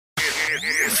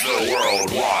It's the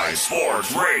Worldwide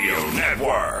Sports Radio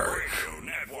Network.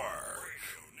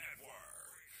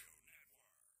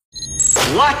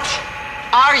 What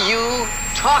are you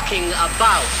talking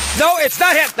about? No, it's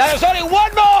not him. There's only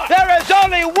one more. There is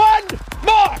only one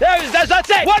more. That's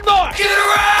it. One more. Get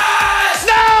a rest!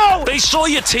 No! They saw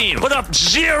your team put up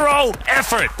zero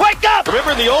effort. Wake up!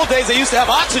 Remember in the old days they used to have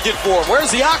oxygen for him.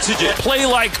 Where's the oxygen? Play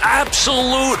like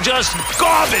absolute just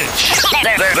garbage.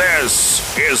 This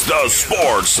is the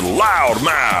Sports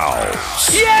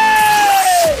Loudmouths.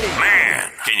 Yay! Man,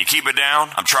 can you keep it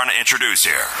down? I'm trying to introduce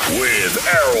here. With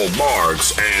Errol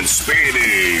Marks and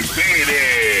Speedy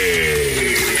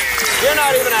Beatty. You're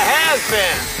not even a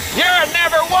has-been. You're a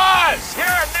never was. You're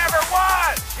a never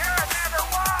was. You're a never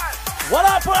was. What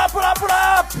up, what up, what up, what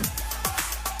up?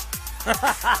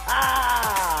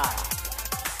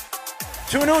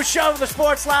 To a new show of the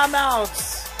Sports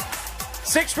Loudmouths.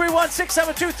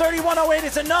 631-672-3108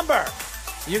 is a number.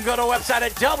 You can go to our website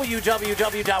at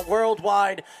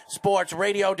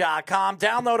www.worldwidesportsradio.com.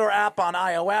 Download our app on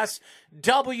iOS,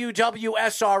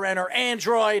 WWSRN or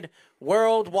Android,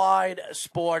 Worldwide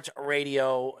Sports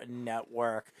Radio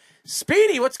Network.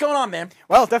 Speedy, what's going on, man?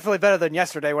 Well, definitely better than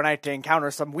yesterday when I had to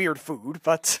encounter some weird food,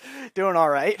 but doing all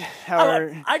right.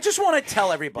 I just want to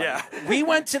tell everybody, we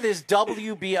went to this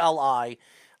WBLI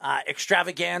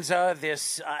extravaganza,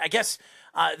 this,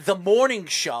 the morning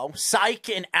show. Syke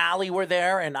and Allie were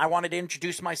there, and I wanted to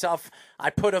introduce myself. I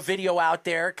put a video out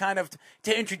there kind of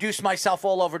to introduce myself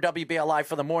all over WBLI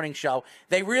for the morning show.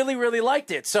 They really, really liked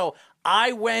it. So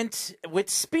I went with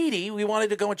Speedy. We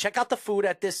wanted to go and check out the food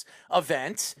at this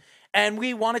event, and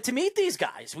we wanted to meet these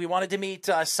guys. We wanted to meet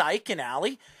Syke and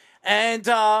Allie, and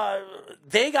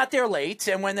they got there late,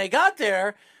 and when they got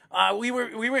there, we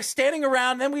were standing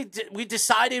around. Then we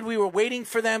decided we were waiting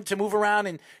for them to move around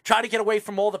and try to get away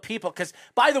from all the people. Because,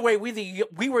 by the way,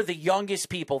 we were the youngest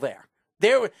people there.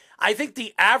 I think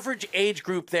the average age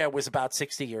group there was about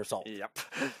 60 years old. Yep.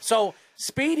 So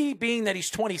Speedy, being that he's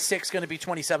 26, going to be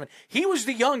 27, he was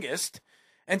the youngest.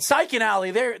 And Syke and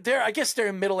Allie, I guess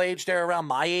they're middle age. They're around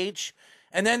my age.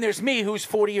 And then there's me, who's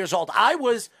 40 years old. I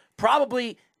was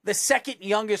probably the second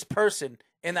youngest person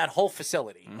in that whole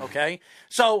facility, okay?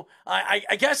 So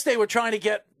I guess they were trying to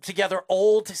get together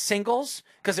old singles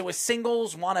because it was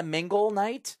singles want to mingle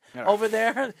night over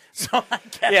there. So I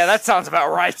guess, yeah, that sounds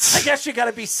about right. I guess you got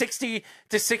to be 60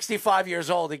 to 65 years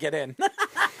old to get in.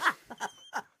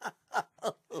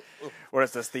 What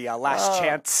is this, the last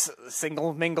chance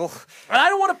single mingle? I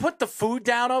don't want to put the food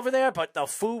down over there, but the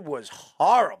food was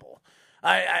horrible.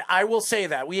 I will say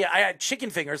that I had chicken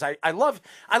fingers. I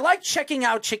like checking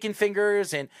out chicken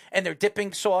fingers and their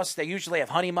dipping sauce. They usually have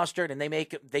honey mustard, and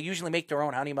they usually make their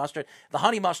own honey mustard. The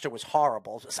honey mustard was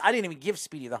horrible. I didn't even give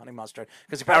Speedy the honey mustard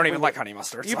because I don't even like honey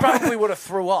mustard. You probably would have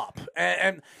threw up.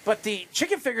 But the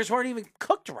chicken fingers weren't even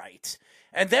cooked right.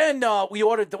 And then we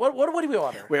ordered what did we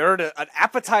order? We ordered an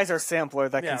appetizer sampler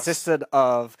that consisted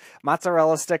of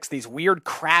mozzarella sticks, these weird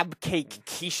crab cake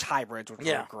quiche hybrids, which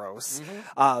were gross.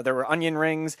 There were onion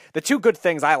rings. The two good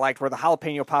things I liked were the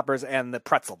jalapeno poppers and the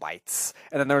pretzel bites.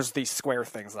 And then there's these square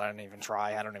things that I didn't even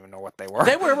try. I don't even know what they were.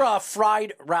 They were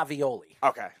fried ravioli.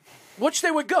 Okay. Which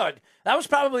they were good. That was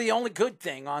probably the only good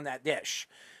thing on that dish.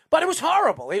 But it was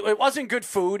horrible. It wasn't good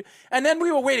food. And then we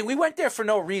were waiting. We went there for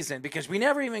no reason because we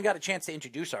never even got a chance to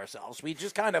introduce ourselves. We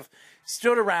just kind of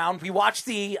stood around. We watched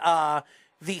the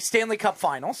Stanley Cup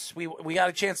Finals. We got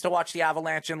a chance to watch the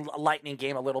Avalanche and Lightning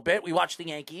game a little bit. We watched the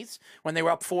Yankees when they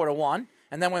were up 4-1.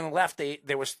 And then when they left,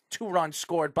 there was 2 runs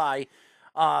scored by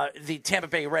the Tampa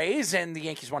Bay Rays, and the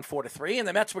Yankees won 4-3, and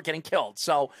the Mets were getting killed.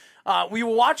 So we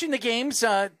were watching the games,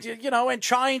 and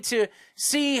trying to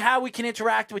see how we can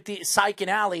interact with the Syke and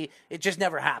Allie. It just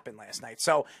never happened last night.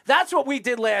 So that's what we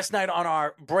did last night on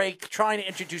our break, trying to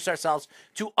introduce ourselves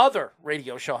to other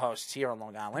radio show hosts here on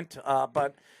Long Island.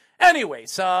 But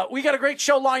anyways, we got a great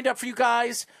show lined up for you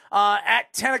guys.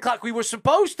 At 10 o'clock, we were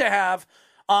supposed to have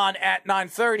on at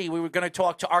 9:30, we were going to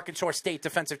talk to Arkansas State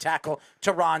defensive tackle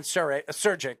Teron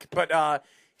Surgic, but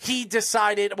he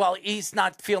decided, well, he's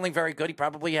not feeling very good. He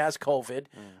probably has COVID.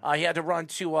 He had to run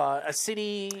to a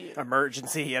city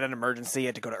emergency. He had an emergency. He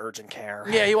had to go to urgent care.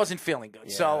 Yeah, he wasn't feeling good.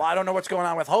 Yeah. So I don't know what's going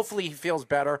on with. Hopefully he feels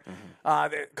better.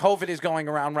 COVID is going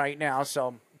around right now,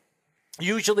 so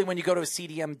usually when you go to a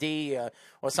CDMD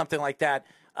or something like that,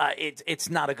 it's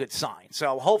not a good sign.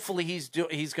 So hopefully he's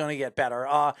going to get better.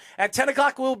 At 10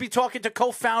 o'clock, we'll be talking to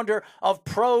co-founder of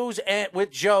Pros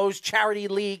with Joe's Charity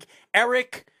League,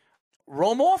 Eric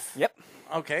Romoff. Yep.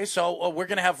 Okay, so we're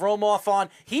going to have Romoff on.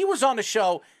 He was on the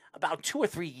show about 2 or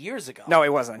 3 years ago. No, he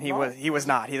wasn't. He was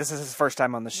not. This is his first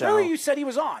time on the show. Really? You said he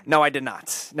was on. No, I did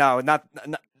not. No, not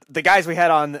the guys we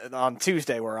had on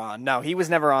Tuesday were on. No, he was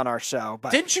never on our show.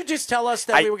 But didn't you just tell us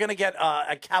that we were going to get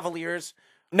a Cavaliers?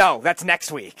 No, that's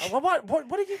next week. What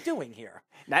are you doing here?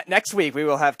 Next week, we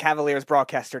will have Cavaliers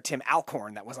broadcaster Tim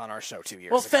Alcorn that was on our show 2 years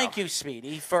ago. Well, thank you,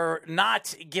 Speedy, for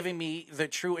not giving me the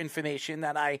true information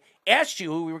that I asked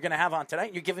you who we were going to have on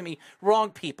tonight. You're giving me wrong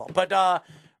people. But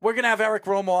we're going to have Eric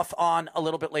Romoff on a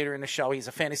little bit later in the show. He's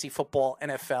a fantasy football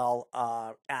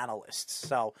NFL analyst.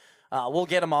 So we'll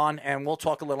get him on, and we'll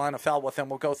talk a little NFL with him.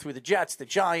 We'll go through the Jets, the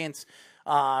Giants,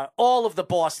 all of the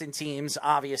Boston teams,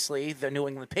 obviously, the New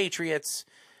England Patriots.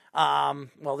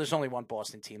 Well, there's only one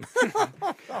Boston team. You're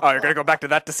going to go back to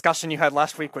that discussion you had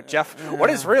last week with Jeff? What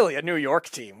is really a New York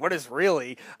team? What is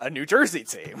really a New Jersey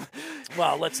team?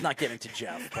 Well, let's not get into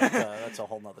Jeff, but that's a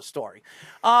whole nother story.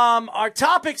 Our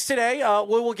topics today,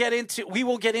 we will get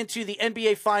into the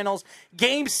NBA Finals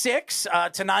Game 6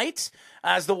 tonight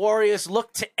as the Warriors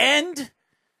look to end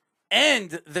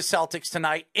the Celtics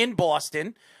tonight in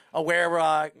Boston.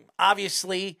 Where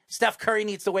obviously Steph Curry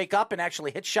needs to wake up and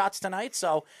actually hit shots tonight.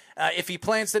 So if he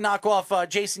plans to knock off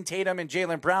Jason Tatum and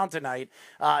Jaylen Brown tonight,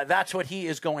 that's what he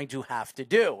is going to have to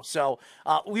do. So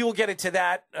we will get into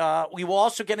that. We will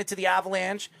also get into the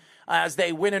Avalanche as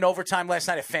they win in overtime last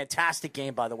night. A fantastic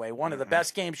game, by the way. One of the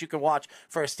best games you can watch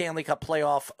for a Stanley Cup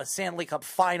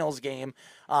Finals game.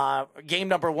 Game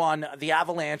number 1, the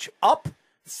Avalanche up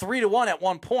 3-1 at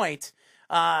one point,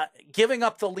 giving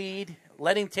up the lead,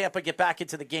 letting Tampa get back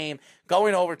into the game,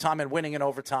 going overtime and winning in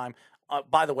overtime.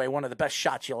 By the way, one of the best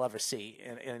shots you'll ever see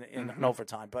in an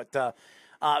overtime. But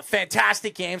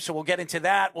fantastic game, so we'll get into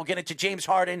that. We'll get into James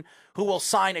Harden, who will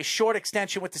sign a short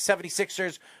extension with the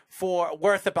 76ers for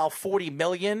worth about $40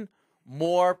 million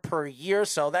more per year.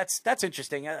 So that's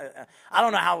interesting. I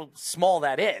don't know how small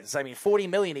that is. I mean, $40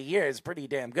 million a year is pretty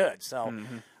damn good. So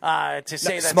to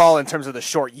say that small in terms of the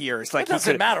short years, like it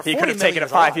doesn't matter. He could have taken a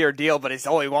 5-year deal, but he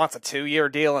only wants a 2-year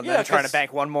deal, and then trying to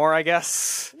bank one more, I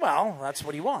guess. Well, that's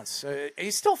what he wants.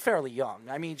 He's still fairly young.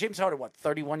 I mean, James Harden,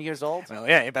 31 years old? Well,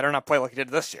 yeah, he better not play like he did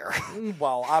this year.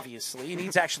 Well, obviously, he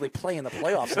needs to actually play in the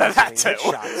playoffs. That too.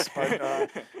 Shots,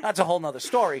 but that's a whole nother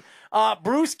story.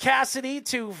 Bruce Cassidy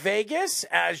to Vegas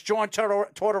as John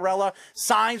Tortorella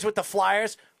signs with the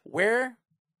Flyers. Where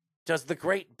does the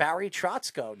great Barry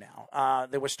Trotz go now?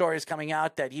 There were stories coming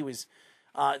out that he was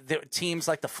teams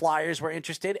like the Flyers were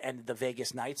interested and the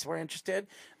Vegas Knights were interested.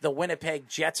 The Winnipeg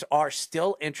Jets are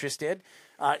still interested.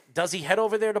 Does he head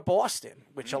over there to Boston,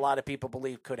 which a lot of people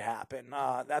believe could happen?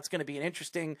 That's going to be an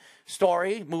interesting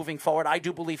story moving forward. I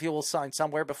do believe he will sign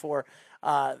somewhere before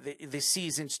the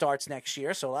season starts next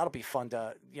year, so that'll be fun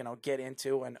to get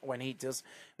into when he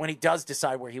does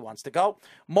decide where he wants to go.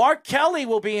 Mark Kelly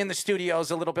will be in the studios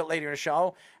a little bit later in the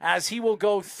show as he will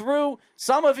go through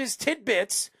some of his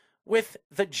tidbits with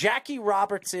the Jackie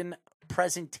Robertson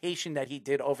presentation that he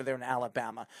did over there in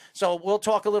Alabama. So we'll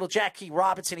talk a little Jackie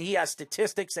Robinson. He has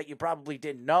statistics that you probably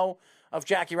didn't know of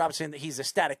Jackie Robinson. He's a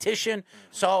statistician.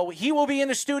 So he will be in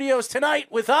the studios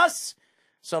tonight with us.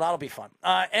 So that'll be fun.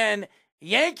 And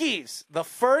Yankees, the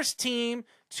first team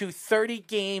to 30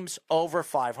 games over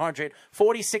 500,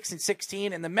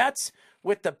 46-16. And the Mets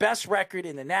with the best record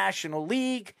in the National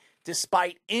League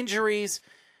despite injuries.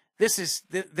 This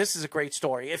is a great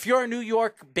story. If you're a New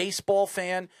York baseball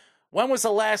fan, when was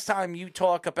the last time you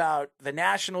talk about the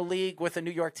National League with a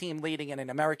New York team leading in an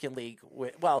American League?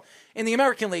 In the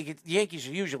American League, the Yankees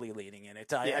are usually leading in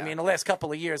it. I mean, the last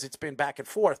couple of years, it's been back and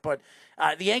forth. But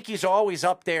the Yankees are always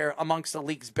up there amongst the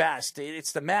league's best.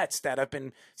 It's the Mets that have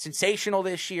been sensational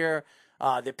this year.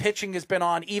 The pitching has been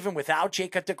on, even without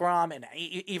Jacob deGrom and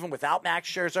even without Max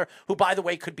Scherzer, who, by the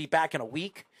way, could be back in a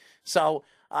week. So,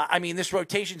 I mean, this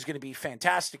rotation is going to be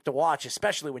fantastic to watch,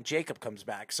 especially when Jacob comes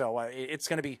back. So it's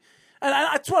going to be... And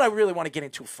that's what I really want to get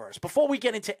into first. Before we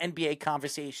get into NBA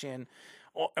conversation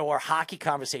or hockey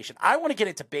conversation, I want to get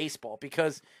into baseball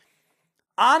because,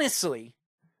 honestly,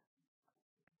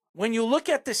 when you look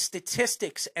at the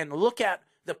statistics and look at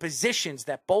the positions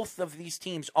that both of these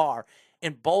teams are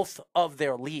in both of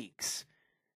their leagues,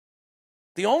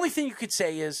 the only thing you could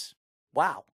say is,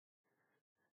 wow.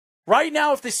 Right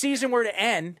now, if the season were to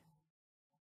end,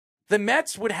 the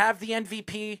Mets would have the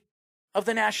MVP of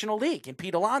the National League in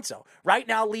Pete Alonso. Right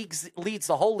now, leads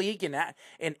the whole league in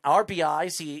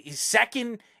RBIs. He's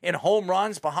second in home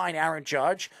runs behind Aaron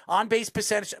Judge. On base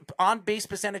percentage,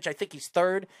 I think he's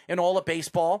third in all of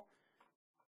baseball.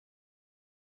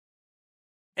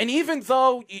 And even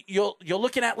though you're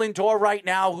looking at Lindor right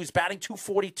now, who's batting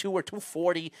 242 or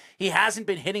 240, he hasn't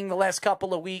been hitting the last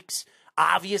couple of weeks.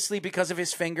 Obviously, because of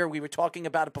his finger. We were talking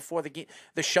about it before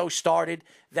the show started,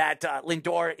 that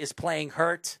Lindor is playing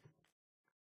hurt.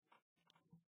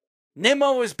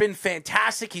 Nimmo has been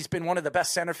fantastic. He's been one of the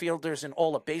best center fielders in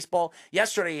all of baseball.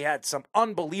 Yesterday, he had some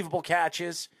unbelievable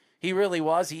catches. He really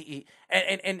was.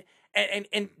 And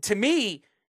to me,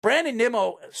 Brandon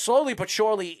Nimmo, slowly but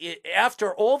surely,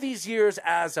 after all these years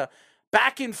as a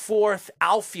back and forth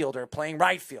outfielder, playing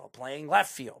right field, playing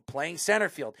left field, playing center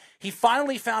field, he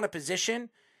finally found a position.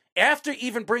 After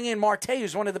even bringing in Marte,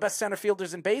 who's one of the best center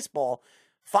fielders in baseball,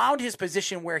 found his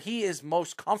position where he is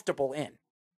most comfortable in.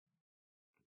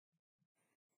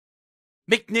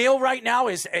 McNeil right now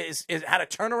is had a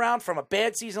turnaround from a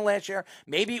bad season last year.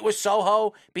 Maybe it was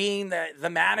Soho being the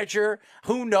manager.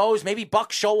 Who knows? Maybe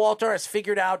Buck Showalter has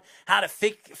figured out how to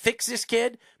fix this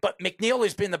kid. But McNeil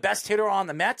has been the best hitter on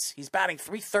the Mets. He's batting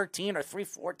 .313 or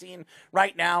 .314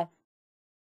 right now.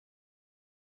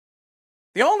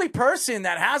 The only person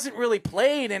that hasn't really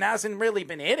played and hasn't really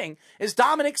been hitting is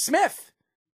Dominic Smith,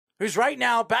 who's right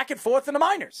now back and forth in the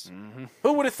minors. Mm-hmm.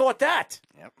 Who would have thought that?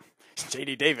 Yep.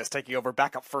 J.D. Davis taking over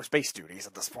backup first base duties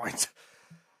at this point.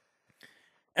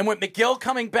 And with McGill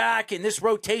coming back and this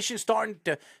rotation starting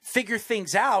to figure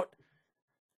things out,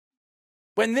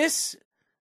 when this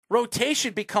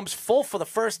rotation becomes full for the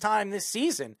first time this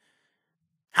season,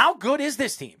 how good is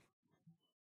this team?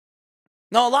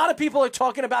 Now, a lot of people are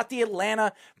talking about the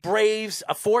Atlanta Braves,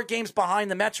 4 games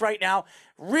behind the Mets right now,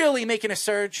 really making a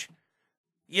surge.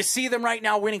 You see them right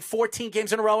now winning 14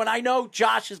 games in a row, and I know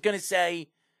Josh is going to say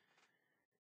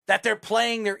that they're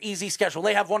playing their easy schedule.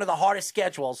 They have one of the hardest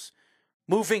schedules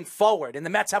moving forward, and the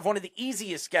Mets have one of the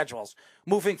easiest schedules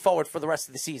moving forward for the rest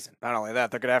of the season. Not only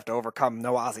that, they're going to have to overcome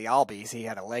no Ozzy Albies. He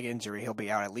had a leg injury. He'll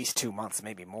be out at least 2 months,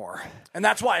 maybe more. And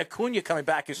that's why Acuna coming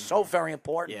back is so very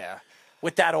important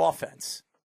with that offense.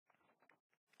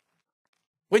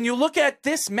 When you look at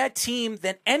this Met team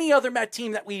than any other Met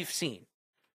team that we've seen,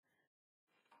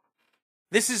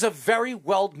 this is a very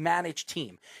well-managed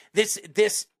team. This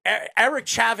Eric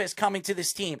Chavez coming to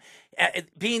this team,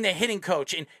 being the hitting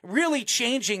coach, and really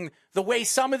changing the way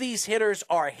some of these hitters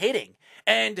are hitting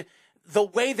and the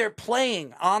way they're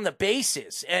playing on the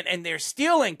bases, and they're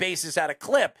stealing bases at a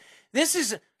clip. This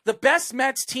is the best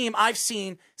Mets team I've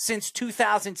seen since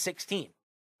 2016.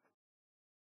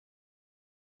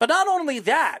 But not only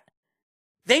that,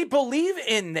 they believe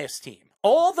in this team.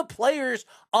 All the players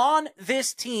on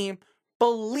this team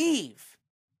believe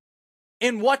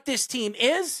in what this team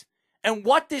is and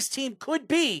what this team could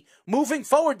be moving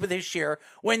forward with this year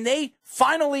when they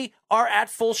finally are at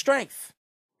full strength.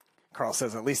 Carl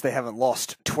says at least they haven't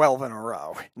lost 12 in a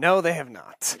row. No, they have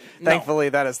not. No. Thankfully,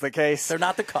 that is the case. They're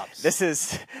not the Cubs. This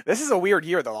is a weird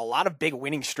year, though. A lot of big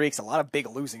winning streaks, a lot of big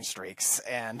losing streaks,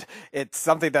 and it's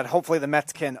something that hopefully the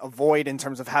Mets can avoid in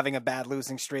terms of having a bad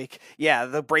losing streak. Yeah,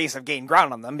 the Braves have gained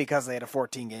ground on them because they had a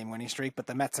 14-game winning streak, but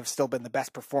the Mets have still been the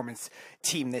best performance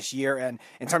team this year, and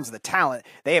in terms of the talent,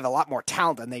 they have a lot more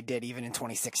talent than they did even in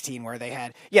 2016, where they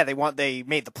had, they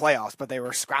made the playoffs, but they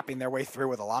were scrapping their way through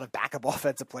with a lot of backup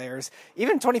offensive players.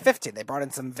 Even in 2015, they brought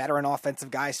in some veteran offensive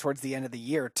guys towards the end of the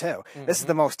year, too. Mm-hmm. This is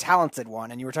the most talented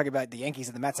one, and you were talking about the Yankees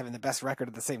and the Mets having the best record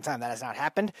at the same time. That has not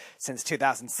happened since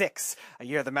 2006, a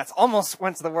year the Mets almost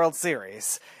went to the World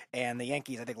Series, and the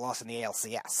Yankees, I think, lost in the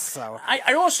ALCS. So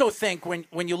I also think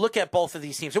when you look at both of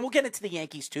these teams, and we'll get into the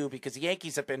Yankees, too, because the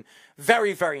Yankees have been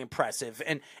very, very impressive,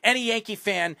 and any Yankee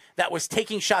fan that was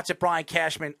taking shots at Brian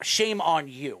Cashman, shame on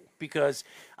you. Because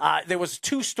there was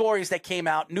 2 stories that came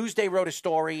out. Newsday wrote a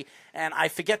story, and I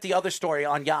forget the other story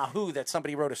on Yahoo that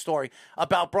somebody wrote a story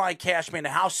about Brian Cashman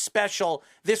and how special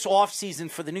this offseason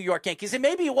for the New York Yankees. And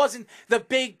maybe it wasn't the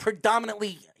big,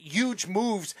 predominantly huge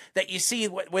moves that you see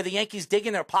where the Yankees dig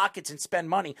in their pockets and spend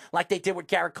money like they did with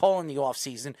Garrett Cole in the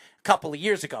offseason a couple of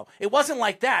years ago. It wasn't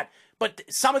like that. But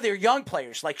some of their young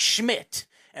players like Schmidt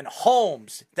and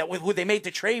Holmes, who they made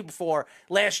the trade for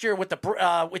last year with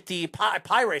the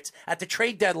Pirates at the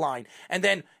trade deadline, and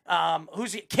then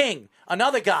King,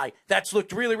 another guy that's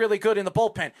looked really, really good in the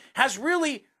bullpen, has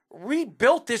really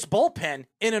rebuilt this bullpen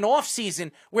in an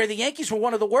offseason where the Yankees were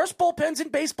one of the worst bullpens in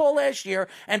baseball last year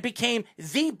and became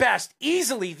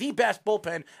easily the best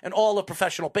bullpen in all of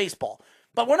professional baseball.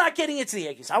 But we're not getting into the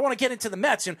Yankees. I want to get into the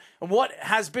Mets and what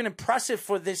has been impressive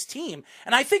for this team.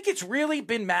 And I think it's really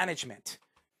been management.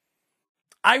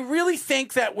 I really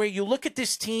think that where you look at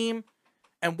this team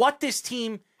and what this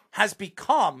team has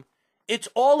become, it's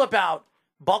all about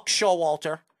Buck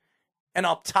Showalter and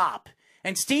up top.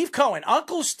 And Steve Cohen,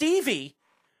 Uncle Stevie,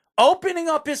 opening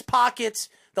up his pockets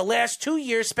the last 2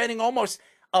 years, spending almost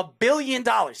 $1 billion.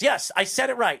 Yes, I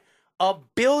said it right. $1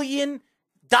 billion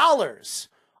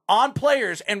on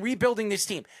players and rebuilding this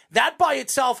team. That by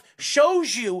itself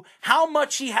shows you how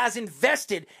much he has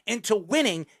invested into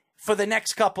winning for the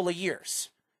next couple of years.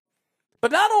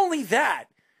 But not only that,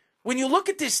 when you look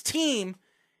at this team,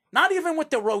 not even with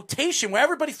the rotation, where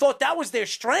everybody thought that was their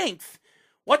strength,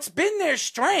 what's been their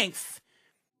strength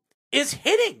is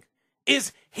hitting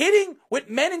with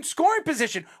men in scoring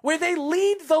position, where they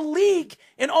lead the league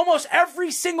in almost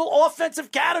every single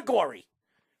offensive category.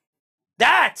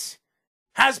 That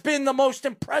has been the most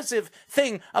impressive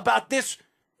thing about this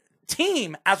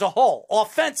team as a whole,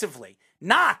 offensively,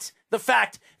 not the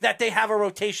fact that they have a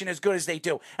rotation as good as they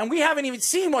do. And we haven't even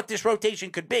seen what this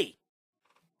rotation could be.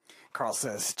 Carl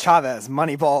says, Chavez,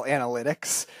 Moneyball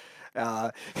Analytics.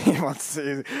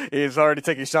 He's already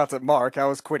taking shots at Mark.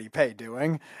 How's Quiddy Pay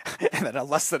doing? And then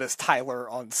less than is Tyler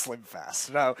on Slim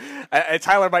Fast. No,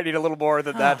 Tyler might need a little more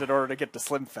than that in order to get to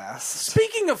Slim Fast.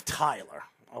 Speaking of Tyler,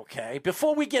 okay,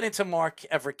 before we get into Mark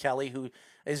Everett Kelly, who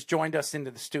has joined us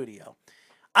into the studio,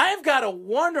 I've got a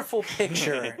wonderful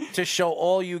picture to show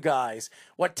all you guys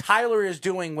what Tyler is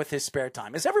doing with his spare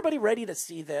time. Is everybody ready to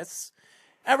see this?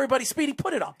 Everybody, Speedy,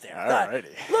 put it up there. Alrighty.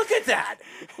 Look at that.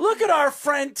 Look at our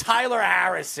friend Tyler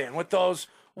Harrison with those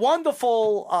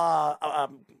wonderful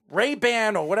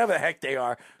Ray-Ban or whatever the heck they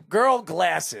are, girl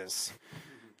glasses.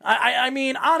 I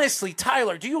mean, honestly,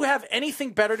 Tyler, do you have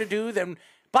anything better to do than...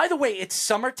 By the way, it's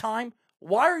summertime.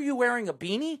 Why are you wearing a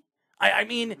beanie? I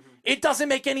mean, it doesn't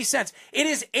make any sense. It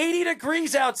is 80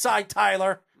 degrees outside,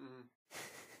 Tyler.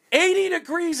 80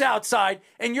 degrees outside,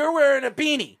 and you're wearing a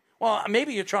beanie. Well,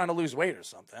 maybe you're trying to lose weight or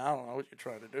something. I don't know what you're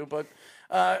trying to do. But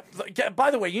by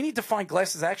the way, you need to find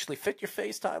glasses that actually fit your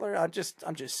face, Tyler. I'm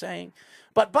just saying.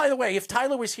 But by the way, if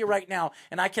Tyler was here right now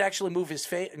and I could actually move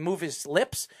his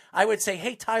lips, I would say,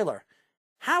 hey, Tyler,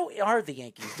 how are the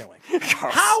Yankees doing?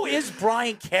 How is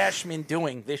Brian Cashman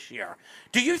doing this year?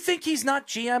 Do you think he's not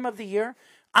GM of the year?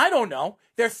 I don't know.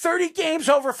 They're 30 games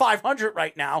over 500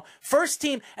 right now. First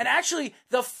team, and actually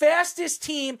the fastest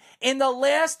team in the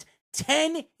last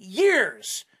 10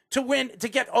 years to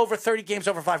get over 30 games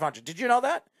over 500. Did you know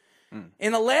that?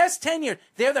 In the last 10 years,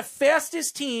 they're the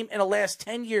fastest team in the last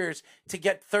 10 years to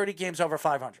get 30 games over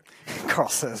 500. Carl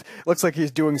says, looks like he's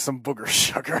doing some booger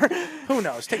sugar. Who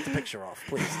knows? Take the picture off,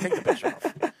 please. Take the picture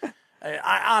off.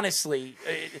 I honestly,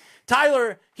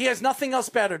 Tyler, he has nothing else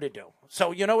better to do.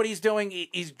 So you know what he's doing?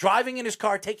 He's driving in his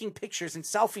car, taking pictures and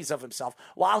selfies of himself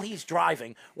while he's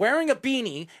driving, wearing a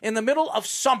beanie in the middle of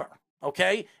summer,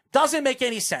 okay? Doesn't make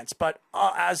any sense, but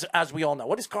as we all know.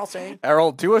 What is Carl saying?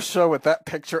 Errol, do a show with that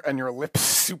picture and your lips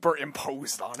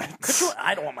superimposed on it.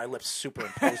 I don't want my lips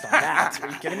superimposed on that. Are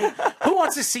you kidding me? Who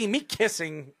wants to see me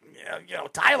kissing,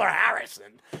 Tyler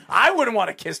Harrison? I wouldn't want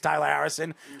to kiss Tyler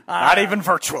Harrison. Not even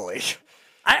virtually.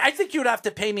 I think you'd have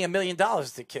to pay me $1 million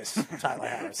to kiss Tyler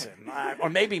Harrison, or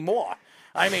maybe more.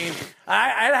 I mean,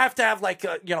 I'd have to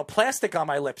have plastic on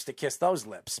my lips to kiss those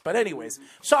lips. But anyways,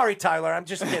 sorry, Tyler, I'm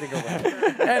just kidding around.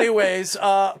 Anyways,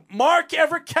 Mark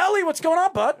Everett Kelly, what's going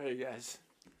on, bud? Hey guys,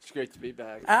 it's great to be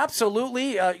back.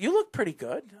 Absolutely, you look pretty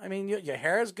good. I mean, your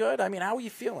hair is good. I mean, how are you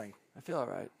feeling? I feel all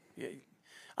right.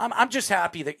 I'm just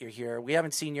happy that you're here. We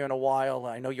haven't seen you in a while.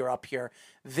 I know you're up here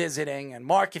visiting. And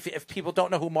Mark, if people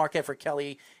don't know who Mark Everett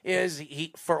Kelly is,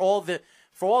 he for all the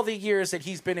years that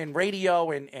he's been in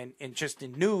radio and just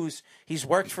in news, he's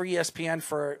worked for ESPN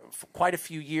for quite a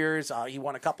few years. He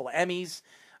won a couple of Emmys.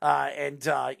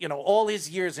 All his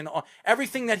years and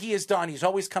everything that he has done, he's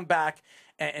always come back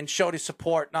and showed his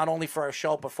support, not only for our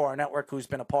show, but for our network, who's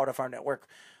been a part of our network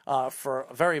for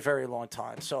a very, very long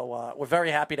time. So we're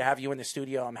very happy to have you in the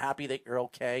studio. I'm happy that you're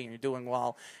okay and you're doing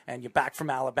well. And you're back from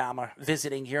Alabama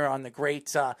visiting here on the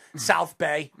great South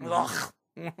Bay.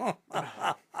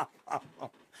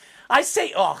 I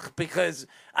say ugh because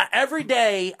every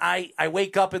day I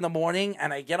wake up in the morning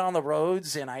and I get on the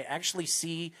roads and I actually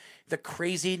see the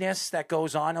craziness that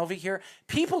goes on over here.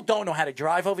 People don't know how to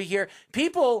drive over here.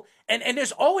 People, and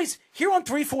there's always, here on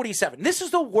 347, this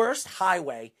is the worst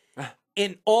highway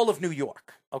in all of New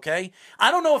York, okay? I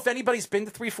don't know if anybody's been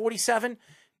to 347,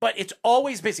 but it's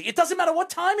always busy. It doesn't matter what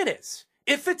time it is.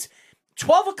 If it's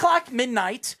 12 o'clock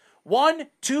midnight, 1,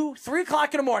 2, 3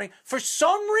 o'clock in the morning, for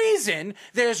some reason,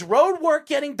 there's road work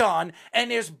getting done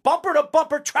and there's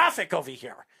bumper-to-bumper traffic over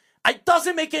here. It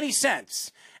doesn't make any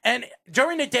sense. And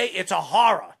during the day, it's a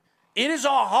horror. It is a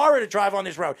horror to drive on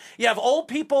this road. You have old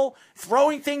people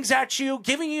throwing things at you,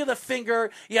 giving you the finger.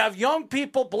 You have young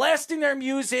people blasting their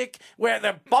music where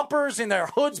their bumpers and their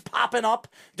hoods popping up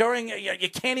during, you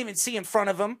can't even see in front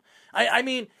of them. I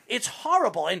mean, it's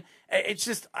horrible. And It's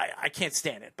just I can't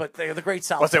stand it. But the Great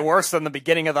South. Was it worse than the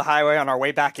beginning of the highway on our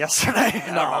way back yesterday?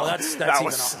 No, that's that even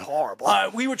was horrible.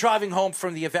 We were driving home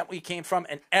from the event we came from,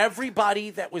 and everybody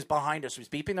that was behind us was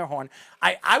beeping their horn.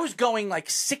 I was going like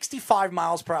 65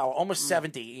 miles per hour, almost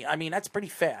 70. I mean, that's pretty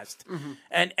fast.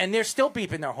 And they're still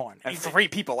beeping their horn. And 3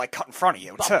 people like cut in front of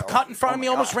you too. Cut in front of me,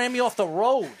 almost ran me off the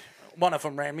road. One of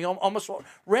them almost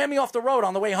ran me off the road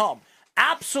on the way home.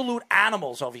 Absolute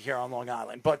animals over here on Long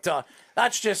Island. But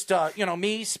that's just,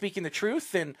 me speaking the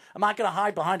truth, and I'm not going to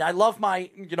hide behind it. I love I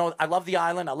love the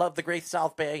island. I love the Great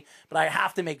South Bay, but I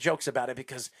have to make jokes about it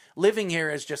because living here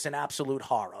is just an absolute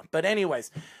horror. But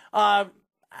anyways, what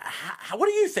do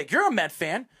you think? You're a Met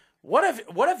fan. What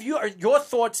have your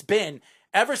thoughts been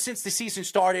ever since the season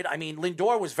started? I mean,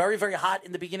 Lindor was very, very hot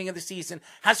in the beginning of the season,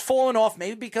 has fallen off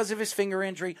maybe because of his finger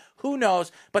injury. Who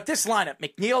knows? But this lineup,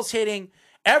 McNeil's hitting.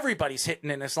 Everybody's hitting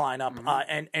in this lineup,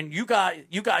 and you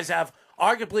guys have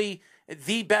arguably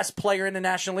the best player in the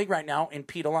National League right now in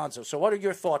Pete Alonso. So what are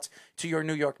your thoughts to your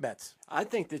New York Mets? I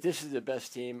think that this is the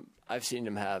best team I've seen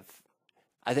them have.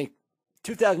 I think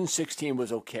 2016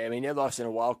 was okay. I mean, they lost in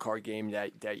a wild card game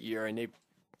that year, and they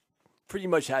pretty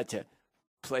much had to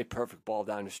play perfect ball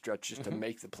down the stretch just to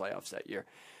make the playoffs that year.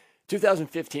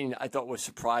 2015, I thought was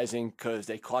surprising because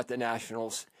they caught the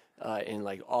Nationals in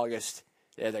like August.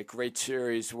 They had that great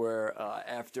series where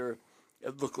after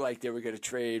it looked like they were going to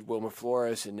trade Wilmer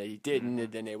Flores, and they didn't,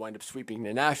 and then they wound up sweeping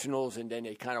the Nationals, and then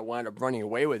they kind of wound up running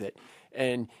away with it.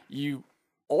 And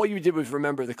all you did was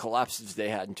remember the collapses they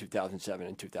had in 2007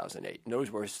 and 2008, and those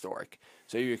were historic.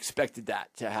 So you expected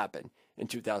that to happen in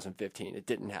 2015. It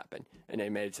didn't happen, and they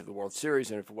made it to the World Series,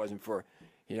 and if it wasn't for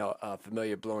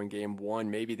Familia blowing Game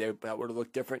 1, maybe that would have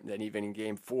looked different than even in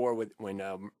Game 4 when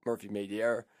Murphy made the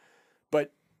error.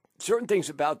 But certain things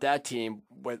about that team,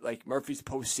 like Murphy's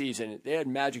postseason, they had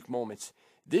magic moments.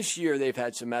 This year, they've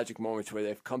had some magic moments where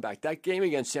they've come back. That game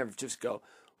against San Francisco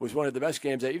was one of the best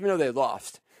games, even though they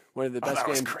lost, one of the best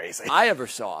games I ever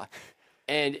saw.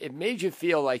 And it made you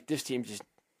feel like this team just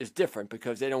is different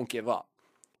because they don't give up.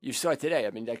 You saw it today. I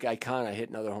mean, that guy Kana hit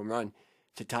another home run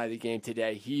to tie the game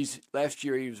today. Last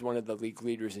year, he was one of the league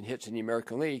leaders in hits in the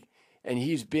American League. And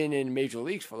he's been in major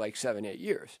leagues for like 7-8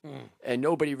 years. And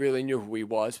nobody really knew who he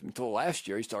was until last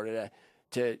year. He started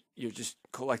to just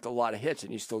collect a lot of hits,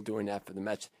 and he's still doing that for the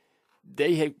Mets.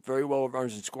 They hit very well with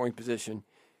runners in scoring position.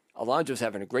 Alonso's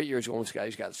having a great year. He's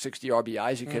got 60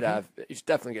 RBIs. He's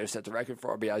definitely going to set the record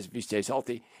for RBIs if he stays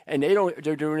healthy. And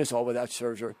they're doing this all without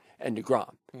Scherzer and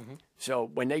DeGrom. So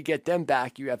when they get them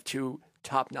back, you have 2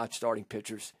 top-notch starting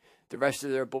pitchers. The rest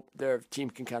of their team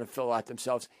can kind of fill out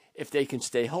themselves. If they can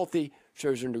stay healthy,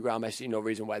 Scherzer and DeGrom, I see no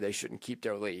reason why they shouldn't keep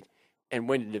their lead and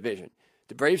win the division.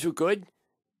 The Braves were good,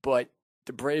 but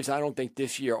the Braves, I don't think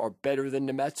this year are better than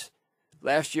the Mets.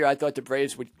 Last year, I thought the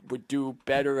Braves would do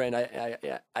better, and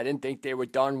I didn't think they were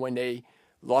done when they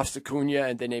lost Acuna,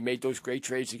 and then they made those great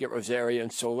trades to get Rosario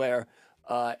and Soler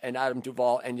and Adam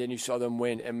Duvall, and then you saw them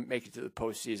win and make it to the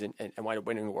postseason and wind up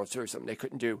winning the World Series, something they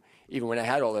couldn't do even when they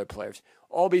had all their players.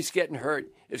 Albies getting hurt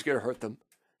is going to hurt them.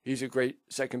 He's a great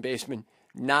second baseman,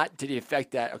 not to the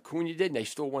effect that Acuna did, and they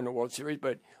still won the World Series,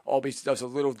 but Albies does a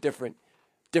little different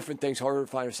things, harder to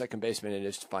find a second baseman than it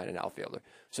is to find an outfielder.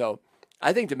 So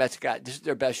I think the Mets this is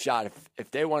their best shot.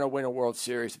 If they want to win a World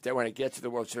Series, if they want to get to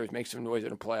the World Series, make some noise in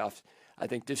the playoffs, I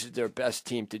think this is their best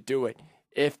team to do it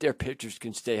if their pitchers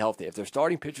can stay healthy. If their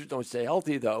starting pitchers don't stay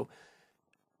healthy, though,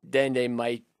 then they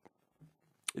might.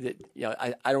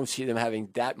 I don't see them having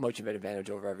that much of an advantage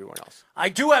over everyone else. I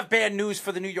do have bad news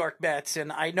for the New York Mets, and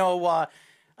I know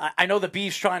the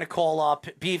Beef's trying to call up.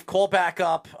 Beef, call back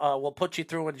up. We'll put you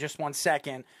through in just 1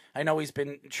 second. I know he's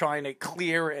been trying to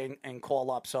clear and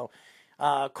call up, so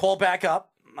call back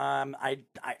up.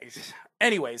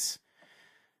 Anyways,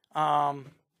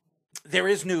 there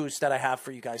is news that I have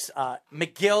for you guys.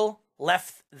 McGill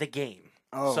left the game.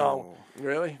 Oh, so,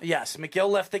 really? Yes, McGill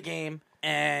left the game.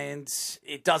 And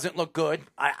it doesn't look good.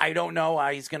 I don't know.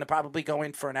 He's going to probably go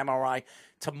in for an MRI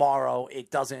tomorrow. It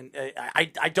doesn't.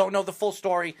 I don't know the full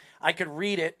story. I could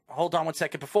read it. Hold on 1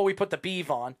 second before we put the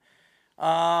beef on.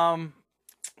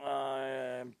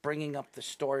 Bringing up the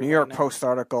story. New York Post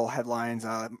article headlines: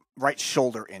 right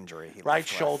shoulder injury. Right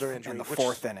shoulder injury in the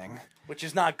 4th inning, which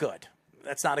is not good.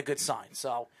 That's not a good sign.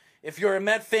 So. If you're a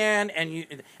Met fan and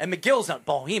McGill's a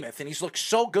behemoth and he's looked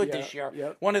so good this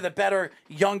year, one of the better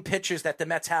young pitchers that the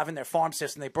Mets have in their farm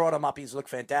system. They brought him up; he's looked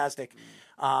fantastic.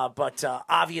 But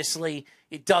obviously,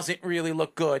 it doesn't really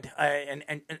look good.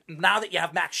 And now that you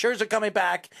have Max Scherzer coming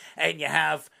back and you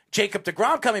have Jacob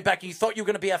DeGrom coming back, and you thought you were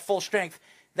going to be at full strength,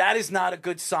 that is not a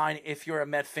good sign if you're a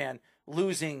Met fan.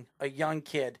 Losing a young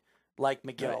kid like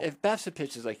McGill. If Bassett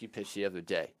pitches like he pitched the other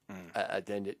day,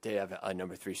 then they have a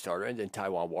number 3 starter, and then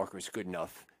Taijuan Walker is good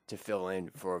enough to fill in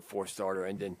for a 4 starter,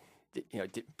 and then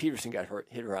Peterson got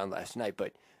hit around last night,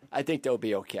 but I think they'll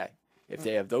be okay if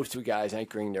they have those 2 guys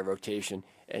anchoring their rotation,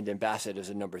 and then Bassett as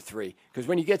a number 3. Because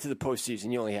when you get to the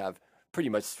postseason, you only have pretty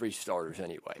much 3 starters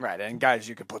anyway. Right, and guys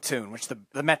you could platoon, which the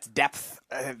Mets' depth,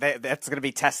 that's going to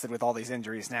be tested with all these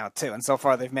injuries now, too. And so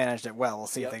far, they've managed it well. We'll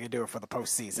see if they can do it for the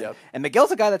postseason. Yep. And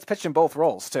McGill's a guy that's pitched in both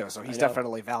roles, too, so he's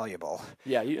definitely valuable.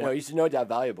 Yeah, he's no doubt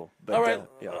valuable. But, all right,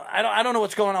 I don't know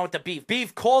what's going on with the Beef.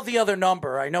 Beef, call the other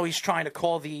number. I know he's trying to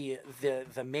call the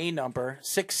main number.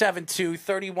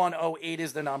 672-3108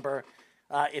 is the number.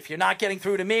 If you're not getting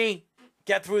through to me,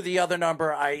 get through the other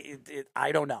number.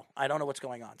 I don't know. I don't know what's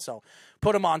going on. So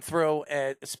put him on through.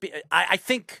 I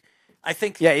think.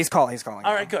 Yeah, he's calling.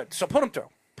 All right, good. So put him through.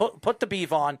 Put the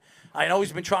Beef on. I know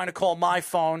he's been trying to call my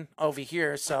phone over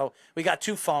here, so we got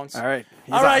 2 phones. All right.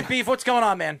 All right, Beef, what's going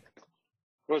on, man?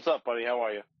 What's up, buddy? How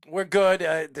are you? We're good.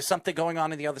 There's something going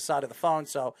on the other side of the phone,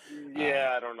 so.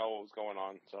 Yeah, I don't know what was going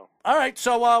on. So. All right.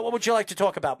 So what would you like to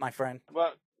talk about, my friend?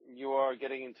 Well, you are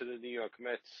getting into the New York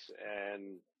Mets,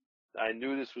 and I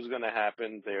knew this was going to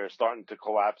happen. They're starting to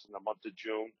collapse in the month of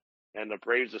June, and the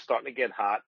Braves are starting to get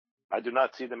hot. I do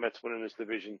not see the Mets winning this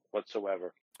division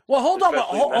whatsoever. Well, hold on.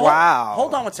 Wow.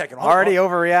 Hold on one second. Already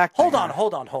overreacting. Hold on.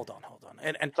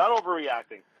 And It's not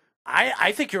overreacting.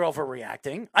 I think you're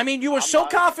overreacting. I mean, you were so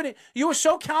confident. You were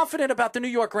so confident about the New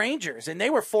York Rangers, and they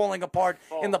were falling apart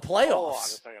in the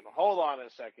playoffs. Hold on a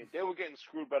second. They were getting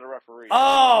screwed by the referees.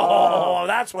 Oh,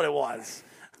 that's what it was.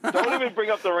 Don't even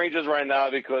bring up the Rangers right now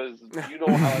because you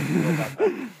know how I feel about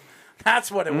that.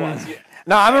 That's what it was.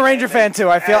 No, I'm a Ranger fan too.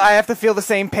 I have to feel the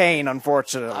same pain,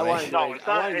 unfortunately. No, it's not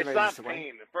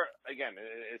pain. Again,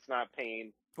 it's not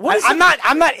pain. I'm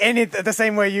not in it the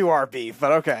same way you are, Beef,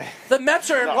 but okay. The Mets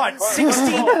are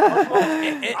 16.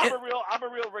 I'm a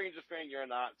real Rangers fan. You're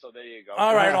not, so there you go.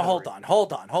 All right, hold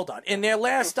on. In their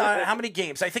last how many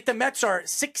games? I think the Mets are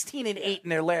 16-8 in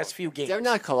their last few games. They're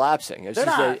not collapsing. They're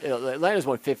not. Atlanta's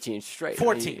won 15 straight.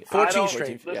 14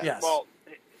 straight. Listen, yes. Well,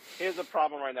 here's the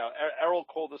problem right now. Errol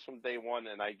called this from day one,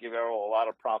 and I give Errol a lot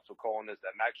of props for calling this,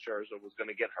 that Max Scherzer was going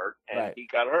to get hurt, and he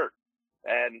got hurt.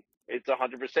 And it's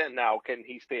 100% now. Can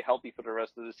he stay healthy for the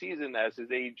rest of the season as his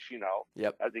age,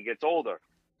 as he gets older?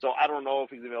 So I don't know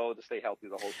if he's going to be able to stay healthy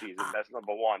the whole season. That's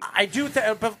number one. I do.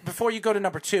 Before you go to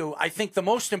number 2, I think the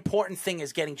most important thing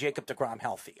is getting Jacob deGrom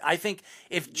healthy. I think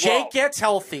if Jake gets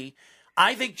healthy,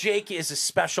 I think Jake is a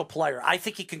special player. I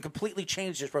think he can completely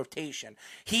change his rotation.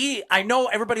 I know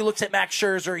everybody looks at Max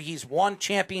Scherzer. He's won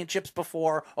championships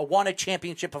before or won a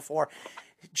championship before.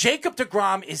 Jacob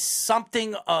deGrom is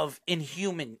something of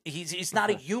inhuman. He's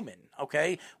not a human,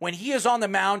 okay? When he is on the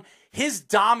mound, his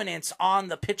dominance on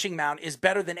the pitching mound is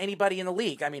better than anybody in the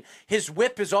league. I mean, his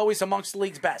whip is always amongst the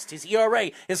league's best. His ERA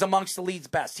is amongst the league's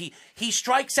best. He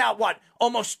strikes out,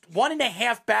 almost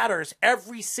 1.5 batters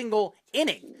every single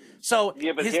inning. So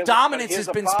his dominance has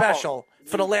been special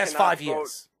for the last 5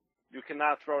 years. You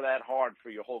cannot throw that hard for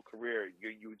your whole career.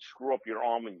 You would screw up your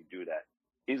arm when you do that.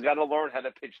 He's got to learn how to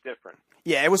pitch different.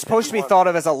 Yeah, it was supposed to be thought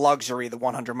of as a luxury, the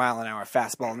 100-mile-an-hour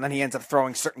fastball, and then he ends up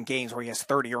throwing certain games where he has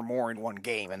 30 or more in one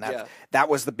game, and that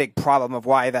was the big problem of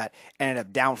why that ended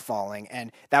up downfalling,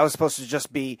 and that was supposed to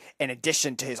just be in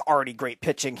addition to his already great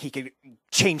pitching. He could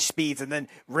change speeds and then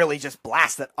really just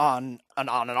blast it on an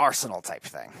arsenal type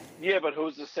thing. Yeah, but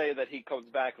who's to say that he comes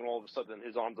back and all of a sudden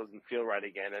his arm doesn't feel right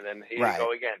again, and then here you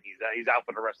go again. He's out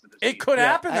for the rest of the season. It could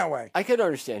happen that way. I could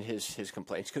understand his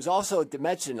complaints because also the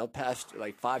Mets in the past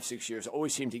 5-6 years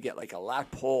always seem to get like a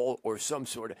lat pull or some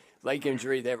sort of leg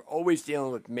injury. They're always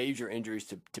dealing with major injuries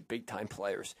to big time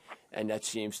players, and that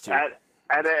seems to.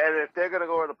 And if they're going to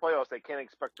go to the playoffs, they can't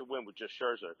expect to win with just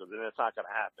Scherzer because then it's not going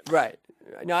to happen. Right.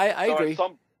 No, I agree.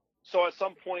 So at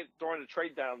some point during the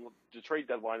trade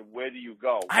deadline, where do you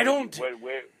go?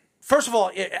 First of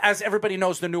all, as everybody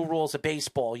knows, the new rules of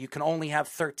baseball, you can only have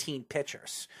 13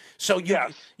 pitchers. So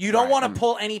you don't want to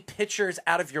pull any pitchers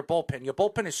out of your bullpen. Your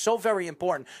bullpen is so very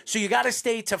important. So you got to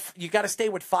stay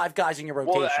with 5 guys in your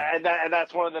rotation. Well, and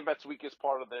that's one of the Mets' weakest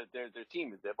part of their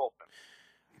team is their bullpen.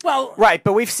 Well, right,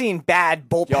 but we've seen bad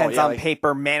bullpens on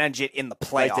paper manage it in the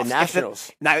playoffs. Like the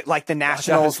Nationals. Like the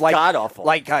Nationals. God-awful.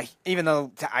 Even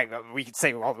though we could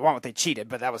say, well, we want what they cheated,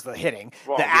 but that was the hitting.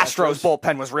 Well, the Astros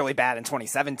bullpen was really bad in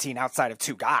 2017 outside of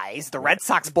 2 guys. The Red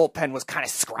Sox bullpen was kind of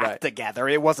scrapped together.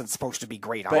 It wasn't supposed to be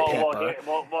great on paper.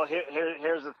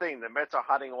 Here's the thing. The Mets are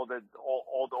hiding all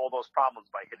those problems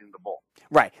by hitting the ball.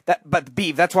 Right. But,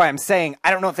 Beef, that's why I'm saying I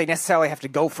don't know if they necessarily have to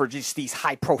go for just these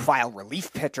high-profile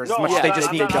relief pitchers as much as they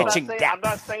just need pitching depth. I'm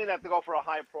not saying that to go for a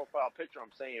high-profile pitcher.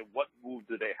 I'm saying what move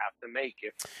do they have to make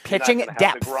if pitching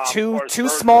depth? Two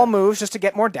small moves just to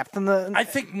get more depth in the. I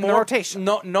think more rotation.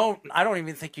 No, I don't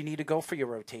even think you need to go for your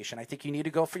rotation. I think you need to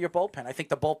go for your bullpen. I think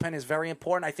the bullpen is very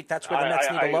important. I think that's where the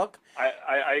Mets need to look.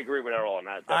 I agree with Errol on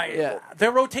that.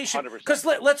 Their rotation, because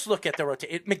let's look at their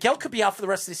rotation. Miguel could be out for the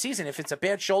rest of the season if it's a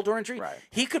bad shoulder injury. Right.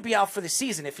 He could be out for the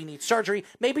season if he needs surgery.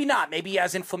 Maybe not. Maybe he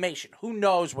has inflammation. Who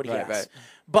knows what he has? Right.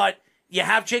 But you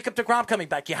have Jacob deGrom coming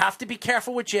back. You have to be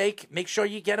careful with Jake. Make sure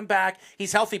you get him back.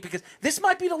 He's healthy because this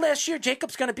might be the last year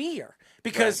Jacob's going to be here.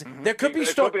 Because there could be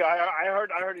stories. I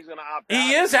heard he's going to opt out.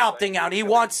 He is opting out. He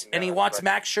wants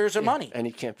Max Scherzer money. And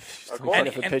he can't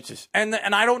and pitches. And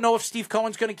I don't know if Steve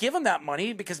Cohen's going to give him that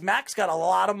money because Max got a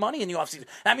lot of money in the offseason.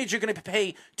 That means you're going to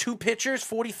pay two pitchers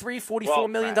 $44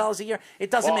 million a year. It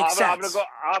doesn't make sense.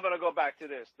 I'm going to go back to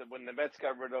this. When the Mets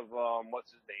got rid of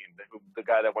what's his name, the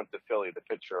guy that went to Philly, the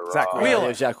pitcher, Zach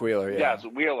Wheeler. Zach Wheeler. Yeah. Yes,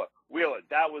 Wheeler.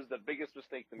 That was the biggest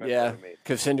mistake the Mets ever made.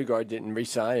 Because Syndergaard didn't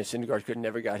resign, and Syndergaard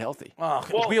never got healthy.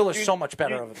 Wheeler's so much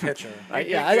better of a pitcher.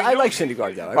 I like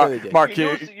Syndergaard, though. I really did. Mark, you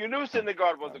knew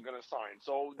Syndergaard wasn't going to sign,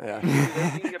 so they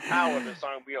didn't get power to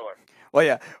sign Wheeler. Well,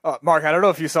 yeah. Mark, I don't know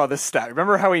if you saw this stat.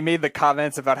 Remember how he made the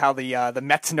comments about how the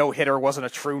Mets no-hitter wasn't a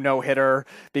true no-hitter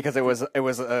because it was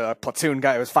a platoon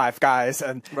guy. It was 5 guys.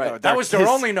 And that was their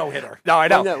only no-hitter. No, I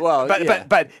know.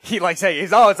 But he he's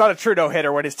it's not a true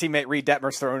no-hitter when his teammate Reed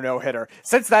Detmers threw a no-hitter.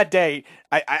 Since that day,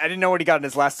 I didn't know what he got in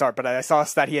his last start, but I saw a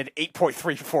stat he had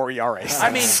 8.34 ERA.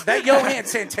 I mean, that Johan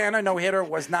Santana no-hitter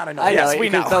was not a no-hitter. Yes, we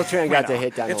know. Beltran got the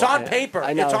hit down. It's on paper.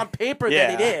 It's on paper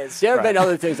that it is. There have been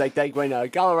other things like that when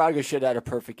Galarraga should have had a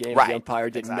perfect game. The umpire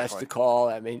didn't mess the call.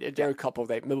 I mean, there are a couple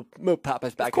that Milt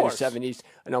Pappas back in the 70s.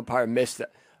 An umpire missed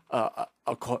a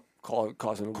call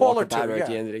causing a walk batter at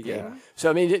the end of the game. Yeah. So,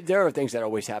 I mean, there are things that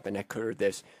always happen that could have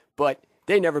this. But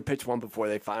they never pitched one before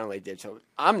they finally did. So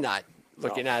I'm not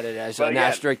looking at it as an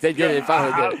asterisk. They did it.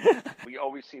 Finally did it. We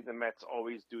always see the Mets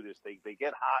always do this. They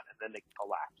get hot and then they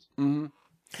collapse.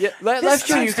 Mm-hmm. Yeah, last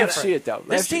year you could see it though.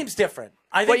 This team's different.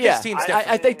 I think this team's different.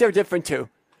 I think they're different too.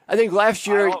 I think last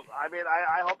year.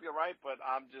 I hope you're right, but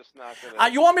I'm just not going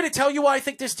to. You want me to tell you why I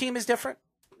think this team is different?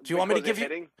 Do you want me to give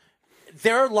you?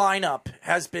 Their lineup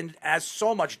has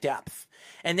so much depth.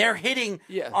 And they're hitting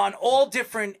on all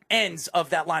different ends of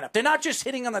that lineup. They're not just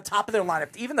hitting on the top of their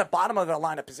lineup. Even the bottom of their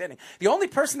lineup is hitting. The only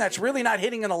person that's really not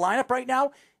hitting in the lineup right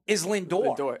now is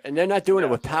Lindor. And they're not doing it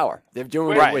with power. They're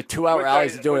doing it with 2-out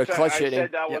rallies. They're doing it clutch hitting. I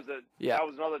said that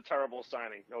was another terrible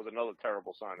signing.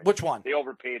 Which one? They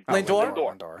overpaid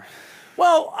Lindor.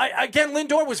 Well, again,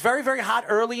 Lindor was very, very hot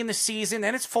early in the season,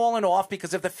 and it's fallen off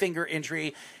because of the finger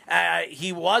injury.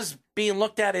 He was being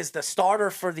looked at as the starter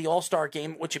for the All-Star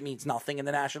game, which it means nothing in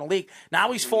the National League.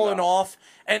 Now he's fallen off.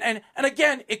 And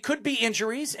again, it could be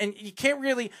injuries, and you can't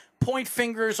really point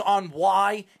fingers on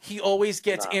why he always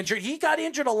gets injured. He got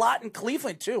injured a lot in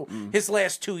Cleveland, too, his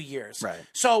last 2 years. Right.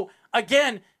 So,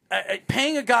 again,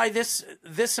 paying a guy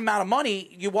this amount of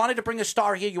money, you wanted to bring a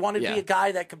star here. You wanted to be a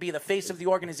guy that could be the face of the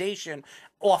organization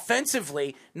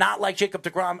offensively, not like Jacob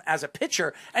deGrom as a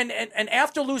pitcher. And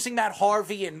after losing Matt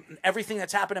Harvey and everything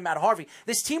that's happened to Matt Harvey,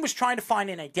 this team was trying to find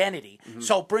an identity. Mm-hmm.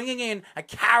 So bringing in a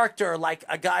character like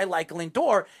a guy like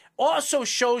Lindor also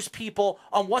shows people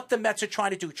on what the Mets are trying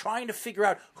to do, trying to figure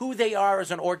out who they are as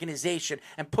an organization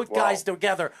and put guys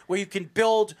together where you can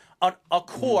build a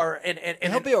core. And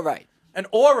he'll be all right. An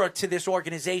aura to this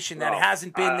organization that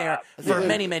hasn't been there for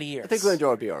many, many years. I think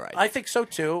Lindor will be all right. I think so,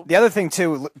 too. The other thing,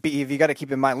 too, you got to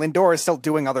keep in mind, Lindor is still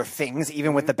doing other things,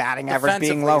 even with the batting average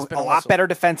being low. A lot better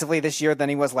defensively this year than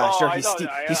he was last year.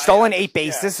 He's stolen 8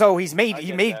 bases, so he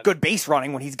made good base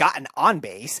running when he's gotten on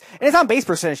base. And his on-base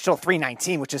percentage is still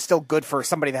 .319, which is still good for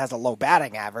somebody that has a low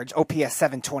batting average. OPS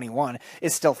 721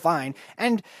 is still fine.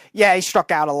 And, he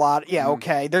struck out a lot. Yeah,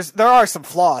 okay. There are some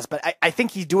flaws, but I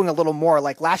think he's doing a little more.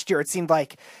 Like last year, it seemed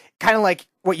like kind of like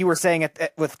what you were saying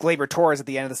with Gleyber Torres at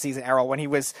the end of the season, Errol, when he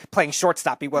was playing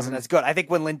shortstop, he wasn't as good. I think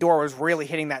when Lindor was really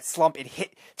hitting that slump, it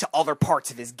hit to other parts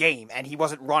of his game, and he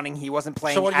wasn't running, he wasn't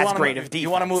playing as great of defense.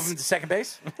 You want to move him to second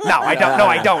base? No, I don't. No,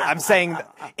 I don't. I'm saying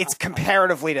it's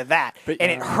comparatively to that,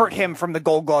 and it hurt him from the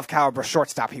Gold Glove caliber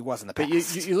shortstop he was in the past.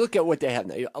 But you look at what they have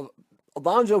now.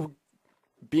 Alonso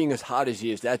being as hot as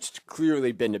he is, that's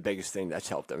clearly been the biggest thing that's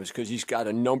helped him, is because he's got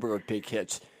a number of big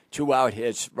hits. 2-out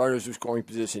hits, runners in scoring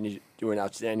position, he's doing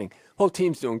outstanding. Whole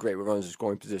team's doing great with runners in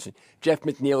scoring position. Jeff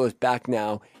McNeil is back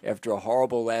now after a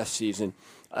horrible last season.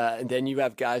 And then you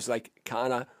have guys like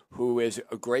Kana, who is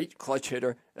a great clutch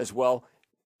hitter as well.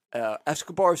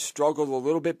 Escobar struggled a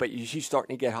little bit, but he's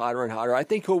starting to get hotter and hotter. I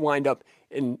think he'll wind up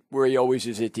in where he always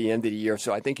is at the end of the year.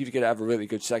 So I think he's going to have a really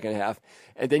good second half.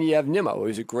 And then you have Nimmo,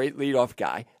 who's a great leadoff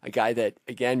guy, a guy that,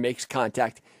 again, makes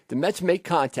contact. The Mets make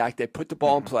contact. They put the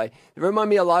ball in play. They remind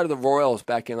me a lot of the Royals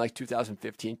back in like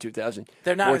 2015, 2014.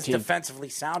 They're not as defensively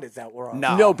sound as that Royals.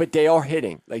 No, but they are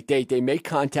hitting. Like they make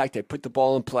contact. They put the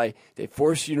ball in play. They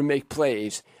force you to make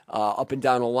plays up and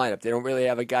down the lineup. They don't really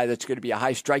have a guy that's going to be a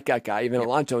high strikeout guy. Even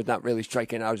Alonso is not really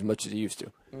striking out as much as he used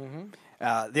to.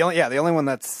 Mm-hmm. The only one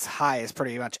that's high is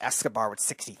pretty much Escobar with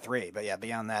 63. But yeah,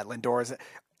 beyond that,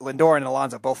 Lindor and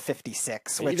Alonso both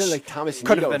 56, which even like Thomas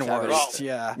could have been worse.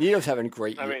 Yeah, Nito's having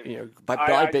great,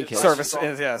 big hits. Service,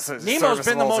 Nemo's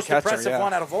been the most impressive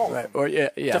one out of all. Right. Or,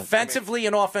 Defensively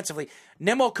and offensively,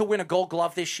 Nimmo could win a Gold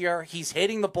Glove this year. He's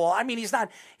hitting the ball. I mean, he's not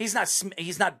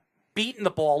beating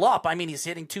the ball up. I mean, he's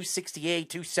hitting 268,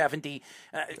 270.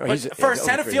 But for a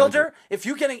center fielder, if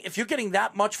you're getting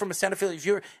that much from a center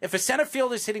fielder, if a center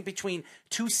fielder is hitting between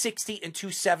 260 and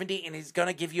 270, and he's going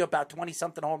to give you about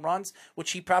 20-something home runs,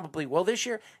 which he probably will this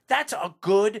year, that's a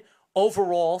good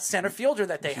overall center fielder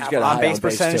that they have. On base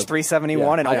percentage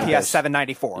 371 and OPS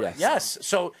 794. Yes.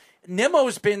 So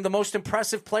Nimmo's been the most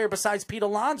impressive player besides Pete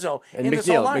Alonso and in this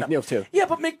whole lineup. McNeil, too. Yeah,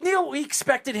 but McNeil, we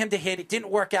expected him to hit. It didn't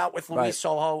work out with Luis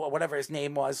Sojo or whatever his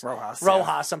name was.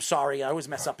 Rojas. I'm sorry. I always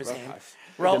mess up his name.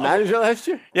 The manager last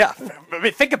year? Yeah. I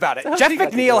mean, think about it. Jeff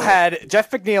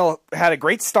McNeil had a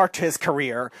great start to his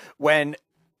career when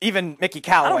even Mickey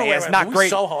Callaway is not Luis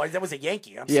great. Sojo, that was a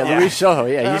Yankee. Luis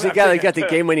Sojo. Yeah, he's the guy that got the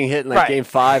game-winning hit in Game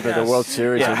 5 of the World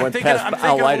Series and went past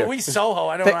Al Leiter. Luis Sojo.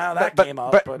 I don't know how that came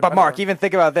up. But Mark, even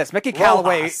think about this. Mickey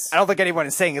Callaway, I don't think anyone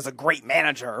is saying is a great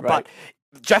manager, but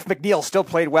Jeff McNeil still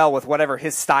played well with whatever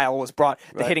his style was brought.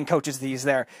 The hitting coaches these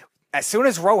there. As soon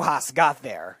as Rojas got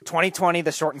there, 2020,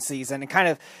 the shortened season, and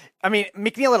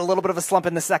McNeil had a little bit of a slump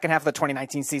in the second half of the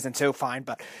 2019 season too, fine,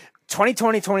 but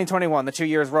 2020, 2021, the 2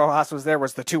 years Rojas was there,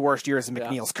 was the two worst years in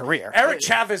McNeil's career. Eric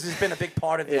Chavez has been a big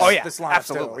part of this, this lineup,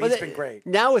 absolutely. He's been great.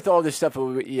 Now with all this stuff,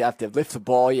 you have to lift the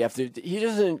ball,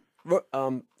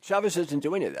 Chavez doesn't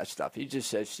do any of that stuff. He just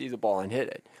says, see the ball and hit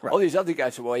it. Right. All these other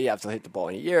guys say, well, you have to hit the ball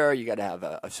in a year. You got to have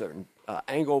a certain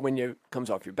angle when it comes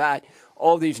off your bat.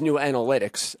 All these new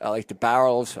analytics, like the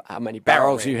barrels, how many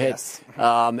barrels you hit. Yes.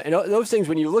 And those things,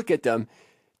 when you look at them,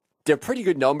 they're pretty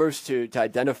good numbers to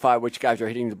identify which guys are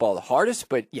hitting the ball the hardest,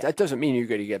 but that doesn't mean you're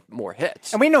going to get more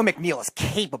hits. And we know McNeil is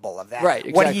capable of that. Right,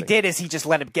 exactly. What he did is he just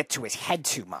let him get to his head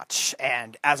too much,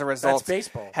 and as a result,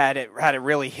 baseball. had it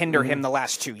really hinder him the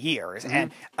last 2 years.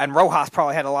 And Rojas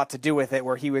probably had a lot to do with it,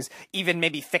 where he was even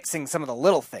maybe fixing some of the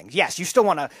little things. Yes, you still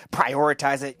want to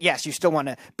prioritize it. Yes, you still want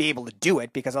to be able to do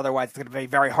it, because otherwise it's going to be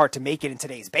very hard to make it in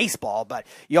today's baseball. But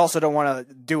you also don't want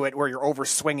to do it where you're over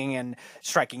swinging and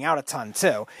striking out a ton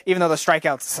too, even though the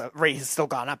strikeouts rate has still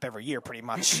gone up every year pretty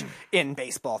much in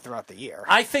baseball throughout the year.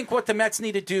 I think what the Mets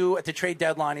need to do at the trade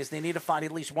deadline is they need to find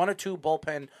at least one or two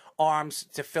bullpen arms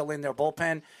to fill in their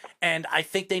bullpen, and I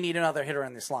think they need another hitter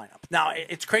in this lineup. Now,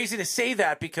 it's crazy to say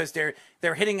that because they're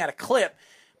hitting at a clip,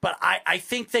 but I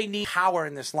think they need power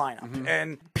in this lineup.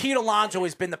 And Pete Alonso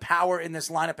has been the power in this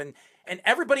lineup, and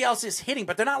everybody else is hitting,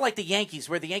 but they're not like the Yankees,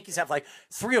 where the Yankees have like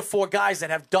 3 or 4 guys that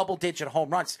have double-digit home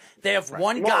runs. They have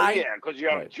one guy. Yeah, because you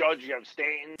have Judge, you have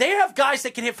Stanton. They have guys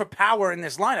that can hit for power in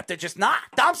this lineup. They're just not.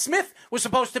 Dom Smith was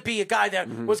supposed to be a guy that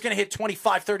was going to hit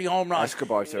 25, 30 home runs.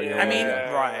 Escobar, 30. I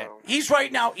mean, he's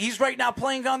right now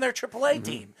playing on their AAA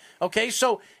team. Okay,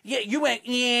 so you went,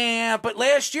 but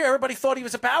last year everybody thought he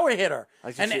was a power hitter,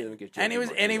 and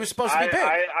he was supposed to be big.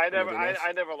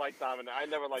 I never liked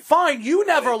Dominic. Fine, you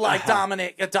never liked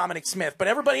Dominic Smith, but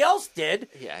everybody else did.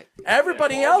 Yeah,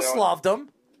 everybody else loved him.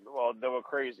 Well, they were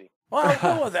crazy.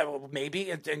 Well,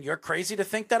 maybe, and you're crazy to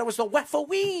think that it was the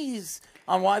Weffa-Weeze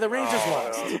on why the Rangers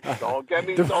lost. Don't get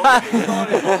me started.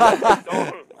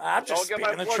 I'm just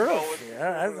speaking the truth.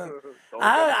 Yeah,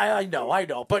 I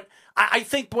know. But I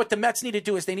think what the Mets need to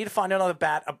do is they need to find another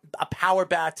bat, a power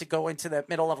bat to go into the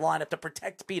middle of the lineup to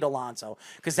protect Pete Alonso,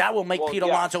 because that will make Pete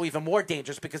Alonso even more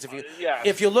dangerous. Because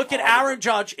if you look at Aaron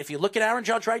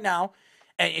Judge right now,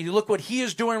 and you look what he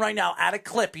is doing right now at a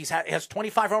clip. He has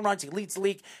 25 home runs. He leads the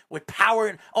league with power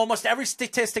in almost every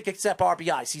statistic except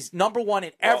RBIs. He's number one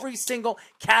in every single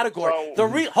category.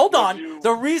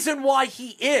 The reason why he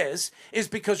is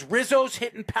because Rizzo's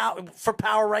hitting for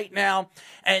power right now,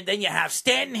 and then you have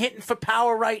Stanton hitting for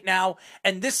power right now,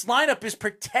 and this lineup is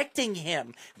protecting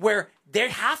him, where they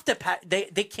have to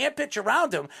they can't pitch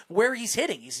around him where he's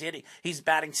hitting. He's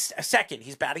batting second.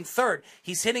 He's batting third.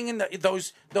 He's hitting in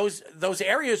those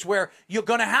areas where you're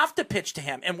going to have to pitch to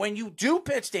him. And when you do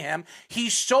pitch to him,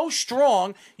 he's so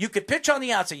strong. You could pitch on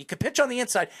the outside. You could pitch on the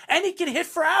inside, and he can hit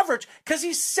for average because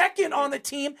he's second on the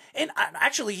team. And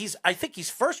actually, I think he's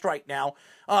first right now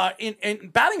in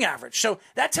batting average. So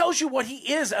that tells you what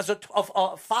he is as a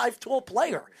 5-tool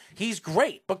player. He's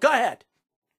great. But go ahead.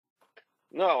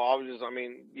 No, you're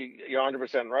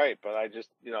 100% right. But I just,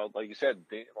 like you said,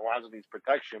 Alonso needs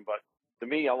protection. But to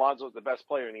me, Alonso's the best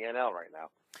player in the NL right now.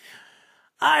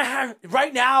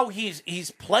 Right now,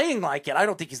 he's playing like it. I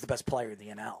don't think he's the best player in the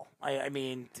NL.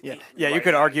 You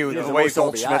could argue the way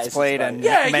Goldschmidt's played and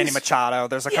Manny Machado.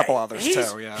 There's a couple others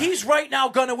too. Yeah, he's right now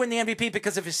going to win the MVP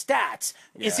because of his stats.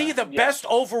 Yeah. Is he the best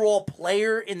overall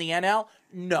player in the NL?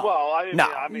 No. Well,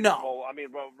 no.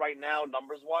 Right now,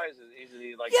 numbers-wise, isn't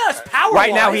he like? Yes, power.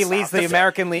 Right now, he leads the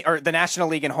American League or the National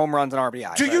League in home runs and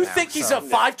RBIs. Do you think he's a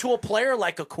 5-tool player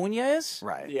like Acuna is?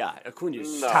 Right. Yeah,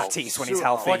 Acuna's Tatis when he's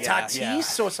healthy. Or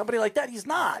Tatis or somebody like that. He's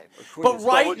not. But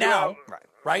right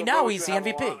now, he's the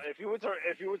MVP. If you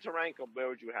were to rank him, where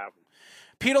would you have him?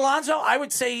 Pete Alonso, I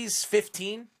would say he's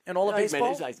 15 in all of baseball.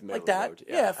 He's like that. Road.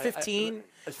 Yeah, 15,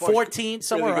 14,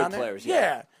 somewhere around there. Players,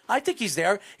 yeah. I think he's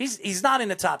there. He's not in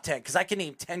the top 10 because I can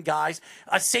name 10 guys.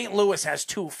 St. Louis has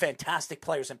 2 fantastic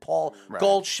players, and Paul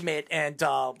Goldschmidt and.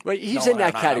 But he's in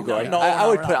that category.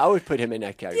 I would put him in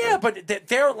that category. Yeah, but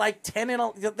they're like 10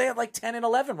 and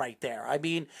 11 right there. I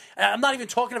mean, I'm not even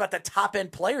talking about the top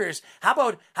end players. How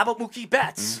about Mookie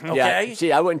Betts? Mm-hmm. Okay, yeah.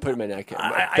 See, I wouldn't put him in that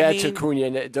category. Betts,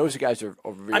 Acuna, those guys are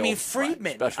real.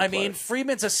 Friedman. Players.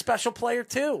 Friedman's a special player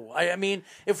too.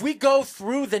 If we go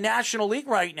through the National League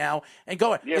right now and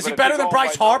go. Is he better than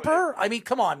Bryce Harper?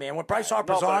 Come on, man. When Bryce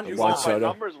Harper's on, Juan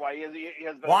Soto.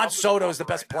 Juan Soto is the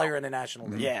best player in the National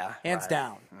League. Yeah, hands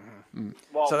down. Mm-hmm.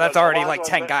 Well, so that's already like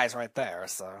 10 guys right there.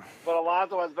 So, but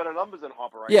Alonso has better numbers than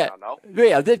Harper right now. No?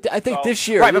 Yeah. I think this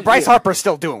year, right? But Bryce Harper's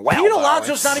still doing well. Pete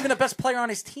Alonso's not even the best player on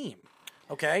his team.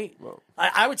 Okay,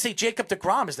 I would say Jacob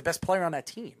deGrom is the best player on that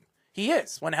team. He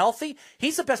is when healthy.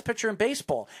 He's the best pitcher in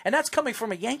baseball, and that's coming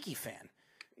from a Yankee fan.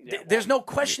 There's no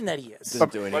question that he is.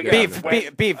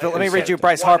 Beef, let me read you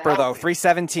Bryce Harper, though.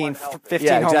 317,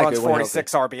 15 home runs,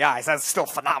 46 RBIs. That's still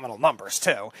phenomenal numbers,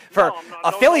 too.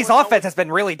 Philly's offense has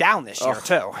been really down this year,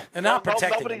 too. And not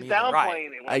protecting nobody's him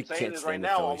downplaying it. What I I'm saying can't is stand right the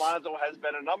now, Phillies. Alonso has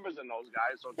better numbers than those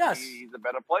guys, so he's a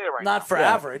better player right now. Not for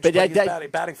average, but he's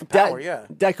batting for power,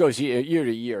 That goes year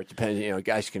to year. It depends.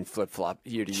 Guys can flip-flop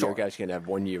year to year. Guys can have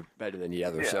one year better than the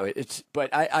other. So it's.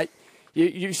 But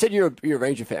you said you're a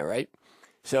Ranger fan, right?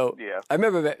 So I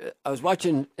remember I was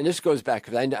watching, and this goes back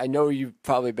because I know you've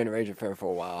probably been a Ranger fan for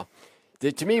a while.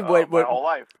 To me, my whole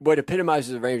life. What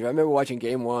epitomizes the Ranger, I remember watching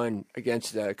Game 1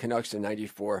 against the Canucks in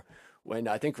 '94 when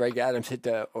I think Greg Adams hit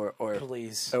the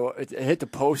hit the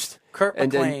post. Kurt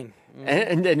McLean.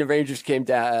 And then the Rangers came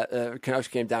down. Canucks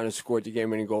came down and scored the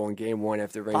game-winning goal in Game 1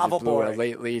 after the Rangers blew a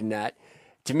late lead in that.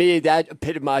 To me, that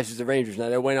epitomizes the Rangers. Now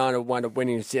they went on and wound up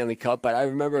winning the Stanley Cup, but I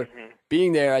remember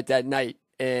being there at that night.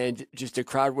 And just the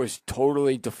crowd was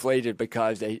totally deflated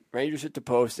because the Rangers hit the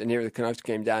post, and here the Canucks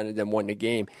came down and then won the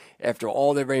game. After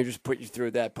all the Rangers put you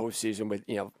through that postseason with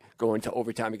going to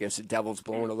overtime against the Devils,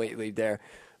 blowing a late lead there,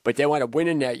 but they wound up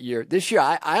winning that year. This year,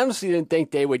 I honestly didn't think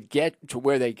they would get to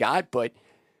where they got, but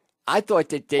I thought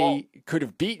that they could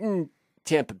have beaten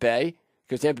Tampa Bay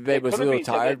because Tampa Bay was a little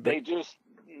tired. No,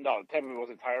 Tampa Bay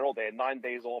wasn't tired at all. They had 9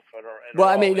 days off.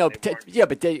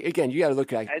 But again, you got to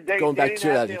look at going back to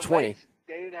 2020.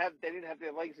 They didn't have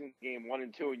their legs in game 1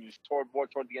 and 2, and you toward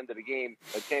the end of the game,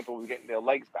 Tampa was getting their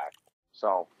legs back.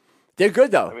 So they're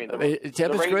good though.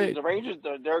 Tampa's great. The Rangers,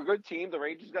 they're a good team. The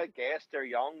Rangers got gas. They're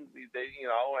young.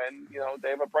 They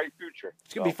have a bright future.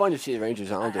 It's gonna be fun to see the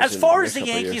Rangers on. As far as the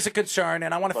Yankees are concerned,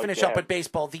 and I want to finish up with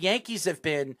baseball. The Yankees have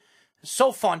been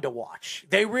so fun to watch.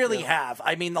 They really have.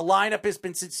 I mean, the lineup has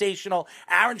been sensational.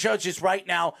 Aaron Judge is right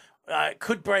now.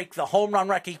 Could break the home run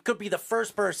record. He could be the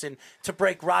first person to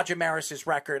break Roger Maris's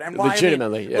record. And why?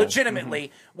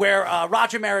 Legitimately, where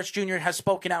Roger Maris Jr. has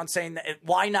spoken out and saying that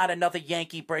why not another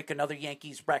Yankee break another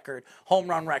Yankees record, home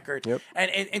run record? Yep.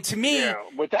 And to me,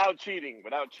 without cheating.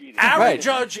 Aaron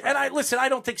Judge, and I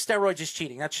don't think steroids is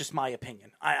cheating. That's just my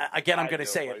opinion. I'm going to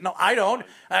say it. No, I don't.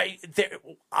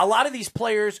 A lot of these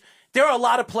players. There are a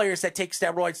lot of players that take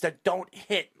steroids that don't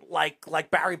hit like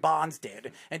Barry Bonds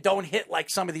did, and don't hit like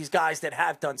some of these guys that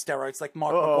have done steroids, like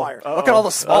Mark McGwire. Look at all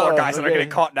the smaller guys that are getting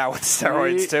caught now with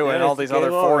steroids too, and all these other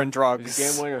foreign drugs.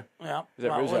 Game winner. Yeah, it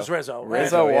was Rizzo.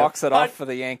 Rizzo walks it off for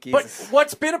the Yankees. But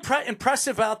what's been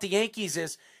impressive about the Yankees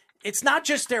is it's not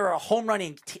just they're a home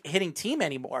running hitting team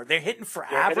anymore. They're hitting for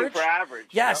average. Hitting for average.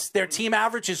 Yes, Yep. their team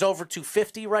average is over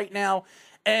 250 right now.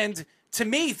 And to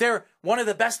me, they're one of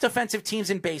the best defensive teams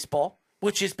in baseball,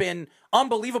 which has been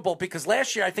unbelievable because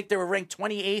last year I think they were ranked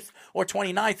 28th or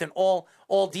 29th in all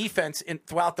defense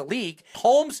throughout the league.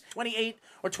 Holmes, 28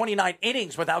 or 29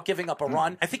 innings without giving up a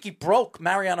run. I think he broke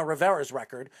Mariano Rivera's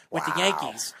record with the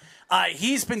Yankees.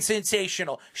 He's been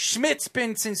sensational. Schmidt's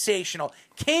been sensational.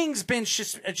 King's been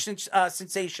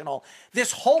sensational.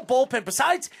 This whole bullpen,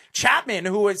 besides Chapman,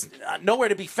 who is nowhere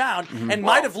to be found and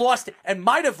might have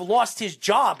lost his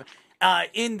job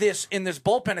in this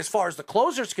bullpen as far as the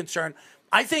closer is concerned,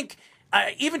 I think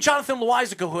even Jonathan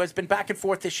Loaisiga, who has been back and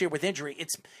forth this year with injury,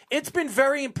 it's been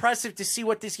very impressive to see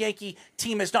what this Yankee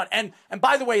team has done. And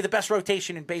by the way, the best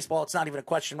rotation in baseball, it's not even a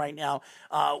question right now,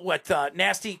 what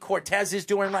Nasty Cortez is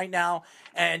doing right now.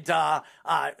 And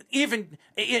even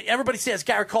everybody says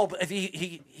Garrett Cole,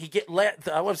 he get let,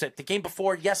 what was it, the game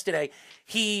before yesterday,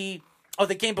 the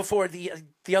game before the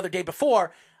other day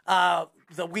before,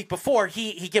 the week before,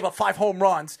 he gave up 5 home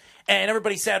runs, and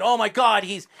everybody said, "Oh my God,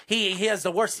 he has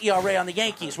the worst ERA on the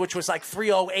Yankees," which was like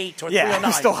 3.08 or 3.09. Yeah,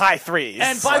 he's still high threes.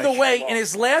 And by the way, in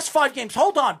his last 5 games,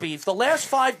 hold on, Beef, the last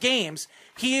 5 games,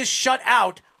 he has shut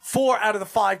out 4 out of the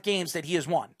 5 games that he has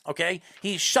won. Okay,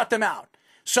 he's shut them out.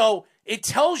 So it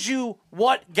tells you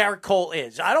what Garrett Cole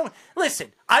is. I don't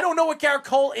know what Garrett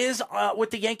Cole is with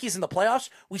the Yankees in the playoffs.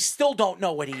 We still don't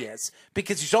know what he is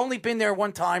because he's only been there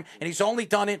one time and he's only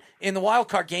done it in the wild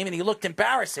card game, and he looked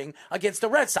embarrassing against the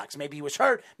Red Sox. Maybe he was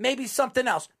hurt, maybe something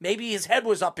else, maybe his head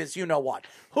was up his you know what.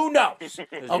 Who knows?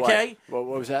 Okay, what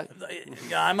was that?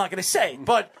 I'm not going to say,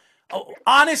 but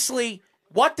honestly,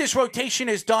 what this rotation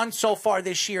has done so far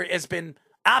this year has been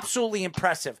absolutely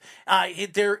impressive.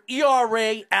 Their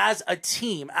ERA as a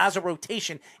team, as a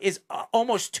rotation, is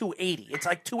almost 280. It's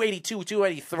like 282,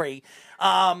 283.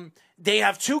 They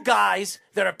have 2 guys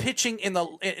that are pitching in the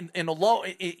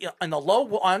low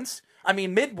ones. I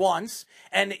mean mid ones,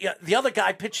 and the other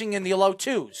guy pitching in the low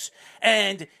 2s.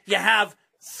 And you have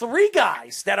 3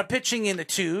 guys that are pitching in the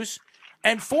 2s,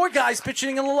 and 4 guys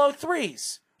pitching in the low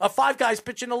 3s. 5 guys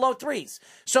pitching the low 3s.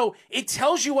 So it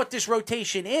tells you what this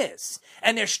rotation is.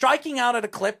 And they're striking out at a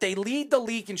clip. They lead the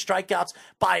league in strikeouts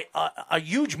by a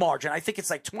huge margin. I think it's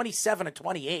like 27 to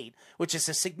 28, which is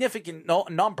a significant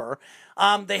number.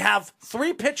 They have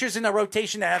 3 pitchers in the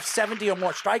rotation that have 70 or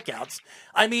more strikeouts.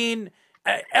 I mean,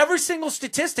 every single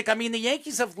statistic. I mean, the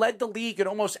Yankees have led the league in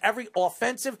almost every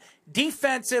offensive,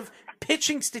 defensive,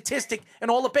 pitching statistic in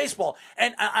all of baseball.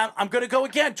 And I'm going to go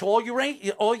again to all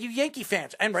you Yankee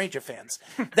fans and Ranger fans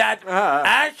that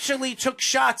actually took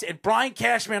shots at Brian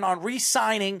Cashman on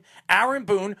re-signing Aaron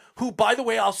Boone, who, by the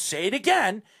way, I'll say it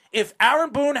again, if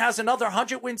Aaron Boone has another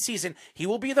 100-win season, he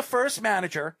will be the first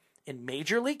manager in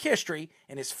Major League history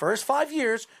in his first 5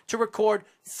 years to record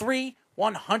 3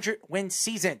 100-win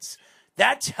seasons.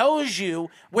 That tells you,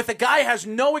 with a guy who has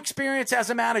no experience as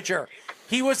a manager,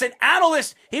 he was an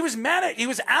analyst. He was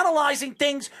analyzing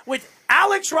things with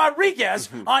Alex Rodriguez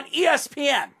on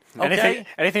ESPN. Okay,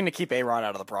 anything to keep A-Rod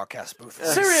out of the broadcast booth.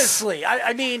 Seriously,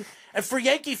 I mean, and for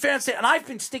Yankee fans, and I've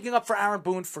been sticking up for Aaron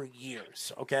Boone for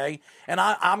years. Okay, and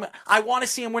I want to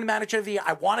see him win Manager of the Year.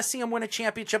 I want to see him win a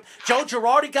championship. Joe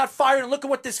Girardi got fired, and look at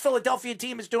what this Philadelphia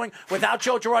team is doing without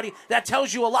Joe Girardi. That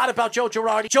tells you a lot about Joe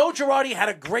Girardi. Joe Girardi had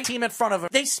a great team in front of him.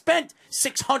 They spent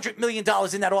 $600 million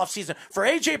in that offseason for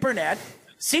A.J. Burnett,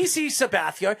 CC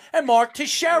Sabathia, and Mark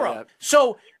Teixeira. Yeah.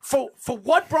 So for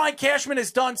what Brian Cashman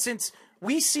has done since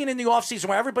we've seen in the offseason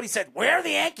where everybody said, where are the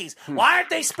Yankees? Why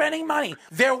aren't they spending money?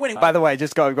 They're winning. By the way,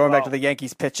 just going back to the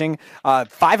Yankees pitching,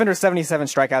 577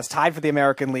 strikeouts, tied for the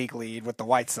American League lead with the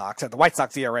White Sox. The White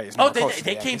Sox ERA is more close to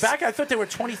they came back? I thought they were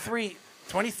 23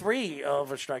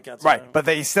 over strikeouts. Right, but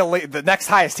they still the next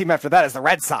highest team after that is the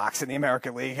Red Sox in the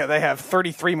American League. They have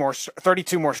 32 more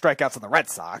strikeouts than the Red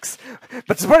Sox.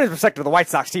 But to put it in perspective, the White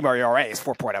Sox team ERA is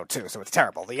 4.02, so it's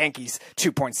terrible. The Yankees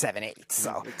 2.78,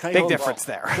 so big difference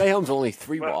there. Clay Holmes only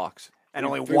 3 walks. And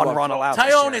only 1 run allowed.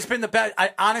 Taillon has been the best.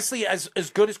 Honestly, as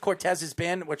good as Cortez has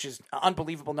been, which is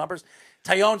unbelievable numbers,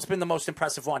 Taillon's been the most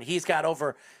impressive one. He's got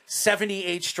over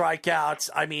 78 strikeouts.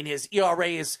 I mean, his ERA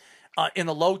is in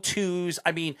the low 2s.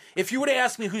 I mean, if you were to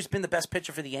ask me who's been the best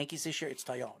pitcher for the Yankees this year, it's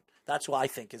Taillon. That's who I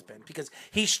think has been, because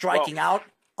he's striking out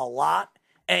a lot.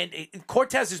 And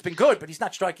Cortez has been good, but he's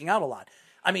not striking out a lot.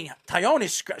 I mean, Taillon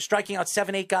is striking out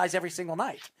 7-8 guys every single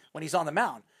night when he's on the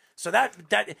mound. So that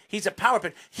he's a power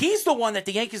pitcher. He's the one that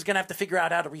the Yankees are going to have to figure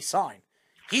out how to re-sign.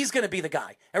 He's going to be the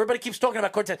guy. Everybody keeps talking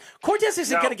about Cortez. Cortez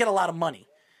isn't going to get a lot of money.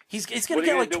 He's going to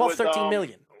get like 12, 13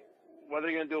 million. What are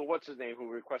they going to do with what's his name who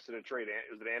requested a trade?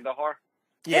 Was it Andahar?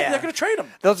 Yeah, they're going to trade him.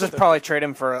 They'll just probably trade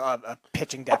him for a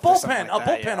pitching depth. A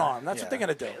bullpen arm. That's what they're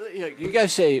going to do. You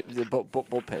guys say the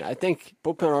bullpen. I think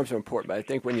bullpen arms are important, but I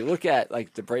think when you look at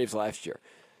like the Braves last year,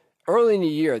 early in the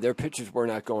year, their pitchers were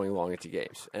not going long into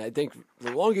games. And I think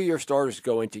the longer your starters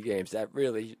go into games, that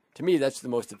really, to me, that's the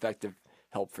most effective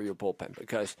help for your bullpen.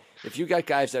 Because if you got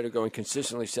guys that are going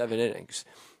consistently 7 innings,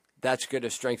 that's going to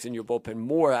strengthen your bullpen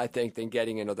more, I think, than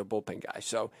getting another bullpen guy.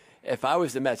 So if I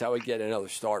was the Mets, I would get another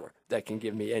starter that can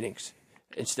give me innings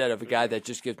instead of a guy that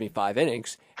just gives me 5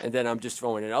 innings, and then I'm just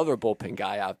throwing another bullpen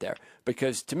guy out there.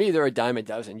 Because to me, they're a dime a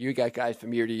dozen. You got guys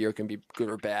from year to year can be good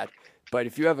or bad. But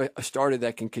if you have a starter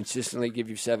that can consistently give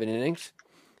you 7 innings,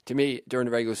 to me, during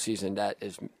the regular season, that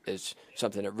is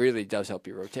something that really does help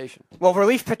your rotation. Well,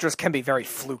 relief pitchers can be very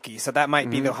fluky, so that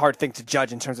might be the hard thing to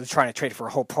judge in terms of trying to trade for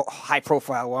a whole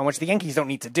high-profile one, which the Yankees don't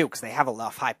need to do because they have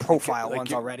enough high-profile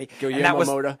ones already. Guillermo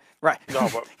Mota. Right. No,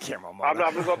 but Guillermo I'm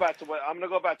Mota. going to go back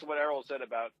to what Errol said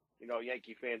about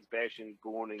Yankee fans bashing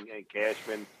Boone and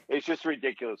Cashman. It's just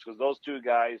ridiculous because those two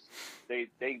guys, they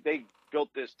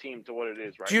built this team to what it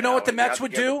is right now. Do you know what the Mets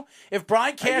would do if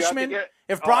Brian Cashman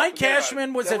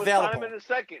was available?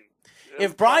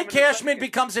 If Brian Cashman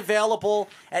becomes available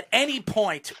at any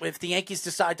point, if the Yankees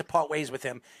decide to part ways with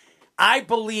him, I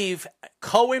believe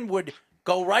Cohen would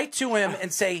go right to him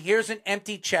and say, here's an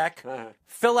empty check.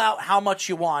 Fill out how much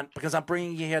you want because I'm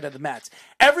bringing you here to the Mets.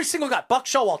 Every single guy. Buck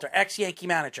Showalter, ex-Yankee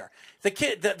manager. The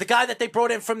kid, the guy that they brought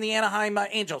in from the Anaheim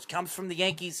Angels comes from the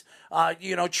Yankees,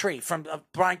 tree, from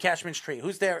Brian Cashman's tree.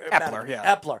 Who's there? Epler,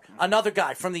 yeah. Epler, another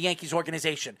guy from the Yankees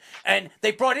organization. And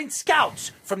they brought in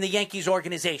scouts from the Yankees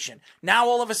organization. Now,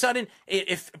 all of a sudden,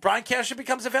 if Brian Cashman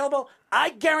becomes available,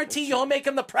 I guarantee you'll make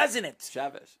him the president.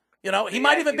 Chavez. He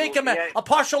might even make him a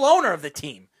partial owner of the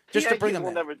team. Just to bring them in.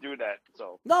 Will never do that.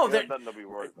 So no, nothing to be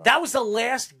worried about. That was the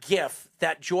last gift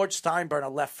that George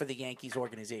Steinbrenner left for the Yankees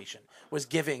organization, was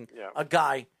giving a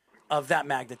guy of that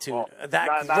magnitude, great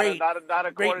manager.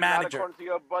 Not according to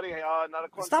your buddy.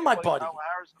 It's not my buddy.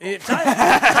 Tyler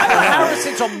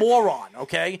Harrison's a moron.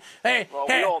 Okay, hey,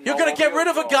 you're going to get rid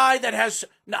of a guy that has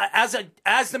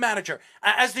as the manager,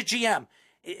 as the GM.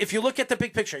 If you look at the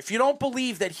big picture, if you don't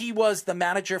believe that he was the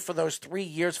manager for those 3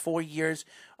 years, 4 years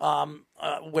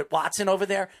with Watson over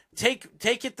there, take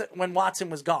it when Watson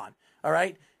was gone. All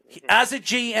right, as a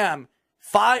GM,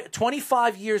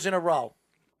 25 years in a row,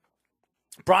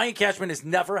 Brian Cashman has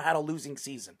never had a losing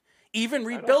season, even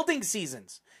rebuilding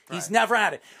seasons. He's never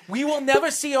had it. We will never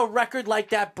see a record like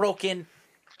that broken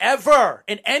ever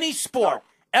in any sport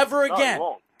ever again.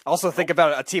 Also, think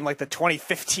about a team like the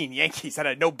 2015 Yankees that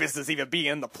had no business even being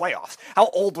in the playoffs. How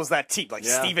old was that team?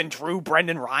 Stephen Drew,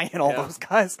 Brendan Ryan, all those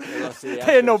guys. They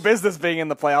had no business being in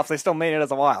the playoffs. They still made it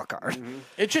as a wild card. Mm-hmm.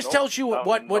 It just tells you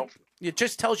it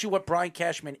just tells you what Brian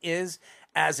Cashman is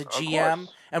as a GM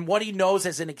and what he knows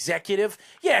as an executive.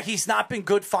 Yeah, he's not been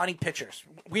good finding pitchers.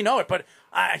 We know it, but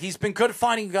he's been good at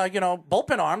finding,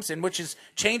 bullpen arms, and which is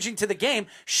changing to the game.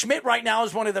 Schmidt right now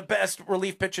is one of the best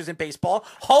relief pitchers in baseball.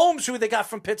 Holmes, who they got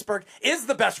from Pittsburgh, is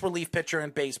the best relief pitcher in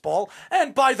baseball.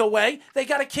 And by the way, they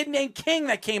got a kid named King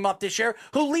that came up this year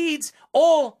who leads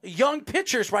all young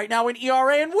pitchers right now in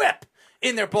ERA and WHIP.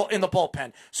 In the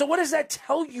bullpen. So what does that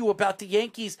tell you about the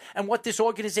Yankees and what this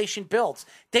organization builds?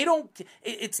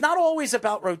 It's not always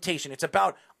about rotation. It's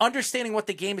about understanding what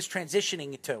the game is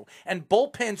transitioning to. And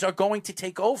bullpens are going to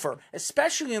take over,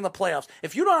 especially in the playoffs.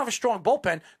 If you don't have a strong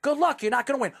bullpen, good luck. You're not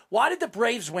going to win. Why did the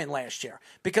Braves win last year?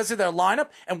 Because of their lineup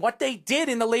and what they did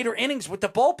in the later innings with the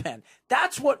bullpen.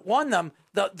 That's what won them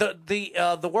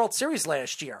the World Series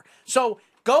last year. So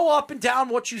go up and down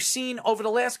what you've seen over the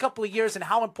last couple of years and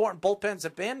how important bullpens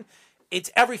have been. It's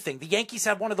everything. The Yankees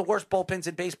have one of the worst bullpens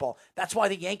in baseball. That's why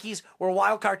the Yankees were a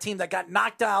wild card team that got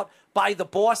knocked out by the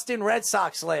Boston Red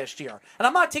Sox last year. And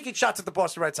I'm not taking shots at the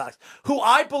Boston Red Sox, who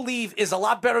I believe is a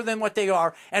lot better than what they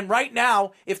are. And right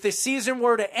now, if the season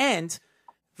were to end,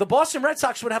 the Boston Red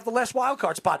Sox would have the last wild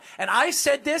card spot. And I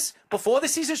said this before the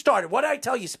season started. What did I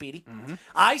tell you, Speedy? Mm-hmm.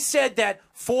 I said that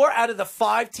 4 out of the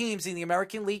 5 teams in the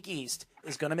American League East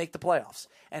is going to make the playoffs,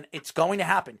 and it's going to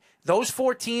happen. Those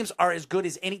 4 teams are as good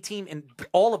as any team in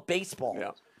all of baseball. Yeah.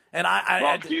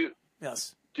 And do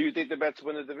you think the Mets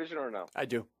win the division or no? I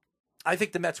do. I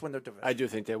think the Mets win their division. I do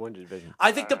think they win the division.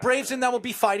 I think the Braves and them will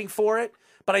be fighting for it,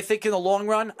 but I think in the long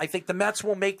run, I think the Mets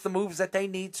will make the moves that they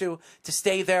need to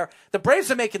stay there. The Braves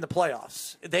are making the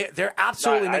playoffs. They're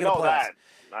absolutely making the playoffs. That.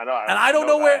 I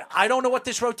don't know what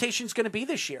this rotation is going to be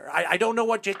this year. I don't know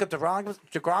what Jacob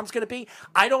DeGrom's going to be.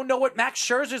 I don't know what Max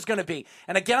Scherzer is going to be.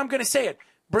 And again, I'm going to say it.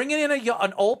 Bringing in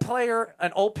an old player,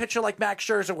 an old pitcher like Max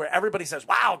Scherzer, where everybody says,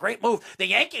 wow, great move. The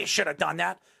Yankees should have done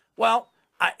that. Well,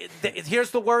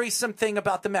 here's the worrisome thing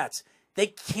about the Mets. They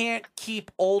can't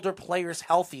keep older players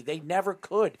healthy. They never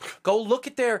could. Go look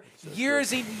at their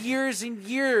years and years and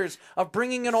years of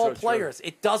bringing in old players.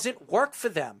 It doesn't work for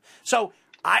them. So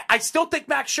I still think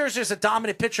Max Scherzer is a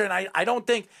dominant pitcher, and I don't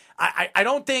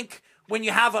think when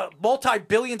you have a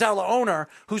multi-billion-dollar owner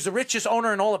who's the richest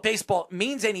owner in all of baseball, it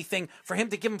means anything for him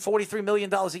to give him $43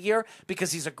 million a year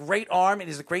because he's a great arm and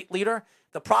he's a great leader.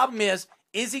 The problem is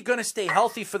he going to stay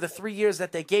healthy for the 3 years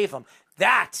that they gave him?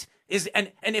 That is,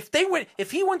 and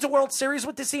if he wins a World Series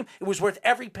with this team, it was worth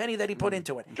every penny that he put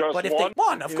into it. But if they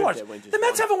won, of course, the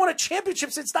Mets haven't won a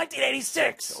championship since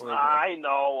 1986. I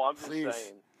know. I'm just saying.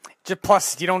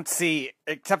 Plus, you don't see,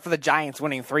 except for the Giants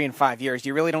winning 3 and 5 years,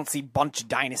 you really don't see bunch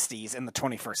dynasties in the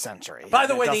 21st century. By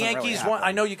the way, the Yankees won.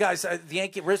 I know you guys.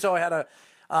 Rizzo had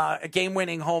a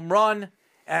game-winning home run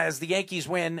as the Yankees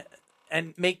win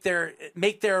and make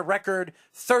their record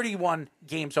 31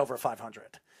 games over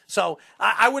 500. So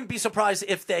I wouldn't be surprised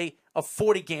if they of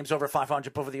 40 games over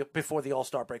 500 before the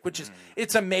All-Star break, which is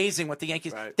it's amazing what the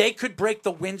Yankees they could break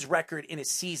the wins record in a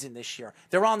season this year.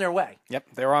 They're on their way. Yep,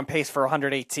 they were on pace for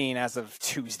 118 as of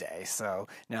Tuesday, so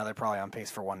now they're probably on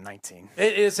pace for 119.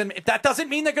 It is, and that doesn't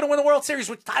mean they're going to win the World Series,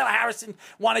 which Tyler Harrison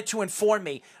wanted to inform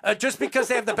me. Just because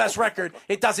they have the best record,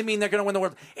 it doesn't mean they're going to win the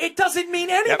World. It doesn't mean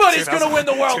anybody's going to win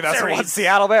the World 2001 Series.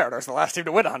 Seattle Mariners, the last team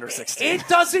to win 116. It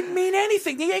doesn't mean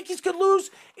anything. The Yankees could lose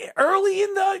early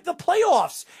in the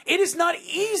playoffs. It is not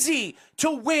easy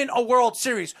to win a World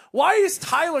Series. Why has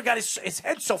Tyler got his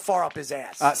head so far up his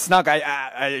ass? Snug,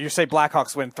 you say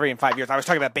Blackhawks win 3 in 5 years. I was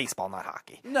talking about baseball, not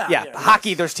hockey. No,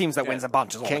 hockey, there's teams that wins a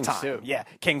bunch all the time. Too. Yeah,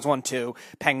 Kings won 2,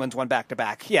 Penguins won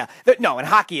back-to-back. Yeah, no, in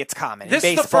hockey it's common. In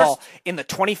baseball, in the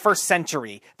 21st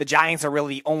century, the Giants are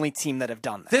really the only team that have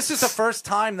done that. This is the first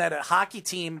time that a hockey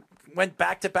team went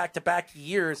back-to-back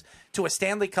years to a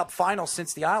Stanley Cup final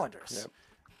since the Islanders. Yep.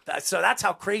 So that's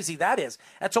how crazy that is.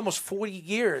 That's almost 40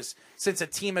 years since a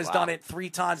team has done it 3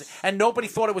 times, and nobody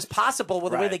thought it was possible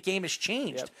with the way the game has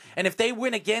changed. Yep. And if they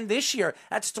win again this year,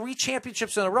 that's 3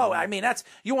 championships in a row. I mean,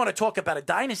 you want to talk about a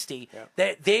dynasty.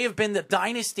 Yep. They have been the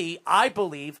dynasty, I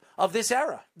believe, of this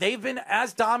era. They've been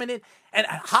as dominant. And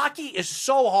hockey is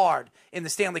so hard in the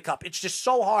Stanley Cup. It's just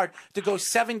so hard to go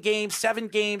 7 games,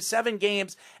 and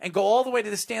go all the way to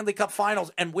the Stanley Cup Finals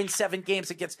and win 7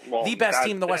 games against the best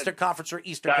team in the Western Conference or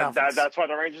Eastern Conference. That's why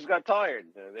the Rangers got tired.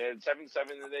 They had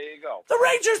 7-7, and there you go. The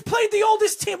Rangers played the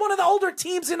oldest team, one of the older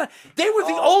teams they were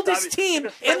the oldest team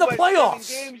in the playoffs.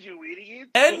 Games, you idiot.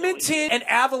 Edmonton and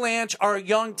Avalanche are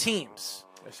young teams.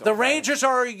 The Rangers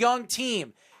are a young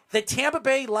team. The Tampa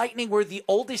Bay Lightning were the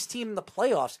oldest team in the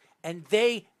playoffs, and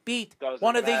they beat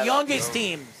one of the youngest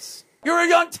teams. You're a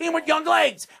young team with young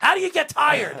legs. How do you get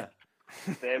tired?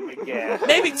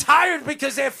 Maybe tired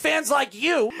because they have fans like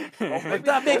you.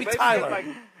 Maybe Tyler.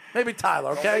 Maybe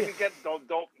Tyler, okay?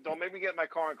 Don't make me get in my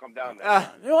car and come down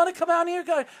there. You want to come out here?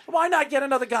 Why not get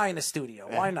another guy in the studio?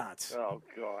 Why not? Oh,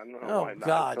 God. No, oh, why not?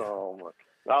 God. Oh,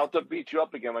 I'll have to beat you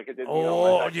up again like I did.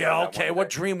 Yeah, okay. What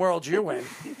dream world you in?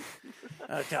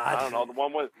 God. I don't know. The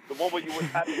one where you were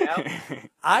tapping out?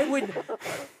 I would...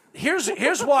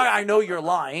 Here's why I know you're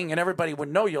lying, and everybody would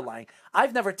know you're lying.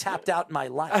 I've never tapped out in my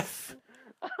life.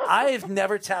 I've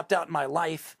never tapped out in my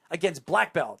life against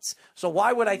black belts. So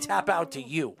why would I tap out to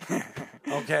you?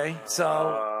 Okay?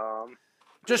 So,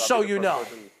 just so you know.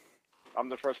 I'm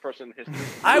the first person in history.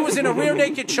 I was in a rear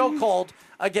naked chokehold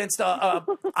against a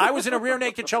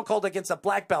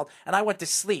black belt, and I went to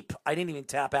sleep. I didn't even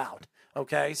tap out.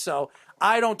 Okay? So,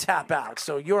 I don't tap out.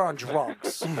 So, you're on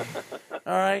drugs. All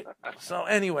right? So,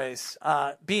 anyways,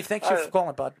 Beef, thanks for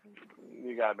calling, bud.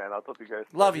 You got it, man. I'll talk to you guys.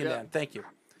 Love you, man. Thank you.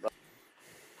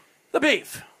 The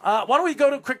Beef. Why don't we go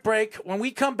to a quick break? When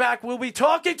we come back, we'll be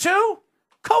talking to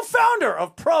co-founder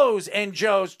of Pros and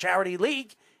Joe's Charity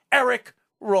League, Eric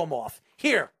Romoff,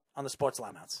 here on the Sports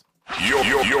Loudmouths.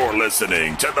 You're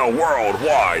listening to the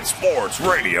Worldwide Sports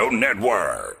Radio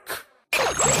Network.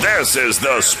 This is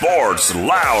the Sports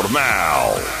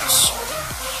Loudmouths.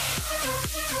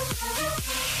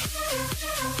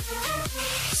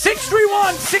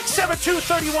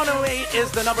 631-672-3108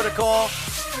 is the number to call.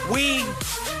 We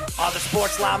are the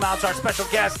Sports Loudmouths. Our special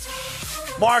guest,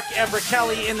 Mark Everett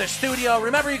Kelly, in the studio.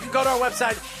 Remember, you can go to our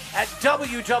website at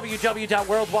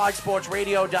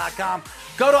www.worldwidesportsradio.com.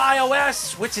 Go to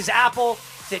iOS, which is Apple,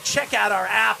 to check out our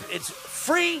app. It's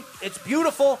free. It's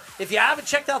beautiful. If you haven't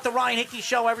checked out the Ryan Hickey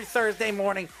Show every Thursday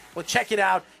morning, well, check it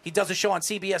out. He does a show on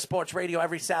CBS Sports Radio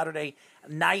every Saturday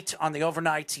night on the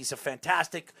overnights. He's a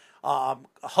fantastic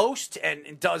host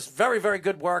and does very, very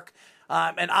good work.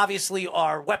 and obviously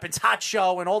our Weapons Hot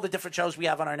Show and all the different shows we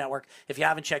have on our network. If you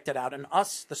haven't checked it out, and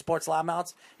us, the Sports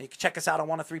Loudmouths, and you can check us out on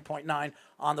 103.9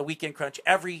 on the Weekend Crunch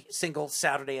every single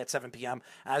Saturday at 7 p.m.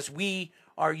 as we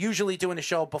are usually doing the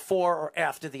show before or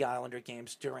after the Islander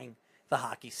games during the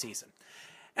hockey season.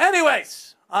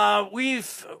 Anyways,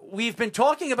 we've been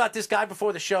talking about this guy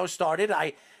before the show started.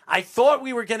 I thought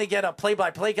we were going to get a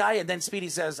play-by-play guy, and then Speedy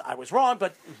says I was wrong,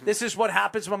 but this is what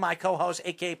happens when my co-host,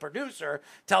 a.k.a. producer,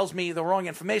 tells me the wrong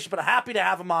information, but I'm happy to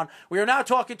have him on. We are now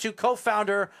talking to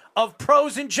co-founder of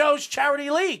Pros and Joe's Charity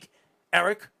League,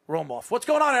 Eric Romoff. What's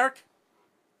going on, Eric?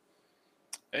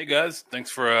 Hey, guys.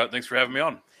 Thanks for having me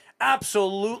on.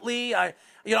 Absolutely. I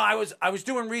was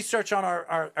doing research on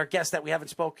our guest that we haven't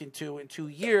spoken to in 2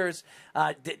 years.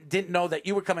 Didn't know that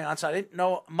you were coming on, so I didn't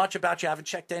know much about you. I haven't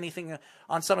checked anything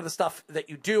on some of the stuff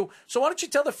that you do. So why don't you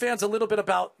tell the fans a little bit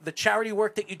about the charity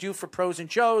work that you do for Pros and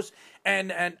Joe's,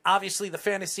 and obviously the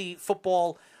fantasy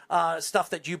football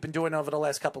stuff that you've been doing over the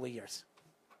last couple of years.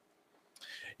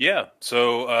 Yeah.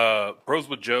 So Pros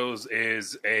with Joe's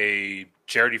is a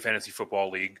charity fantasy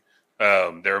football league.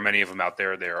 There are many of them out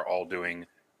there. They are all doing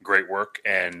great work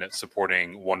and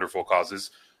supporting wonderful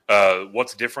causes.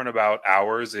 What's different about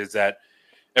ours is that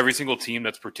every single team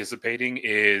that's participating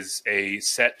is a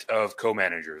set of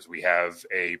co-managers. We have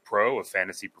a pro, a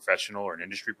fantasy professional, or an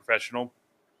industry professional,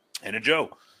 and a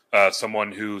Joe,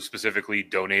 someone who specifically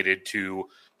donated to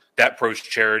that pro's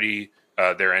charity.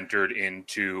 They're entered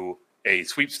into a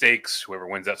sweepstakes. Whoever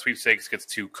wins that sweepstakes gets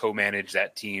to co-manage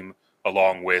that team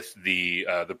along with the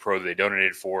pro that they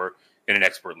donated for in an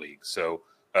expert league. So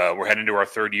we're heading into our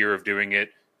third year of doing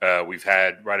it. We've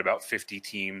had right about 50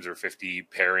 teams or 50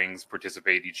 pairings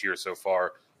participate each year so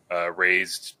far,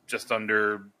 raised just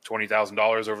under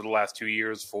 $20,000 over the last 2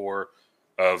 years for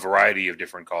a variety of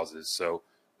different causes. So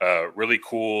really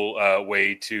cool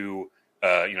way to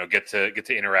get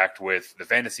to interact with the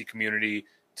fantasy community,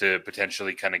 to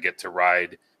potentially kind of get to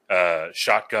ride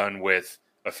shotgun with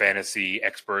a fantasy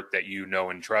expert that you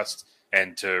know and trust,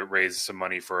 and to raise some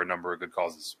money for a number of good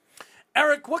causes.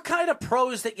 Eric, what kind of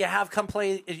pros that you have come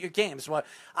play at your games? Well,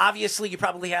 obviously, you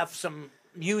probably have some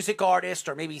music artists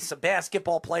or maybe some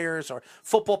basketball players or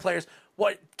football players.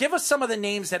 Give us some of the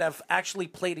names that have actually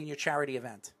played in your charity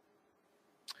event.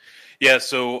 Yeah,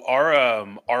 so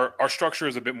our structure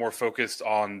is a bit more focused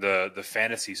on the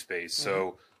fantasy space.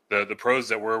 So the pros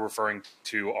that we're referring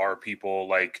to are people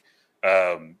like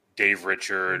Dave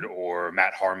Richard or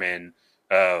Matt Harmon,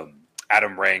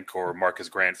 Adam Rank or Marcus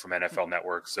Grant from NFL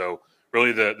Network. So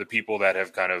really the people that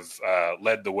have kind of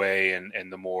led the way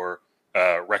and the more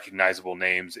recognizable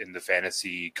names in the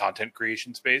fantasy content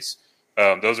creation space.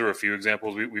 Those are a few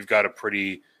examples. We've got a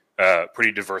pretty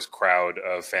diverse crowd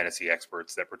of fantasy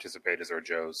experts that participate as our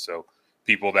Joes. So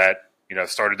people that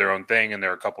started their own thing and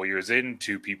they're a couple years in,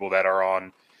 to people that are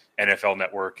on NFL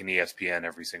Network and ESPN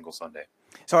every single Sunday.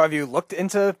 So have you looked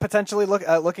into potentially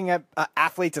looking at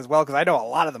athletes as well? Because I know a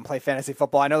lot of them play fantasy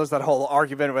football. I know there's that whole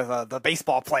argument with the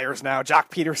baseball players now, Jock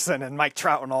Peterson and Mike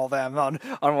Trout and all them on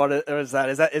what is that?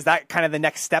 Is that kind of the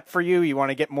next step for you? You want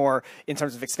to get more in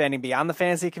terms of expanding beyond the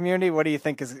fantasy community? What do you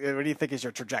think is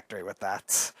your trajectory with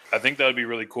that? I think that would be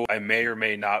really cool. I may or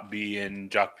may not be in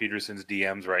Jock Peterson's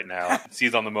DMs right now.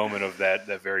 Seize on the moment of that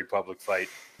very public fight.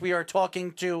 We are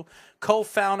talking to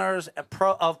co-founders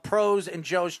of Pros and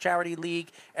Joe's Charity League,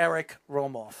 Eric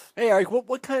Romoff. Hey, Eric,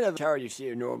 what kind of charities do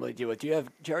you normally deal with? Do you have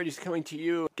charities coming to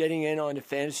you, getting in on the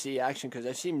fantasy action? Because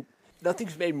I've seen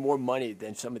nothing's made more money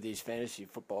than some of these fantasy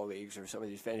football leagues or some of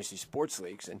these fantasy sports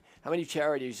leagues. And how many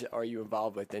charities are you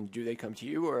involved with? And do they come to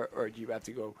you, or do you have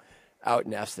to go out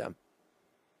and ask them?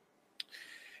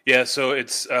 Yeah, so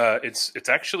it's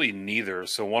actually neither.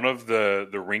 So one of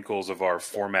the wrinkles of our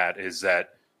format is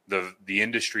that the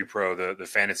industry pro, the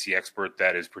fantasy expert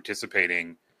that is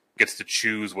participating, gets to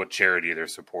choose what charity they're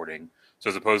supporting. So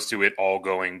as opposed to it all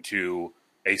going to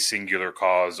a singular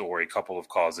cause or a couple of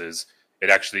causes, it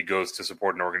actually goes to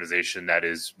support an organization that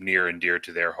is near and dear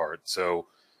to their heart. So,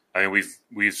 I mean,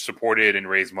 we've supported and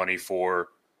raised money for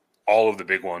all of the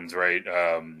big ones, right?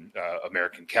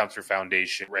 American Cancer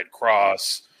Foundation, Red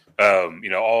Cross,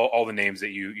 all the names that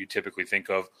you typically think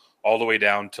of, all the way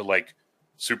down to like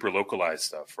super localized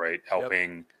stuff, right?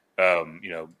 Helping,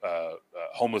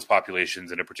 homeless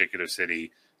populations in a particular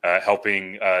city,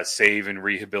 helping save and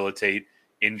rehabilitate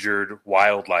injured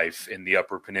wildlife in the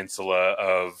Upper Peninsula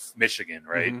of Michigan,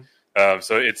 right?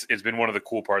 So it's been one of the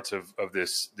cool parts of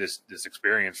this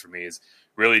experience for me, is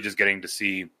really just getting to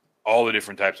see all the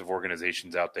different types of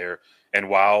organizations out there. And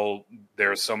while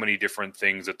there are so many different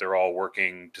things that they're all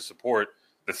working to support,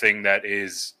 the thing that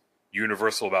is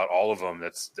universal about all of them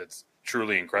that's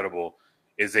truly incredible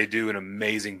is they do an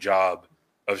amazing job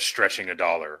of stretching a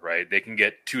dollar, right? They can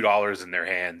get $2 in their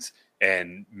hands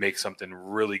and make something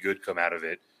really good come out of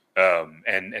it.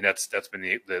 And that's been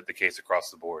the case across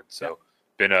the board. So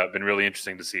been really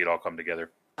interesting to see it all come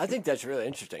together. I think that's really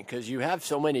interesting because you have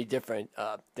so many different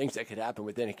things that could happen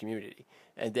within a community.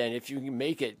 And then if you can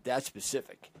make it that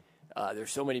specific,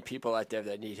 there's so many people out there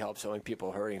that need help, so many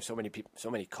people hurting, so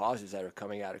many causes that are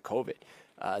coming out of COVID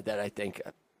that I think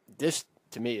this,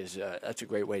 to me, is that's a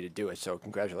great way to do it. So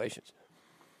congratulations.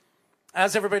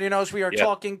 As everybody knows, we are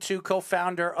talking to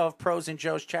co-founder of Pros and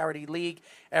Joe's Charity League,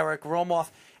 Eric Romoff.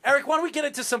 Eric, why don't we get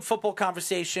into some football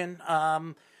conversation?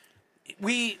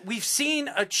 We've seen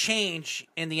a change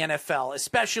in the NFL,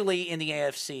 especially in the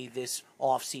AFC this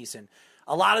offseason.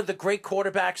 A lot of the great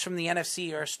quarterbacks from the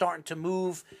NFC are starting to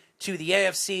move to the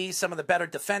AFC. Some of the better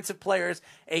defensive players,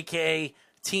 a.k.a.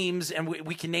 teams, and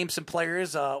we can name some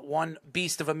players. One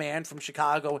beast of a man from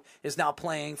Chicago is now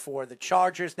playing for the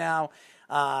Chargers now,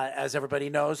 as everybody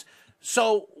knows.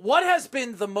 So what has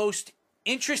been the most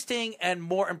interesting and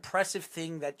more impressive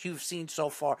thing that you've seen so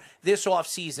far this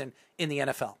offseason in the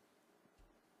NFL?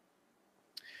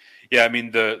 Yeah, I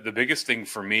mean, the biggest thing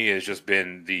for me has just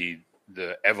been the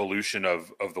evolution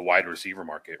of the wide receiver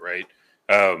market, right?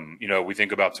 We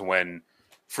think about to when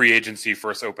free agency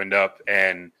first opened up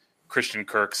and Christian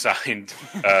Kirk signed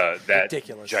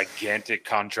that gigantic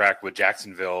contract with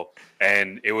Jacksonville,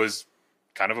 and it was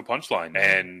kind of a punchline.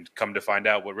 And come to find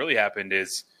out, what really happened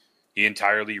is he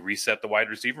entirely reset the wide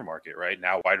receiver market, right?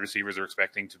 Now wide receivers are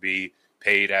expecting to be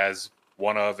paid as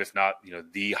one of, if not,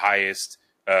 the highest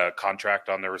contract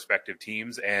on their respective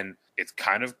teams. And it's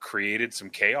kind of created some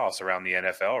chaos around the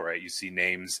NFL, right? You see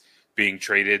names being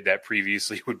traded that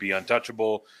previously would be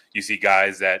untouchable. You see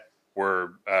guys that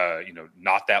were,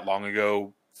 not that long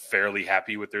ago, fairly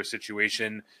happy with their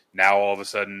situation. Now, all of a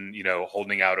sudden,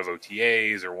 holding out of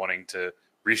OTAs or wanting to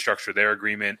restructure their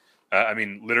agreement.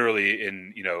 Literally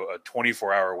in, a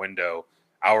 24-hour window,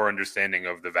 our understanding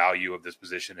of the value of this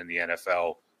position in the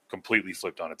NFL completely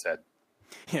flipped on its head.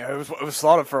 It was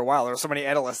thought of for a while. There were so many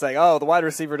analysts saying, "Oh, the wide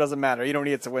receiver doesn't matter. You don't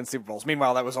need it to win Super Bowls."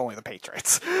 Meanwhile, that was only the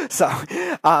Patriots. So,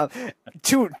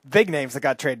 two big names that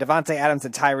got traded: Davante Adams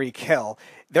and Tyreek Hill.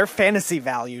 Their fantasy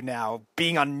value now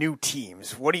being on new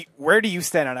teams. Where do you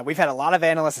stand on it? We've had a lot of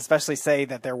analysts, especially, say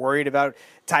that they're worried about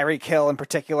Tyreek Hill in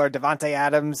particular. Davante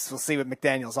Adams. We'll see with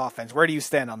McDaniel's offense. Where do you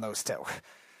stand on those two?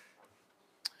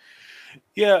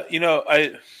 Yeah,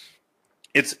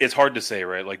 It's hard to say,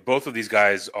 right? Like both of these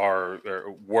guys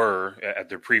were at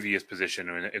their previous position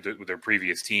and with their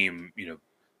previous team,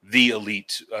 the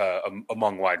elite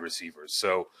among wide receivers.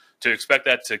 So to expect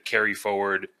that to carry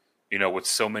forward, with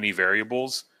so many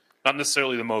variables, not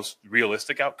necessarily the most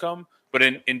realistic outcome, but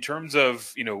in terms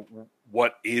of,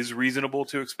 what is reasonable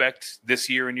to expect this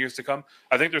year and years to come,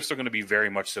 I think they're still going to be very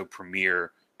much so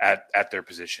premier at their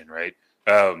position, right?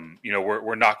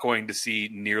 We're not going to see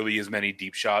nearly as many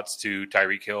deep shots to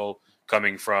Tyreek Hill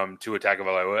coming from Tua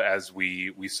Tagovailoa as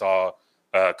we saw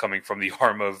coming from the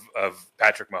arm of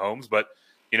Patrick Mahomes. But,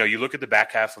 you look at the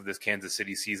back half of this Kansas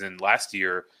City season last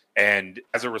year, and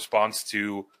as a response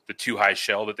to the too high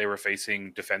shell that they were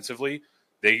facing defensively,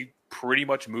 they pretty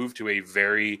much moved to a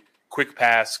very quick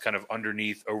pass, kind of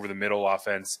underneath, over the middle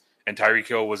offense. And Tyreek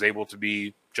Hill was able to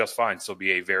be just fine, still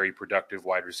be a very productive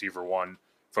wide receiver one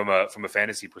from a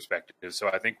fantasy perspective. So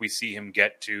I think we see him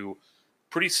get to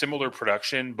pretty similar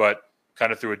production, but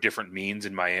kind of through a different means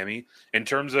in Miami. In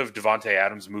terms of Davante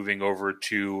Adams moving over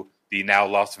to the now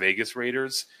Las Vegas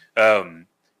Raiders,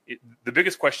 the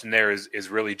biggest question there is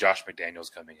really Josh McDaniels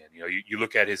coming in. You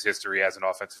look at his history as an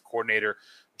offensive coordinator.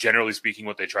 Generally speaking,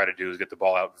 what they try to do is get the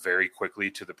ball out very quickly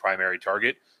to the primary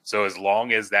target. So as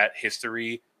long as that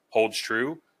history holds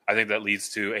true, I think that leads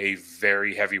to a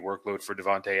very heavy workload for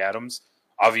Davante Adams.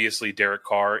 Obviously, Derek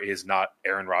Carr is not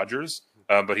Aaron Rodgers,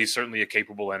 but he's certainly a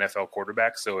capable NFL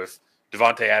quarterback. So if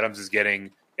Davante Adams is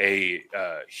getting a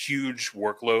huge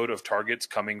workload of targets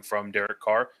coming from Derek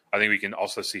Carr, I think we can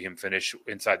also see him finish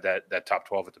inside that top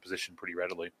 12 at the position pretty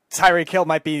readily. Tyreek Hill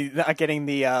might be not getting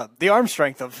the arm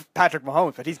strength of Patrick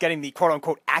Mahomes, but he's getting the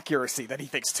quote-unquote accuracy that he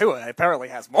thinks Tua apparently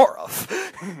has more of.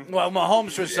 Well,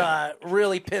 Mahomes was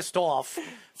really pissed off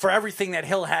for everything that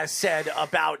Hill has said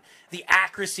about the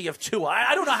accuracy of Tua.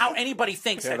 I don't know how anybody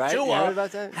thinks that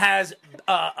Tua has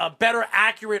a better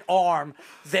accurate arm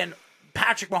than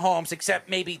Patrick Mahomes, except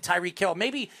maybe Tyreek Hill.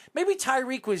 Maybe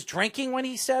Tyreek was drinking when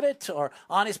he said it, or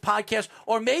on his podcast,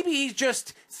 or maybe he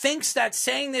just thinks that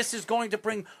saying this is going to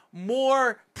bring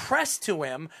more press to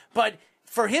him. But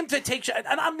for him to take,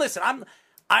 and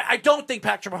I don't think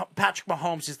Patrick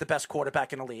Mahomes is the best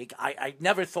quarterback in the league. I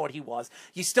never thought he was.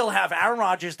 You still have Aaron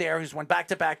Rodgers there, who's won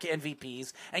back-to-back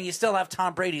MVPs, and you still have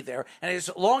Tom Brady there. And as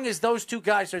long as those two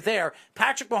guys are there,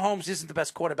 Patrick Mahomes isn't the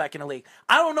best quarterback in the league.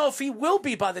 I don't know if he will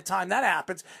be by the time that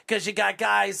happens, because you got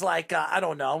guys like, I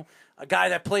don't know, a guy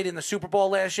that played in the Super Bowl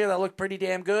last year that looked pretty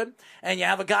damn good. And you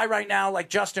have a guy right now like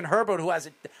Justin Herbert who has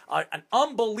an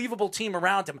unbelievable team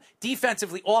around him,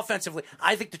 defensively, offensively.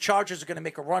 I think the Chargers are going to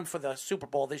make a run for the Super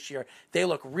Bowl this year. They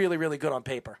look really, really good on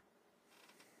paper.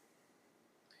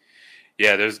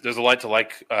 Yeah, there's a lot to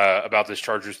like about this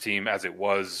Chargers team as it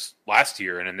was last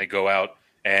year. And then they go out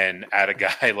and add a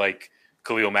guy like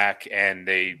Khalil Mack, and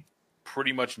they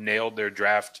pretty much nailed their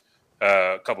draft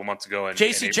a couple months ago. And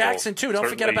J.C. Jackson, too. Don't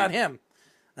forget about him.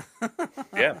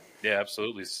 yeah,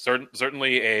 absolutely.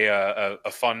 Certainly a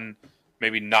fun,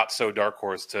 maybe not so dark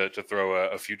horse to throw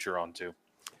a future onto.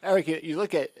 Eric, you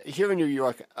look at here in New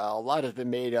York, a lot has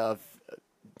been made of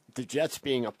the Jets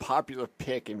being a popular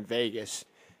pick in Vegas.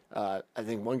 I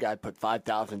think one guy put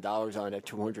 $5,000 on it,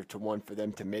 200-1 for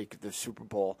them to make the Super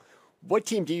Bowl. What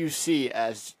team do you see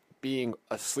as being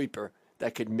a sleeper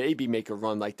that could maybe make a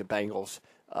run like the Bengals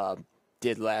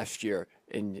did last year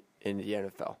in the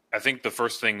NFL? I think the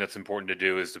first thing that's important to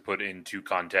do is to put into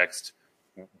context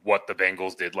what the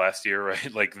Bengals did last year,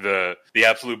 right? Like the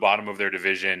absolute bottom of their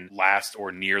division, last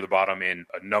or near the bottom in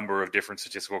a number of different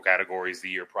statistical categories the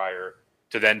year prior,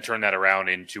 to then turn that around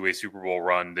into a Super Bowl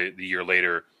run the year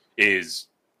later is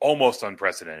almost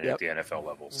unprecedented at the NFL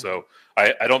level. So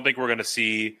I don't think we're going to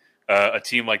see a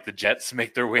team like the Jets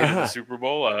make their way to the Super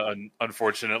Bowl.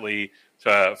 Unfortunately,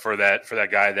 for that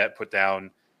guy that put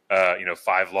down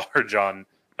 5 large on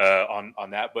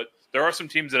that. But there are some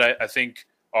teams that I think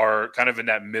are kind of in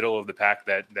that middle of the pack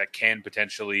that can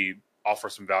potentially offer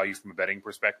some value from a betting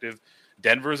perspective.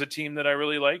 Denver is a team that I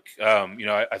really like.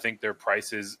 I think their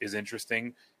price is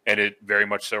interesting, and it very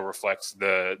much so reflects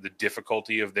the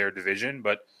difficulty of their division.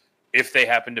 But if they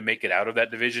happen to make it out of that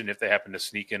division, if they happen to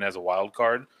sneak in as a wild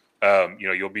card,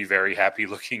 you'll be very happy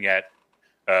looking at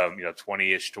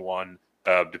 20-ish to 1,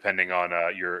 depending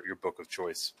on your book of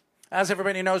choice. As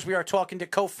everybody knows, we are talking to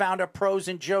co-founder Pros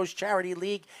and Joe's Charity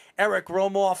League, Eric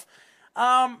Romoff.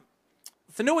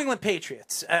 The New England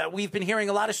Patriots, we've been hearing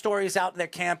a lot of stories out in their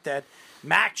camp that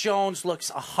Mac Jones looks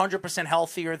 100%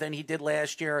 healthier than he did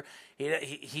last year.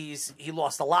 He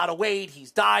lost a lot of weight.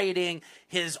 He's dieting.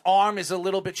 His arm is a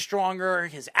little bit stronger.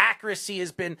 His accuracy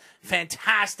has been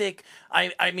fantastic.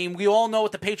 I mean, we all know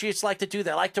what the Patriots like to do.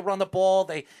 They like to run the ball.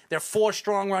 They're 4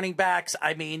 strong running backs.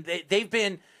 I mean, they've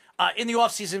been in the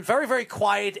offseason very, very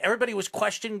quiet. Everybody was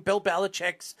questioning Bill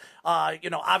Belichick's,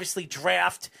 obviously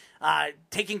draft,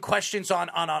 taking questions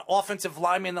on an offensive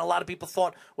lineman that a lot of people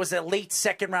thought was a late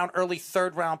 2nd round, early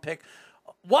 3rd round pick.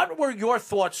 What were your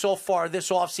thoughts so far this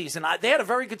offseason? They had a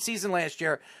very good season last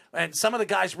year, and some of the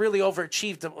guys really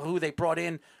overachieved who they brought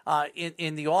in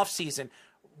the offseason.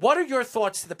 What are your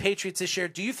thoughts to the Patriots this year?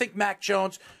 Do you think Mac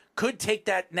Jones could take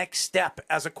that next step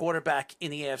as a quarterback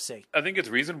in the AFC? I think it's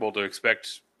reasonable to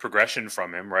expect progression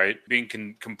from him, right?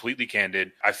 Being completely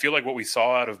candid, I feel like what we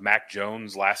saw out of Mac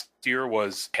Jones last year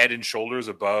was head and shoulders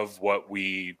above what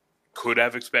we could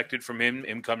have expected from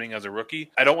him coming as a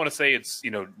rookie. I don't want to say it's,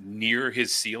 near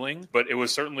his ceiling, but it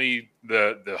was certainly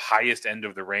the highest end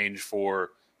of the range for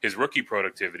his rookie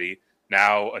productivity.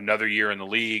 Now, another year in the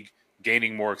league,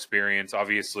 gaining more experience.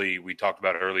 Obviously, we talked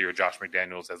about it earlier, Josh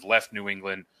McDaniels has left New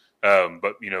England,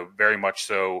 but, very much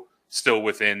so still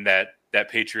within that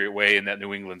Patriot way in that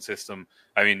New England system.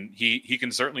 I mean, he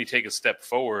can certainly take a step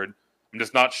forward. I'm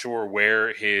just not sure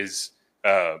where his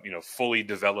fully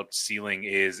developed ceiling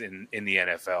is in the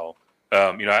NFL.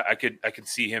 I could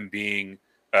see him being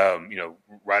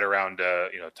right around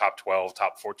top 12,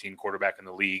 top 14 quarterback in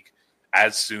the league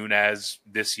as soon as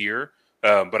this year.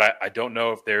 But I don't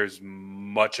know if there's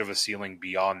much of a ceiling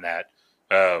beyond that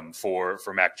for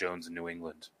Mac Jones in New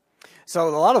England. So a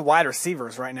lot of wide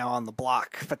receivers right now on the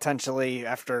block, potentially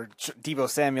after Deebo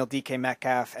Samuel, DK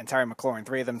Metcalf, and Terry McLaurin,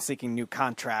 3 of them seeking new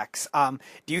contracts.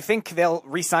 Do you think they'll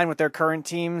re-sign with their current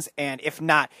teams? And if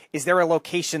not, is there a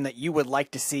location that you would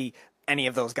like to see any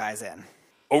of those guys in?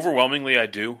 Overwhelmingly, I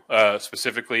do.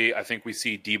 Specifically, I think we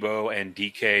see Deebo and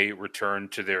DK return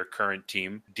to their current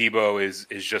team. Deebo is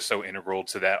just so integral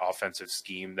to that offensive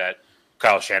scheme that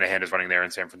Kyle Shanahan is running there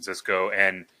in San Francisco.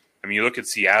 And I mean, you look at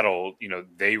Seattle,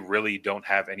 they really don't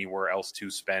have anywhere else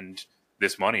to spend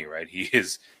this money, right? He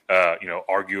is,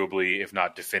 arguably, if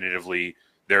not definitively,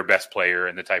 their best player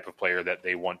and the type of player that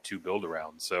they want to build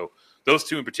around. So those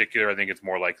 2 in particular, I think it's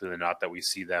more likely than not that we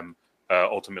see them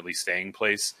ultimately staying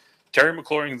place. Terry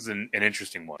McLaurin is an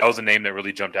interesting one. That was a name that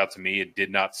really jumped out to me. It did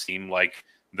not seem like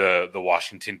the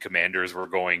Washington Commanders were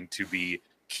going to be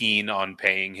keen on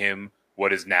paying him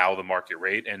what is now the market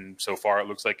rate, and so far it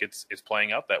looks like it's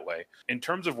playing out that way. In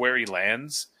terms of where he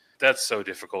lands, that's so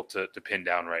difficult to pin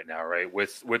down right now, right?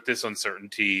 With this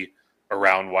uncertainty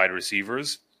around wide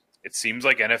receivers, it seems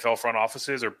like NFL front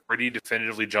offices are pretty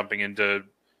definitively jumping into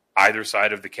either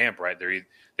side of the camp, right?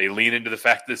 They lean into the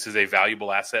fact this is a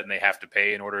valuable asset and they have to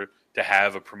pay in order to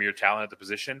have a premier talent at the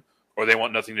position, or they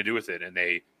want nothing to do with it and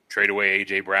they trade away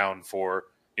A.J. Brown for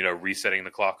resetting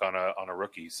the clock on a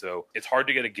rookie. So it's hard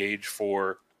to get a gauge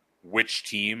for which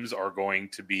teams are going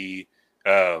to be,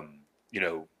 on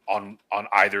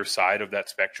either side of that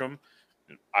spectrum.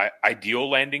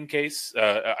 Ideal case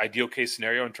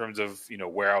scenario in terms of,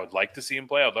 where I would like to see him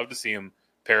play. I'd love to see him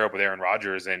pair up with Aaron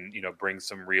Rodgers and, bring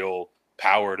some real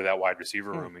power to that wide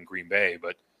receiver room in Green Bay.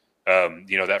 But,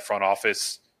 that front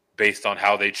office, based on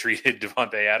how they treated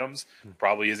Davante Adams,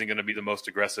 probably isn't going to be the most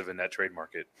aggressive in that trade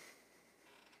market.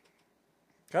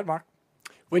 Good, Mark.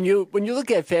 When you look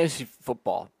at fantasy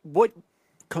football, what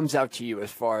comes out to you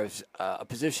as far as a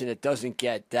position that doesn't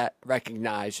get that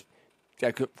recognized,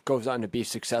 that goes on to be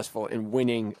successful in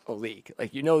winning a league?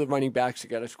 Like, the running backs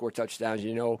got to score touchdowns.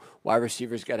 Wide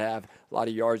receivers got to have a lot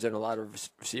of yards and a lot of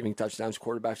receiving touchdowns.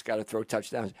 Quarterbacks got to throw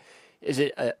touchdowns. Is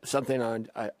it something on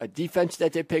a defense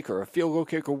that they pick, or a field goal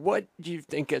kicker? What do you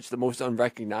think gets the most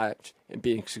unrecognized in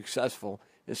being successful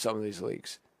in some of these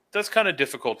leagues? That's kind of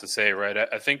difficult to say, right?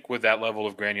 I think with that level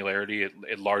of granularity,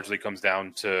 it largely comes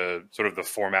down to sort of the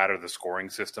format of the scoring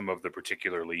system of the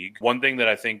particular league. One thing that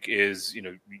I think is,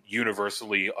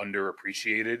 universally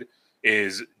underappreciated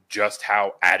is just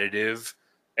how additive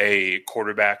a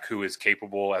quarterback who is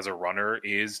capable as a runner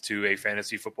is to a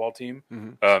fantasy football team.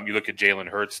 Mm-hmm. You look at Jalen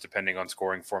Hurts, depending on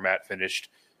scoring format, finished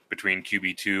between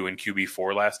QB2 and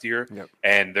QB4 last year. Yep.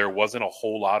 And there wasn't a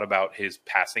whole lot about his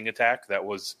passing attack that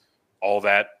was all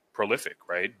that prolific,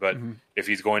 right? But if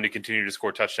he's going to continue to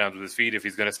score touchdowns with his feet, if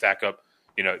he's going to stack up,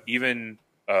 even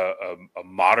a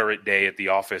moderate day at the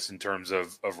office in terms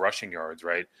of rushing yards,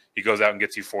 right? He goes out and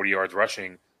gets you 40 yards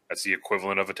rushing. That's the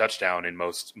equivalent of a touchdown in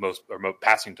most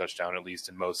passing touchdown, at least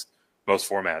in most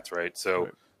formats, right? So,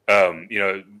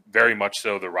 very much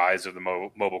so, the rise of the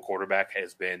mobile quarterback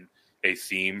has been a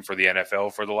theme for the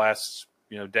NFL for the last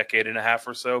decade and a half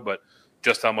or so, but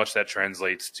just how much that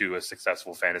translates to a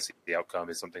successful fantasy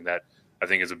outcome is something that I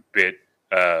think is a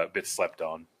bit slept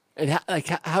on. And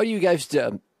how do you guys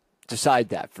decide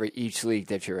that for each league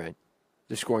that you're in?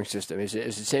 The scoring system, is it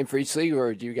the same for each league,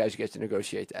 or do you guys get to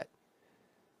negotiate that?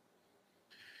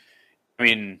 I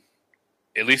mean,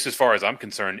 at least as far as I'm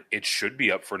concerned, it should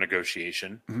be up for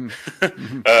negotiation.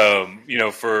 Mm-hmm.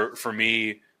 For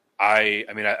me,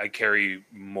 I carry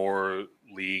more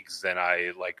leagues than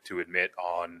I like to admit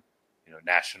on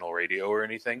national radio or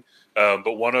anything.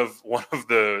 But one of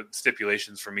the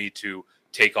stipulations for me to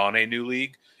take on a new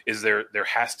league is there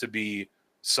has to be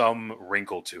some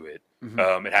wrinkle to it.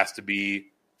 Mm-hmm. It has to be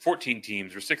 14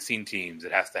 teams or 16 teams.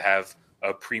 It has to have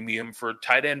a premium for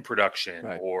tight end production,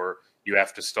 right, or you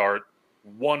have to start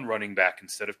one running back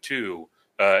instead of two.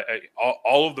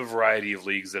 All of the variety of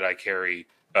leagues that I carry,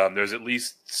 there's at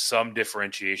least some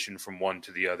differentiation from one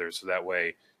to the other. So that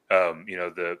way,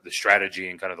 the strategy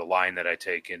and kind of the line that I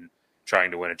take in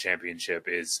trying to win a championship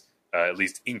is at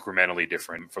least incrementally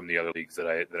different from the other leagues that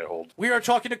I hold. We are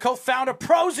talking to co-founder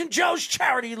Pros and Joe's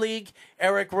Charity League,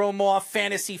 Eric Romoff,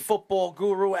 fantasy football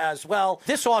guru as well.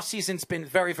 This offseason's been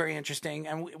very, very interesting,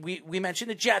 and we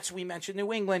mentioned the Jets, we mentioned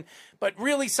New England, but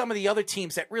really some of the other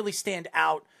teams that really stand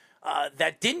out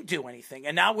that didn't do anything.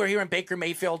 And now we're hearing Baker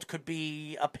Mayfield could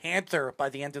be a Panther by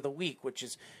the end of the week, which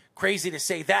is crazy to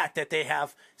say that they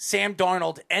have Sam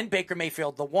Darnold and Baker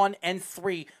Mayfield, the 1 and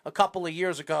 3 a couple of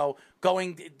years ago,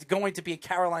 going to be a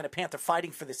Carolina Panther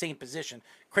fighting for the same position.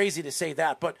 Crazy to say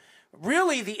that. But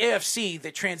really the AFC,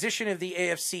 the transition of the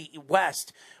AFC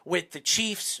West with the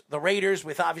Chiefs, the Raiders,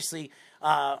 with obviously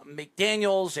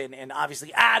McDaniels and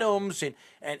obviously Adams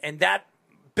and that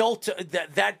built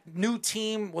that new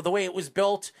team with the way it was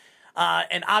built,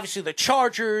 and obviously the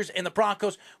Chargers and the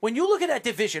Broncos. When you look at that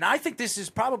division, I think this is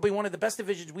probably one of the best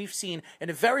divisions we've seen in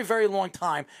a very, very long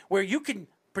time, where you can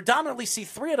predominantly see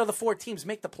 3 out of the 4 teams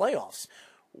make the playoffs.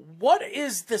 What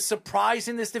is the surprise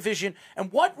in this division,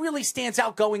 and what really stands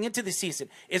out going into the season?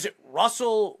 Is it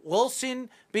Russell Wilson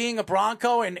being a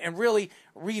Bronco and really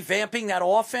revamping that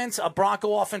offense, a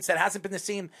Bronco offense that hasn't been the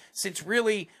same since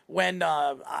really when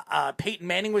Peyton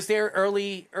Manning was there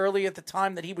early at the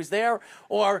time that he was there?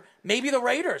 Or maybe the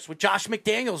Raiders with Josh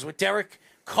McDaniels, with Derek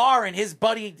Carr and his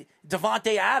buddy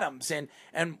Davante Adams and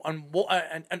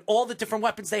all the different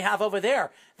weapons they have over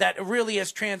there that really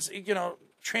has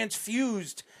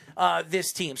transfused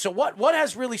this team. So what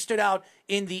has really stood out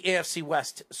in the AFC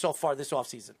West so far this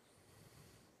offseason?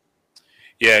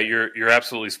 Yeah, you're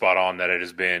absolutely spot on that it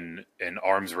has been an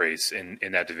arms race in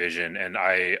that division, and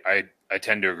I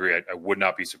tend to agree. I would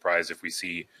not be surprised if we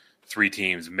see 3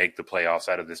 teams make the playoffs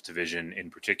out of this division in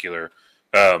particular.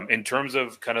 In terms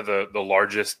of kind of the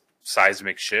largest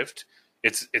seismic shift,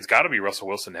 it's got to be Russell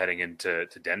Wilson heading into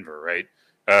Denver, right?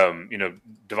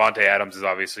 Devontae Adams is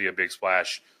obviously a big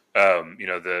splash.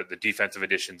 The defensive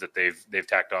additions that they've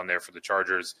tacked on there for the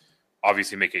Chargers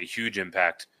obviously make a huge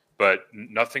impact. But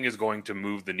nothing is going to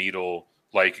move the needle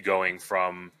like going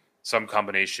from some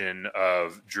combination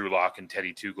of Drew Lock and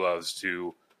Teddy Two Gloves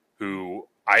to who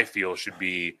I feel should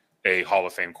be a Hall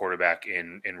of Fame quarterback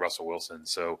in Russell Wilson.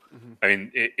 So, I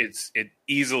mean, it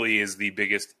easily is the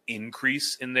biggest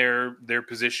increase in their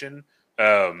position,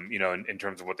 in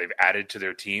terms of what they've added to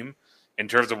their team. In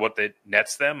terms of what that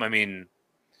nets them, I mean,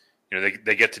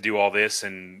 they get to do all this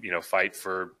and, fight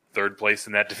for third place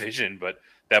in that division, but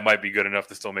that might be good enough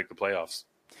to still make the playoffs.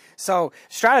 So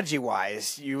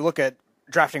strategy-wise, you look at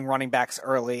drafting running backs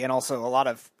early, and also a lot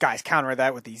of guys counter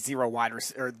that with the zero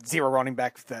running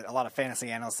backs that a lot of fantasy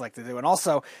analysts like to do, and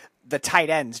also the tight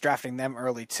ends, drafting them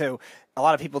early too. A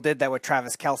lot of people did that with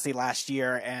Travis Kelce last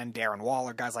year and Darren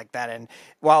Waller, guys like that. And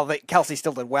while Kelce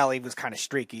still did well, he was kind of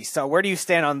streaky. So where do you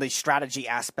stand on the strategy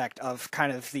aspect of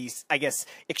kind of these, I guess,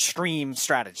 extreme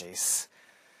strategies?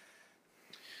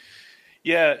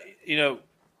 Yeah,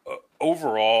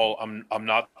 overall, I'm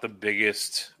not the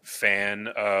biggest fan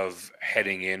of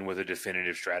heading in with a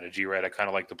definitive strategy, right? I kind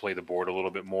of like to play the board a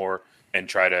little bit more and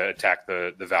try to attack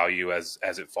the value as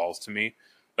it falls to me.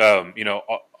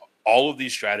 All of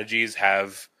these strategies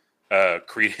have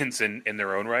credence in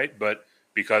their own right, but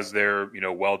because they're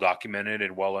well documented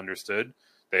and well understood,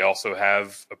 they also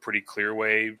have a pretty clear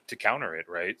way to counter it,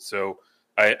 right? So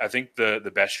I think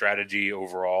the best strategy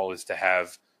overall is to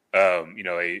have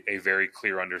a very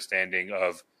clear understanding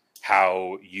of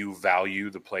how you value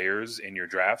the players in your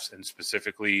drafts, and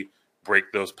specifically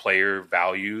break those player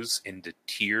values into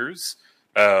tiers.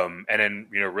 And then,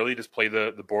 really just play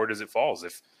the board as it falls.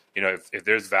 If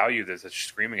there's value that's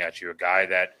screaming at you, a guy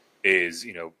that is,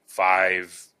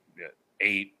 5,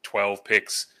 8, 12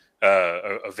 picks,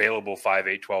 available 5,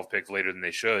 8, 12 picks later than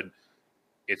they should,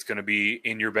 it's going to be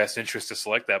in your best interest to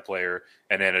select that player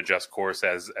and then adjust course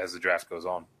as the draft goes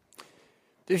on.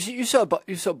 You saw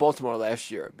Baltimore last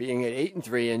year being at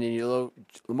 8-3, and then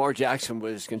Lamar Jackson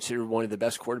was considered one of the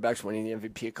best quarterbacks, winning the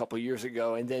MVP a couple of years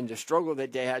ago, and then the struggle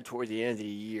that they had toward the end of the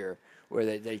year,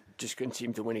 where they just couldn't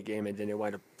seem to win a game, and then they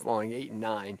wound up falling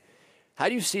 8-9. How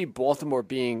do you see Baltimore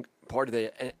being part of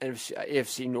the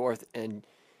AFC North? And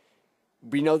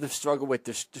we know the struggle with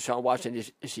Deshaun Watson.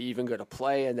 Is he even going to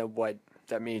play? And then what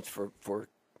that means for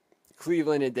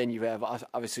Cleveland, and then you have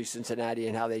obviously Cincinnati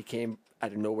and how they came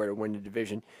out of nowhere to win the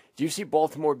division. Do you see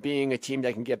Baltimore being a team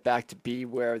that can get back to be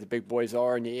where the big boys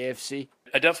are in the AFC?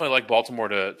 I definitely like Baltimore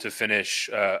to finish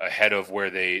ahead of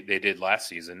where they did last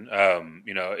season. I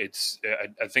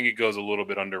think it goes a little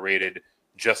bit underrated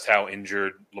just how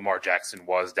injured Lamar Jackson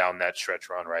was down that stretch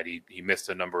run, right? He missed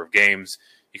a number of games.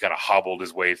 He kind of hobbled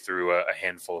his way through a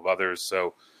handful of others.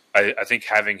 So I think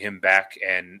having him back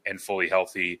and fully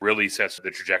healthy really sets the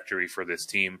trajectory for this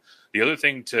team. The other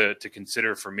thing to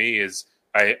consider for me is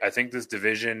I think this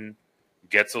division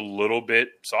gets a little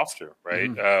bit softer,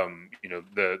 right?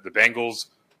 Mm-hmm. The Bengals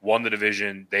won the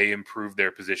division. They improved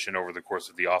their position over the course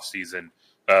of the offseason.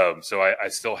 So I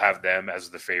still have them as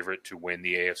the favorite to win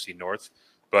the AFC North.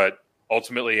 But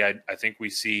ultimately, I think we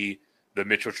see the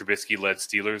Mitchell Trubisky-led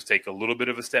Steelers take a little bit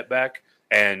of a step back.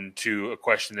 And to a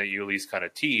question that you at least kind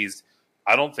of teased,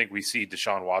 I don't think we see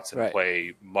Deshaun Watson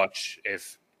play much,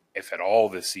 if at all,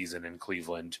 this season in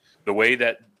Cleveland. The way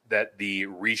that the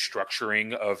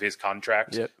restructuring of his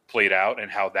contract played out and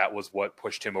how that was what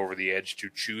pushed him over the edge to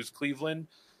choose Cleveland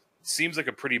seems like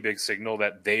a pretty big signal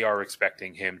that they are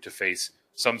expecting him to face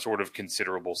some sort of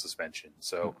considerable suspension.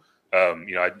 So,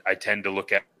 I tend to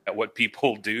look at what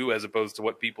people do as opposed to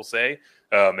what people say.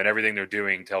 And everything they're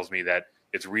doing tells me that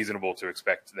it's reasonable to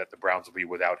expect that the Browns will be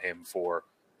without him for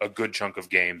a good chunk of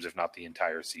games, if not the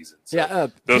entire season.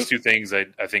 So those two things, I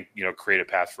think, create a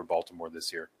path for Baltimore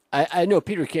this year. I know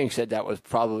Peter King said that was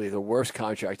probably the worst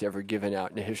contract ever given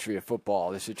out in the history of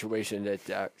football, the situation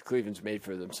that Cleveland's made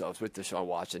for themselves with Deshaun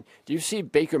Watson. Do you see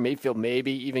Baker Mayfield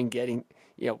maybe even getting,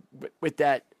 with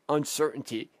that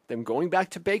uncertainty, them going back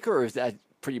to Baker, or is that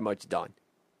pretty much done?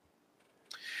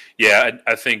 Yeah,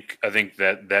 I think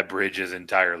that bridge is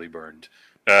entirely burned,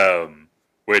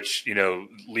 which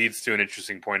leads to an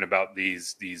interesting point about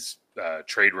these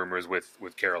trade rumors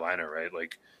with Carolina, right?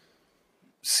 Like,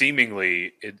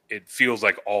 seemingly it feels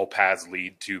like all paths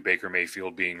lead to Baker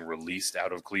Mayfield being released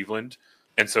out of Cleveland.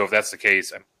 And so if that's the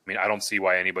case, I mean, I don't see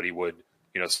why anybody would,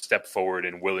 step forward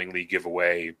and willingly give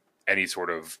away any sort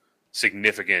of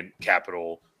significant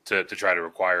capital to try to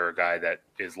acquire a guy that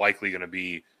is likely going to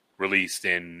be released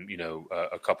in,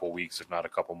 a couple weeks, if not a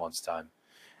couple months' time.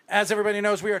 As everybody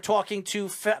knows, we are talking to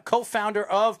co-founder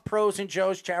of Pros and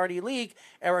Joe's Charity League,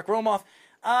 Eric Romoff.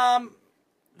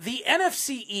 The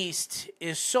NFC East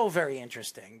is so very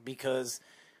interesting because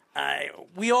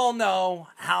we all know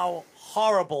how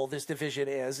horrible this division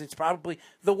is. It's probably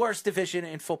the worst division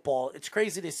in football. It's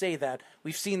crazy to say that.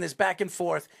 We've seen this back and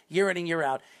forth year in and year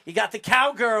out. You got the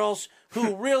Cowgirls,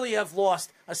 who really have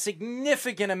lost a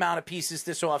significant amount of pieces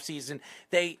this offseason.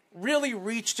 They really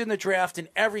reached in the draft in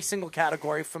every single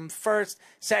category, from first,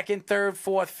 second, third,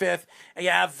 fourth, fifth. You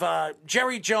have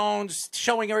Jerry Jones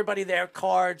showing everybody their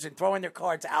cards and throwing their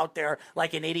cards out there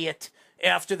like an idiot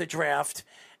after the draft.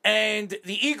 And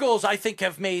the Eagles, I think,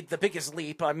 have made the biggest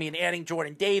leap. I mean, adding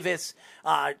Jordan Davis,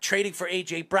 trading for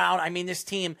A.J. Brown. I mean, this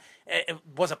team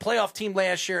was a playoff team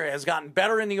last year. It has gotten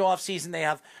better in the offseason. They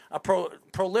have a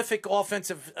prolific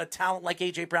offensive talent like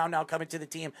A.J. Brown now coming to the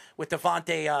team with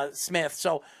Devontae Smith.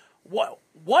 So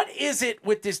what is it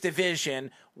with this division?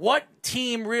 What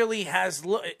team really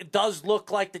does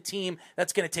look like the team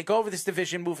that's going to take over this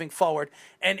division moving forward?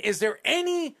 And is there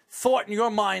any thought in your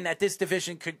mind that this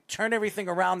division could turn everything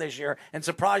around this year and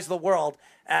surprise the world,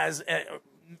 as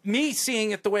me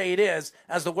seeing it the way it is,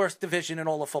 as the worst division in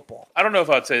all of football? I don't know if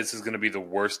I'd say this is going to be the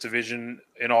worst division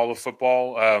in all of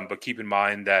football, but keep in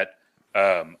mind that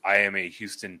I am a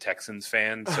Houston Texans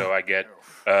fan, so I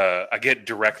get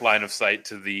direct line of sight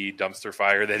to the dumpster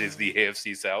fire that is the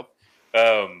AFC South.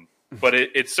 But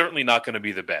it's certainly not going to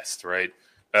be the best, right?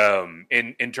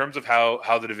 In terms of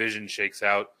how the division shakes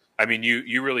out, I mean,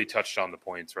 you really touched on the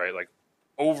points, right? Like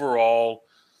overall,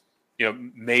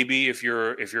 maybe if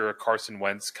you're a Carson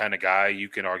Wentz kind of guy, you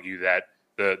can argue that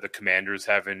the Commanders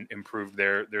haven't improved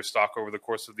their stock over the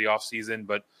course of the offseason,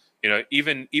 but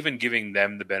even giving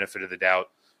them the benefit of the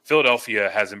doubt, Philadelphia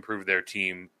has improved their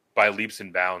team by leaps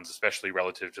and bounds, especially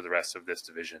relative to the rest of this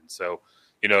division. So,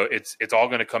 it's all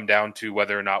going to come down to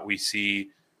whether or not we see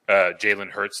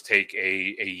Jalen Hurts take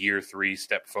a year 3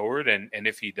 step forward. And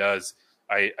if he does,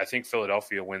 I think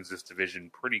Philadelphia wins this division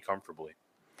pretty comfortably.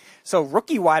 So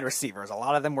rookie wide receivers, a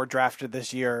lot of them were drafted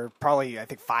this year, probably I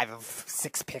think 5 of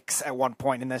 6 picks at one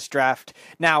point in this draft.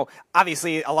 Now,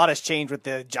 obviously, a lot has changed with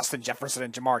the Justin Jefferson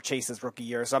and Jamar Chase's rookie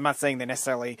year, so I'm not saying they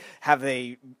necessarily have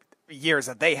the years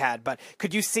that they had, but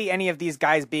could you see any of these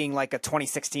guys being like a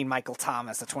 2016 Michael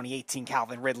Thomas, a 2018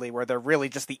 Calvin Ridley, where they're really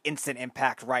just the instant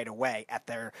impact right away at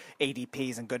their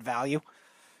ADPs and good value?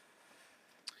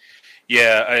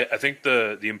 Yeah, I think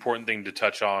the important thing to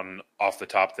touch on off the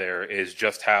top there is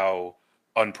just how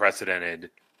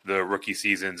unprecedented the rookie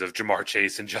seasons of Jamar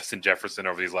Chase and Justin Jefferson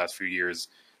over these last few years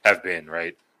have been,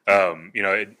 right?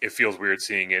 It feels weird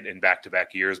seeing it in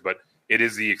back-to-back years, but it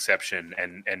is the exception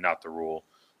and not the rule.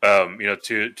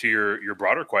 To your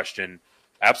broader question,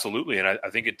 absolutely, and I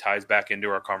think it ties back into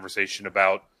our conversation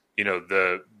about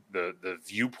the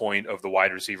viewpoint of the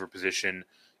wide receiver position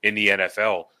in the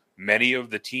NFL. Many of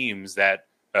the teams that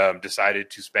decided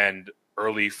to spend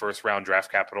early first-round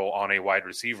draft capital on a wide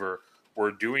receiver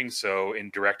were doing so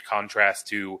in direct contrast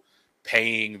to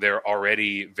paying their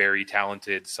already very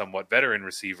talented, somewhat veteran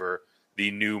receiver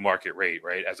the new market rate,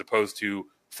 right? As opposed to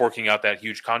forking out that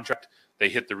huge contract, they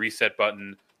hit the reset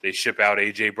button, they ship out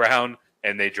A.J. Brown,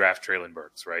 and they draft Treylon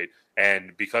Burks, right?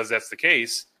 And because that's the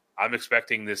case, I'm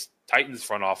expecting this Titans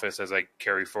front office, as I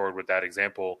carry forward with that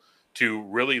example, to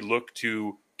really look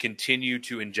to continue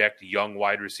to inject young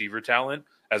wide receiver talent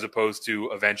as opposed to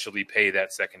eventually pay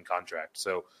that second contract.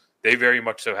 So they very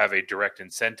much so have a direct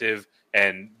incentive,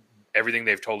 and everything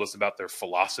they've told us about their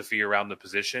philosophy around the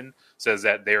position says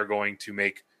that they're going to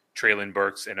make Treylon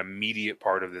Burks an immediate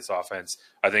part of this offense.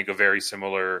 I think a very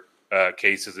similar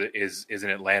case is in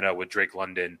Atlanta with Drake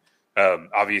London.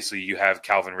 Obviously, you have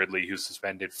Calvin Ridley, who's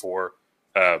suspended for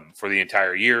the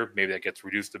entire year. Maybe that gets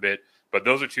reduced a bit. But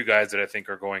those are two guys that I think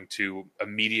are going to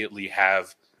immediately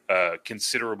have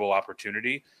considerable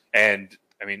opportunity. And,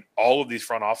 I mean, all of these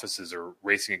front offices are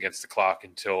racing against the clock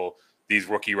until these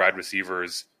rookie wide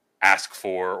receivers ask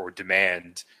for or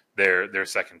demand their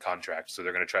second contract. So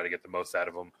they're going to try to get the most out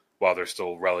of them while they're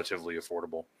still relatively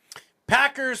affordable.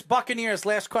 Packers, Buccaneers,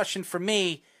 last question for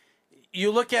me.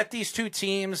 You look at these two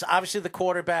teams, obviously the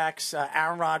quarterbacks,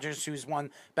 Aaron Rodgers, who's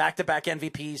won back-to-back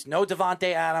MVPs, no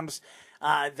Devontae Adams.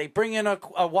 They bring in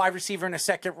a wide receiver in the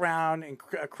second round, and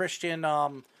Christian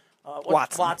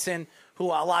Watson, who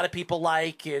a lot of people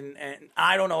like, and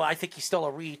I don't know. I think he's still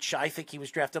a reach. I think he was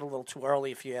drafted a little too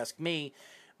early, if you ask me.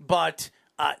 But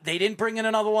they didn't bring in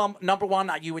another one, number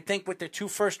one. You would think with their 2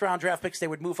 first-round draft picks, they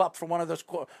would move up for one of those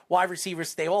wide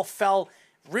receivers. They all fell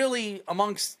really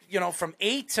amongst, from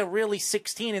 8 to really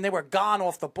 16, and they were gone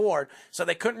off the board. So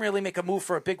they couldn't really make a move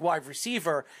for a big wide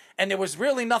receiver. And there was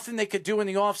really nothing they could do in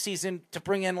the offseason to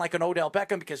bring in like an Odell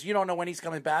Beckham, because you don't know when he's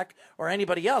coming back, or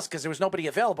anybody else, because there was nobody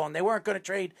available. And they weren't going to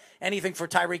trade anything for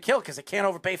Tyreek Hill because they can't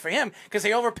overpay for him, because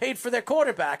they overpaid for their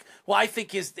quarterback, who I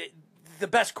think is the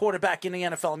best quarterback in the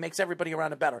NFL and makes everybody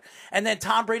around it better. And then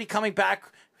Tom Brady coming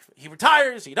back. He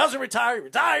retires, he doesn't retire, he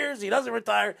retires, he doesn't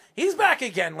retire. He's back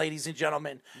again, ladies and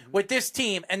gentlemen, with this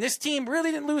team. And this team really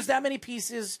didn't lose that many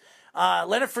pieces.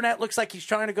 Leonard Fournette looks like he's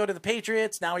trying to go to the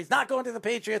Patriots. Now he's not going to the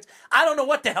Patriots. I don't know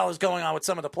what the hell is going on with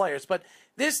some of the players, but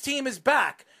this team is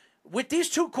back. With these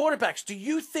 2 quarterbacks, do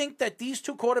you think that these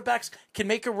 2 quarterbacks can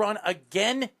make a run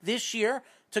again this year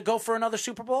to go for another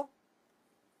Super Bowl?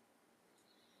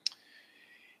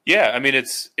 Yeah, I mean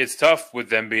it's tough with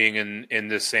them being in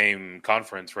the same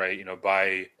conference, right?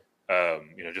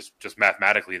 Just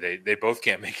mathematically, they both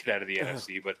can't make it out of the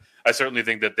NFC. But I certainly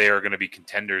think that they are going to be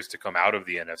contenders to come out of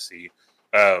the NFC.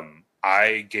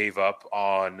 I gave up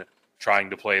on trying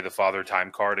to play the father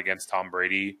time card against Tom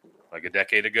Brady like a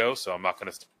decade ago, so I'm not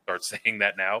going to start saying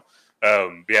that now.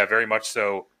 But yeah, very much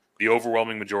so. The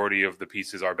overwhelming majority of the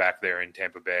pieces are back there in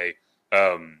Tampa Bay.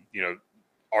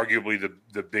 Arguably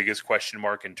the biggest question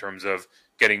mark in terms of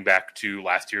getting back to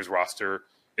last year's roster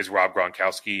is Rob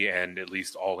Gronkowski, and at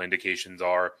least all indications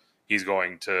are he's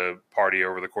going to party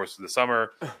over the course of the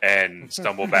summer and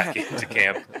stumble back into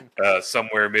camp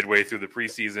somewhere midway through the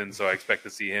preseason. So I expect to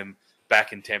see him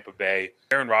back in Tampa Bay.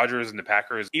 Aaron Rodgers and the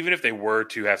Packers, even if they were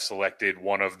to have selected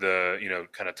one of the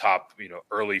kind of top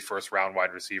early first-round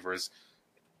wide receivers,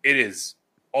 it is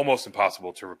almost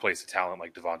impossible to replace a talent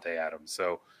like Devontae Adams.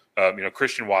 So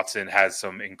Christian Watson has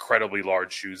some incredibly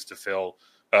large shoes to fill.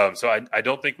 So I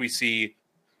don't think we see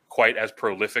quite as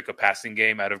prolific a passing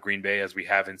game out of Green Bay as we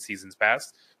have in seasons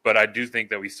past. But I do think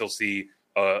that we still see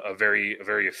a very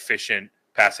efficient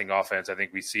passing offense. I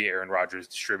think we see Aaron Rodgers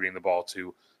distributing the ball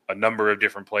to a number of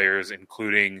different players,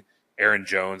 including Aaron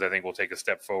Jones. I think will take a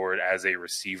step forward as a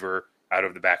receiver out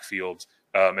of the backfield.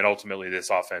 And ultimately, this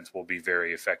offense will be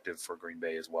very effective for Green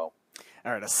Bay as well.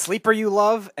 All right, a sleeper you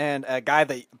love and a guy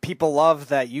that people love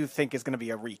that you think is going to be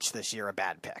a reach this year, a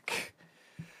bad pick.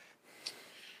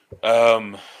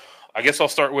 I guess I'll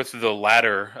start with the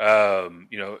latter.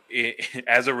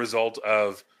 As a result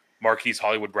of Marquise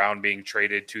Hollywood Brown being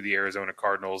traded to the Arizona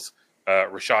Cardinals,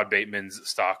 Rashad Bateman's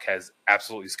stock has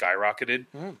absolutely skyrocketed.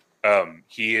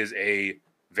 He is a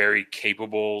very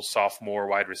capable sophomore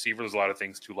wide receiver. There's a lot of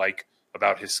things to like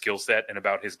about his skill set and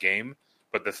about his game.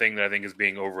 But the thing that I think is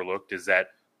being overlooked is that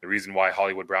the reason why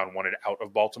Hollywood Brown wanted out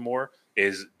of Baltimore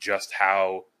is just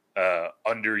how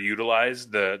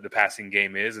underutilized the passing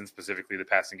game is, and specifically the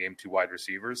passing game to wide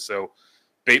receivers. So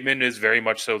Bateman is very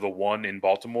much so the one in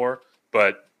Baltimore,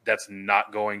 but that's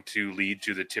not going to lead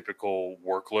to the typical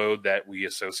workload that we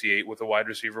associate with a wide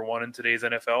receiver one in today's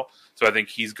NFL. So I think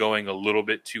he's going a little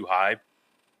bit too high.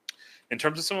 In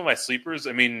terms of some of my sleepers,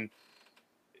 I mean,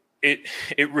 it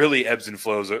really ebbs and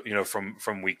flows,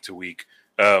 from week to week.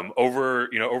 Over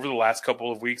the last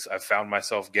couple of weeks, I've found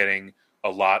myself getting a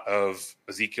lot of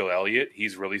Ezekiel Elliott.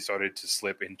 He's really started to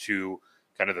slip into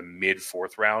kind of the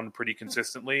mid-4th round pretty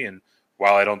consistently. And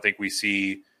while I don't think we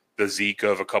see the Zeke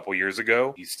of a couple years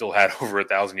ago, he still had over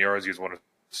 1,000 yards. He was one of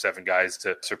 7 guys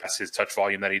to surpass his touch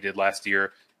volume that he did last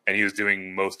year. And he was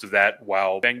doing most of that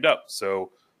while banged up.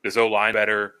 So this O-line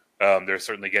better. They're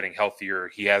certainly getting healthier.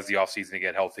 He has the offseason to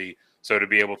get healthy. So to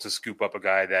be able to scoop up a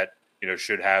guy that,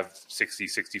 should have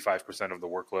 65% of the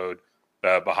workload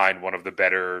behind one of the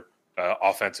better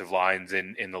offensive lines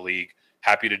in the league,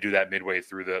 happy to do that midway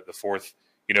through the 4th.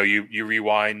 You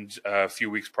rewind a few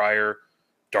weeks prior,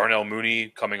 Darnell Mooney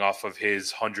coming off of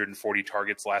his 140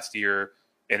 targets last year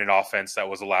in an offense that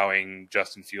was allowing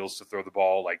Justin Fields to throw the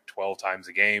ball like 12 times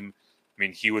a game. I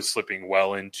mean, he was slipping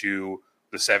well into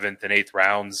the 7th and 8th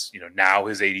rounds. Now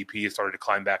his ADP has started to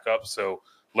climb back up, so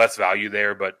less value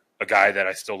there, but a guy that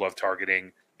I still love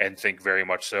targeting and think very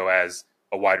much so as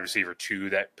a wide receiver 2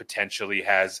 that potentially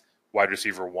has wide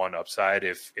receiver 1 upside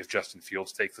if Justin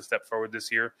Fields takes a step forward this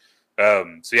year.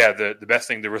 So yeah, the best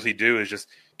thing to really do is just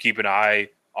keep an eye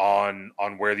on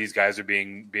where these guys are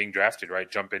being drafted,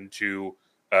 right? Jump into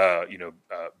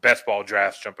best ball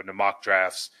drafts, jump into mock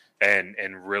drafts, and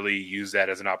really use that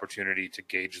as an opportunity to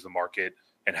gauge the market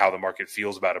and how the market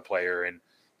feels about a player. And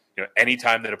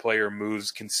anytime that a player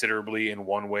moves considerably in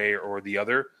one way or the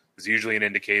other, is usually an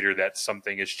indicator that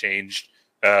something has changed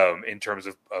in terms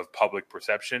of public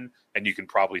perception, and you can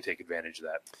probably take advantage of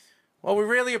that. Well, we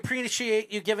really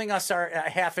appreciate you giving us our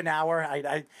half an hour.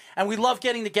 And we love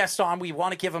getting the guests on. We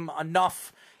want to give them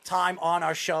enough time on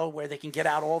our show where they can get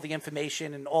out all the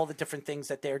information and all the different things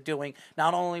that they're doing,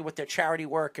 not only with their charity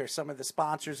work or some of the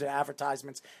sponsors and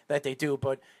advertisements that they do,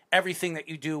 but everything that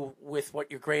you do with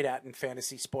what you're great at in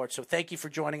fantasy sports. So thank you for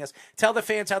joining us. Tell the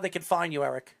fans how they can find you,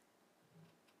 Eric.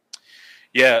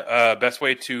 Yeah, best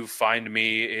way to find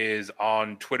me is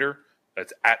on Twitter.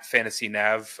 That's at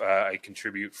FantasyNav. I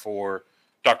contribute for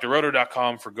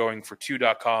drroto.com, for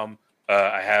goingfor2.com.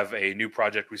 I have a new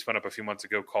project we spun up a few months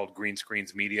ago called Green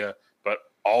Screens Media, but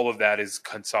all of that is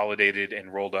consolidated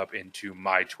and rolled up into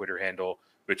my Twitter handle,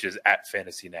 which is at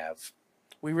FantasyNav.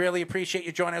 We really appreciate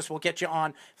you joining us. We'll get you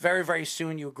on very, very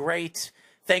soon. You're great.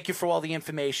 Thank you for all the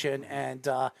information. And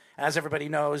as everybody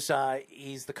knows,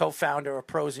 he's the co-founder of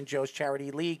Pros and Joe's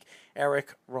Charity League,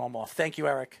 Eric Romoff. Thank you,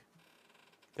 Eric.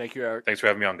 Thank you, Eric. Thanks for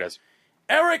having me on, guys.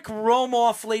 Eric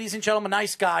Romoff, ladies and gentlemen,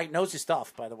 nice guy, knows his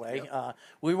stuff, by the way. Yep.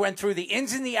 We went through the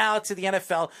ins and the outs of the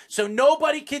NFL, so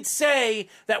nobody could say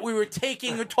that we were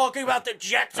talking about the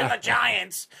Jets and the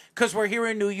Giants because we're here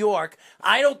in New York.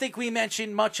 I don't think we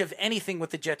mentioned much of anything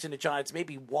with the Jets and the Giants,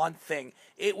 maybe one thing.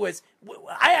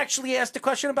 I actually asked a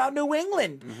question about New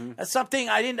England, something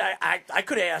I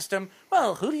could have asked him,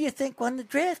 well, who do you think won the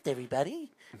draft,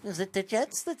 everybody? Was it the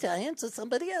Jets, the Giants, or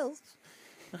somebody else?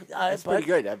 That's pretty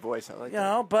good, that voice. I like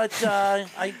that. But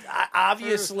I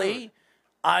obviously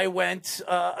I went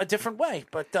a different way.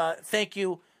 But thank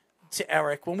you to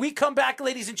Eric. When we come back,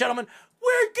 ladies and gentlemen,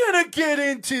 we're going to get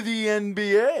into the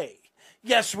NBA.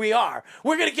 Yes, we are.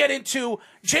 We're going to get into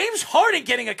James Harden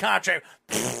getting a contract.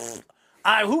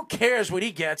 Who cares what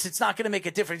he gets? It's not going to make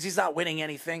a difference. He's not winning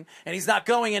anything, and he's not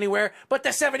going anywhere. But the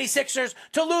 76ers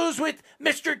to lose with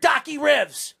Mr. Docky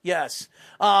Rivers. Yes.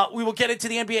 We will get into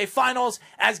the NBA Finals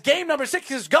as game number 6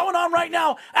 is going on right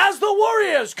now as the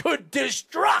Warriors could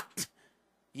destruct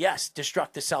the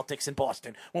Celtics in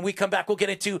Boston. When we come back, we'll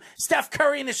get into Steph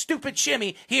Curry and his stupid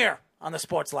shimmy here on the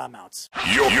Sports Loudmouths.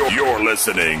 You're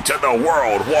listening to the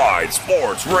Worldwide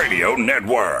Sports Radio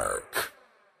Network.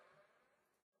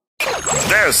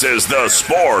 This is the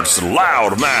Sports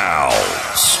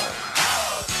Loudmouths.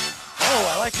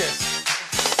 Oh, I like this.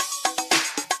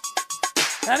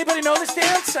 Anybody know this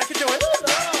dance? I can do it.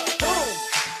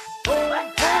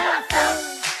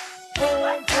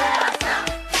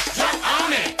 Jump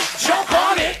on it. Jump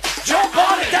on it. Jump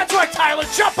on it. That's right, Tyler.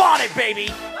 Jump on it, baby.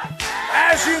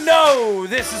 As you know,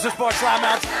 this is the Sports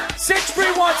Loudmouths.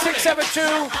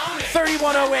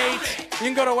 631-672-3108. You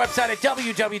can go to our website at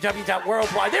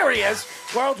www.worldwide. There he is,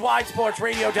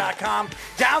 worldwidesportsradio.com.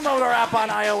 Download our app on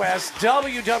iOS,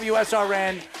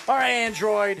 WWSRN, or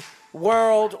Android,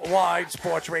 Worldwide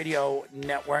Sports Radio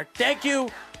Network. Thank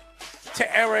you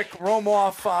to Eric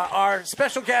Romoff. Our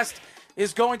special guest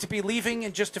is going to be leaving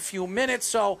in just a few minutes,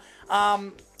 so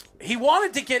he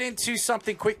wanted to get into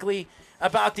something quickly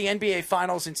about the NBA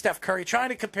Finals and Steph Curry, trying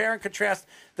to compare and contrast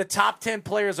the top 10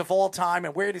 players of all time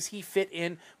and where does he fit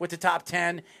in with the top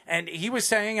 10. And he was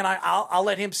saying, and I'll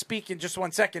let him speak in just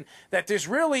 1 second, that there's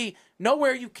really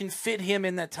nowhere you can fit him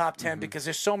in that top 10 because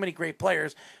there's so many great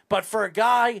players. But for a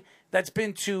guy that's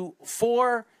been to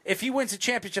 4, if he wins a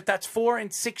championship, that's 4 in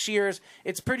 6 years.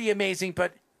 It's pretty amazing,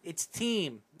 but it's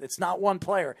team. It's not one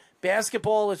player.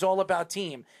 Basketball is all about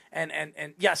team.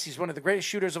 And yes, he's one of the greatest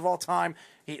shooters of all time.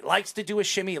 He likes to do a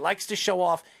shimmy. He likes to show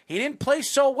off. He didn't play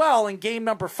so well in game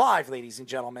number 5, ladies and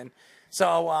gentlemen.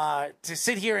 So to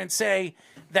sit here and say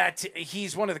that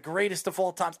he's one of the greatest of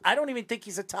all time, I don't even think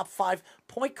he's a top 5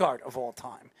 point guard of all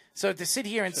time. So to sit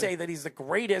here and say that he's the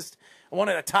greatest, one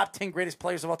of the top 10 greatest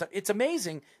players of all time, it's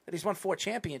amazing that he's won 4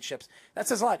 championships. That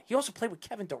says a lot. He also played with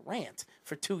Kevin Durant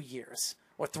for 2 years.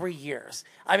 Or 3 years.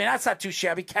 I mean, that's not too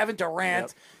shabby. Kevin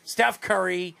Durant, Steph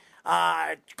Curry,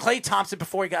 Klay Thompson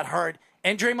before he got hurt,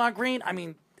 and Draymond Green. I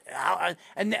mean,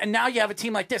 and now you have a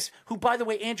team like this, who, by the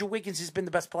way, Andrew Wiggins has been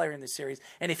the best player in this series.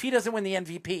 And if he doesn't win the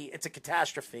MVP, it's a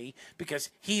catastrophe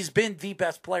because he's been the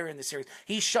best player in this series.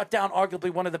 He shut down arguably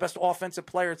one of the best offensive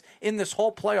players in this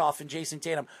whole playoff in Jason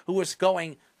Tatum, who was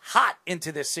going hot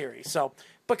into this series. So,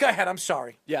 but go ahead. I'm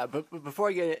sorry. Yeah, but before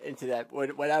I get into that,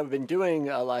 what I've been doing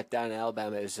a lot down in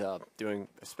Alabama is doing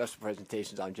special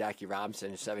presentations on Jackie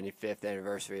Robinson, the 75th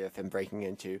anniversary of him breaking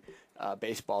into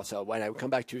baseball. So when I come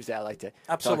back Tuesday, I like to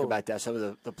talk about that. Some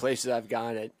of the places I've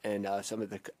gone and some of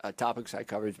the topics I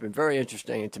covered. It's been very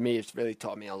interesting, and to me, it's really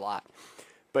taught me a lot.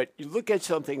 But you look at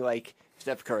something like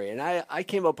Steph Curry, and I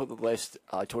came up with a list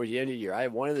towards the end of the year. I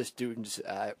had one of the students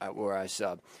where I was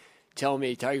tell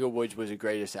me Tiger Woods was the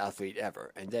greatest athlete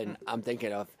ever. And then I'm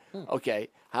thinking of, okay,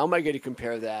 how am I going to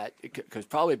compare that? Because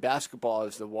probably basketball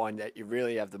is the one that you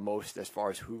really have the most as far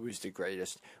as who is the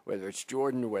greatest, whether it's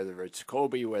Jordan, whether it's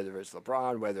Kobe, whether it's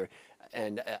LeBron,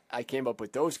 and I came up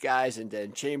with those guys, and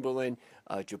then Chamberlain,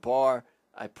 Jabbar.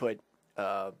 I put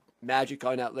Magic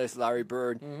on that list, Larry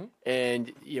Bird,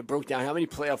 and you broke down how many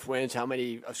playoff wins, how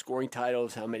many scoring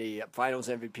titles, how many Finals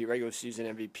MVP, regular season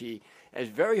MVP. And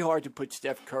it's very hard to put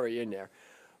Steph Curry in there,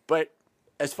 but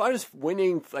as far as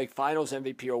winning like Finals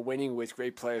MVP or winning with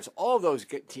great players, all of those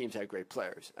teams had great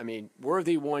players. I mean,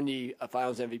 Worthy won the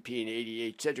Finals MVP in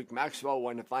 '88. Cedric Maxwell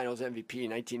won the Finals MVP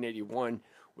in 1981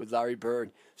 with Larry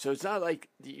Bird. So it's not like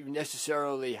you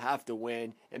necessarily have to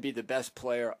win and be the best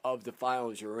player of the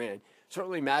finals you're in.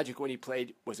 Certainly Magic, when he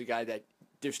played, was a guy that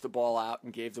dished the ball out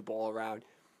and gave the ball around.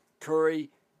 Curry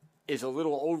is a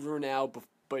little older now,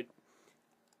 but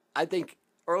I think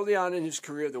early on in his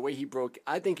career, the way he broke,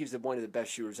 I think he's one of the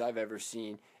best shooters I've ever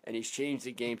seen, and he's changed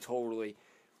the game totally.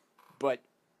 But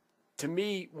to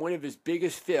me, one of his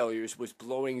biggest failures was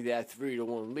blowing that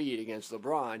 3-1 lead against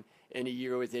LeBron in a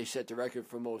year where they set the record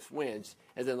for most wins.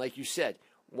 And then, like you said,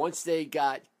 once they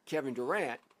got Kevin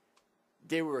Durant,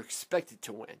 they were expected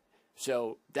to win.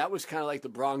 So that was kind of like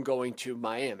LeBron going to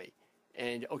Miami.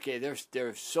 And, okay,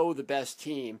 they're so the best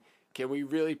team. Can we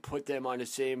really put them on the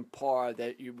same par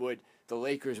that you would the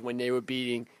Lakers when they were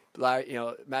beating,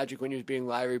 Magic when he was beating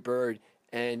Larry Bird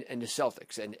and the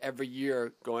Celtics, and every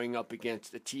year going up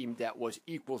against a team that was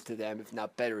equal to them, if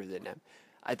not better than them.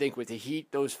 I think with the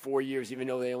Heat, those 4 years, even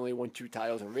though they only won 2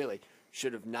 titles and really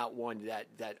should have not won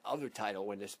that other title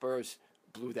when the Spurs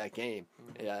blew that game,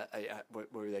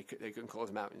 where they couldn't close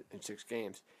them out in 6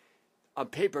 games. On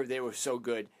paper, they were so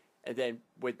good, and then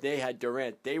when they had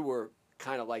Durant, they were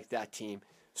kind of like that team.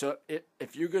 So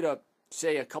if you're going to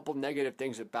say a couple negative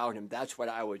things about him, that's what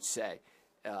I would say.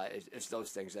 It's those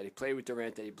things, that he played with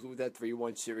Durant, that he blew that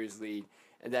 3-1 series lead,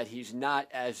 and that he's not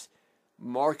as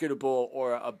marketable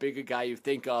or a bigger guy you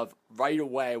think of right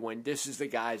away when this is the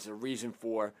guy's the reason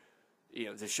for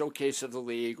the showcase of the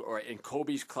league, or in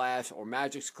Kobe's class or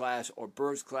Magic's class or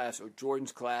Bird's class or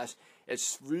Jordan's class.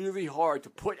 It's really hard to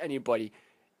put anybody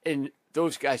in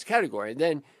those guys' category. And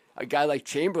then a guy like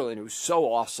Chamberlain, who's so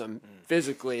awesome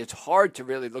physically, it's hard to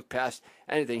really look past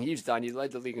anything he's done. He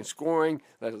led the league in scoring,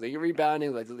 led the league in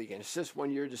rebounding, led the league in assists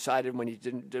one year, decided when he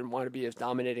didn't want to be as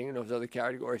dominating in those other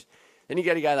categories. Then you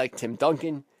got a guy like Tim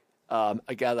Duncan,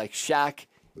 a guy like Shaq.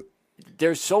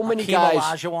 There's so many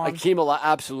guys. Hakeem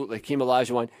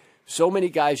Olajuwon. So many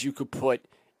guys you could put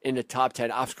in the top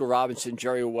 10. Oscar Robinson,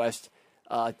 Jerry West,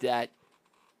 that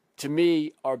to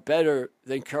me are better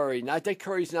than Curry. Not that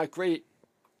Curry's not great,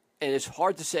 and it's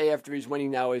hard to say after he's winning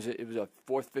now. It was a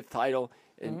 4th, 5th title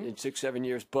in 6-7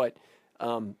 years, but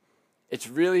it's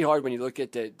really hard when you look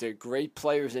at the great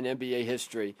players in NBA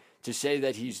history to say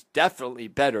that he's definitely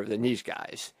better than these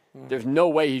guys. There's no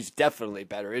way he's definitely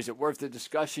better. Is it worth the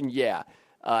discussion? Yeah.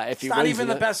 If it's not even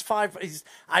the best 5.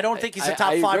 I don't think he's a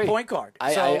top 5 point guard.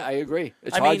 I agree.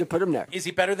 It's hard to put him there. Is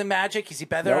he better than Magic? Is he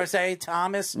better than Isaiah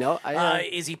Thomas? No.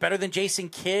 Is he better than Jason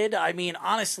Kidd? I mean,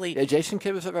 honestly. Yeah, Jason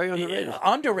Kidd was very underrated.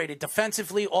 Underrated.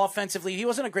 Defensively, offensively. He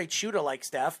wasn't a great shooter like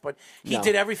Steph, but he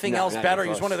did everything else better. He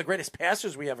was one of the greatest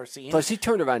passers we ever seen. Plus, he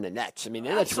turned around the Nets. I mean,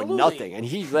 the Nets were nothing, and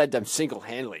he led them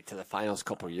single-handedly to the finals a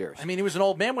couple of years. I mean, he was an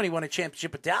old man when he won a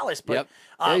championship with Dallas, but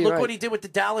look what he did with the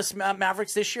Dallas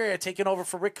Mavericks this year, taking over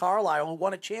for Rick Carlisle, who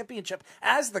won a championship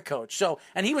as the coach. So,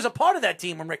 and he was a part of that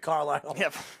team when Rick Carlisle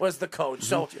was the coach.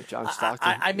 So, John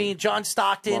Stockton. John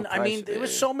Stockton. I mean, there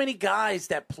was so many guys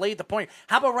that played the point.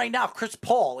 How about right now, Chris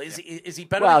Paul? Is he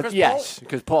better than Chris Paul? Well, yes,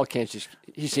 because Paul can't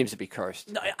he seems to be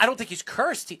cursed. No, I don't think he's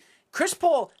cursed. Chris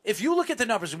Paul, if you look at the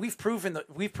numbers, and we've proven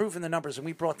the numbers, and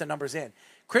we brought the numbers in.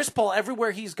 Chris Paul,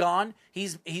 everywhere he's gone,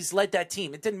 he's led that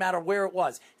team. It didn't matter where it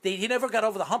was. He never got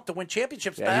over the hump to win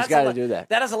championships. Yeah, he's got to do that.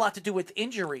 That has a lot to do with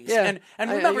injuries. Yeah,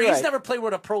 and remember, he's never played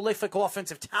with a prolific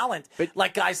offensive talent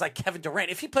like guys like Kevin Durant.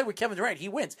 If he played with Kevin Durant, he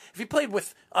wins. If he played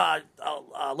with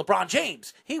LeBron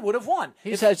James, he would have won.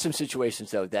 He's had some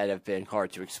situations though that have been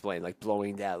hard to explain, like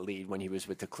blowing that lead when he was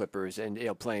with the Clippers and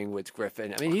playing with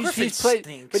Griffin. I mean, he's played,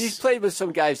 but he's played with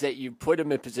some guys that you put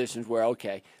him in positions where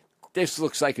this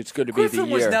looks like it's going to be the year. Griffin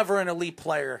was never an elite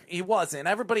player. He wasn't.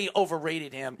 Everybody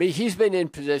overrated him. But he's been in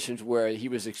positions where he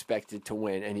was expected to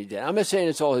win, and he did. I'm not saying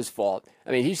it's all his fault.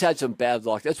 I mean, he's had some bad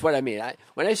luck. That's what I mean.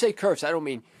 When I say cursed, I don't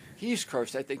mean he's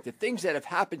cursed. I think the things that have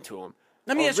happened to him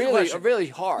are really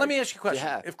hard. Let me ask you a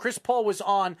question. If Chris Paul was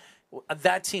on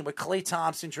that team with Klay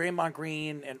Thompson, Draymond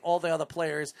Green, and all the other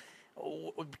players,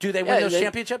 Do they win those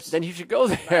championships? Then he should go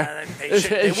there.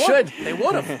 They should. They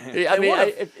would have.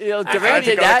 Durant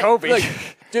did that.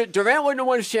 Look, Durant wouldn't have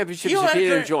won his championships if he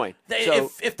didn't join.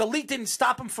 If the league didn't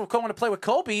stop him from going to play with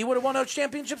Kobe, he would have won those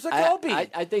championships with Kobe.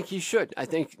 I think he should. I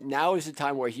think now is the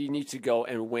time where he needs to go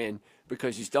and win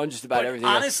because he's done just about everything.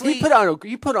 Honestly,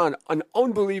 he put on an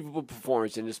unbelievable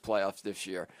performance in this playoffs this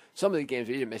year. Some of the games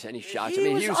he didn't miss any shots. He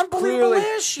was unbelievable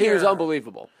last year. He was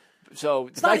unbelievable. So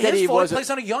it's not his fault. He plays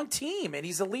on a young team, and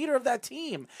he's the leader of that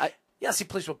team. Yes, he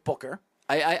plays with Booker.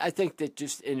 I think that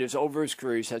just in over his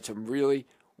career, he's had some really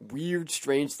weird,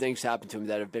 strange things happen to him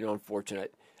that have been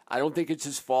unfortunate. I don't think it's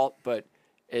his fault, but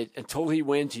until he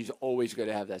wins, he's always going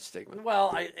to have that stigma.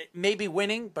 Well, maybe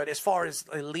winning, but as far as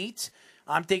elite,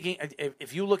 I'm thinking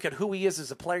if you look at who he is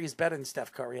as a player, he's better than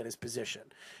Steph Curry at his position.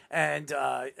 And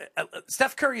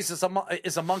Steph Curry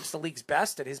is amongst the league's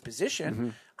best at his position. Mm-hmm.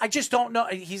 I just don't know.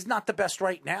 He's not the best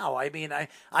right now. I mean,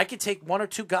 I could take one or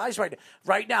two guys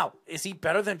right now. Is he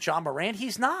better than John Morant?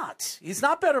 He's not. He's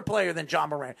not a better player than John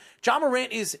Morant. John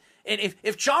Morant is – and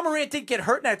if John Morant didn't get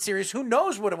hurt in that series, who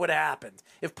knows what would have happened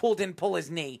if Poole didn't pull his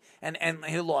knee and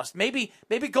he lost. Maybe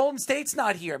Golden State's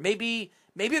not here. Maybe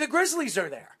the Grizzlies are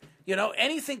there. You know,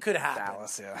 anything could happen.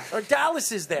 Dallas, yeah. Or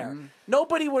Dallas is there. Mm-hmm.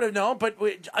 Nobody would have known. But,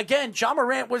 again, John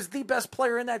Morant was the best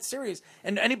player in that series.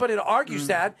 And anybody that argues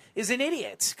that is an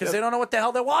idiot because they don't know what the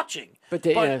hell they're watching. But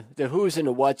the who's and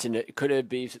the what's, and it could it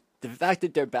be the fact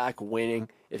that they're back winning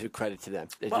is a credit to them.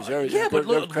 They deserve but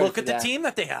look at the team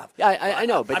that they have. Yeah, I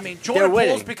know. But I mean, Jordan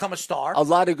Poole's become a star. A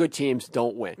lot of good teams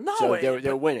don't win. No, so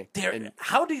they're winning.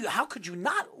 How could you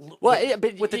not?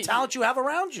 With the talent you have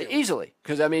around you, easily.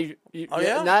 Because I mean,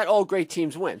 not all great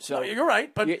teams win. So you're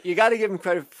right, but you got to give them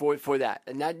credit for that.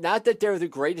 And not that they're the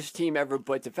greatest team ever,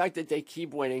 but the fact that they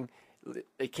keep winning.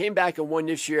 They came back and won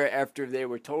this year after they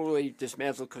were totally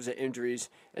dismantled because of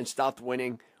injuries and stopped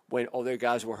winning when all their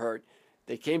guys were hurt.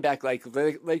 They came back like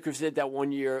Lakers did that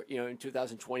one year, in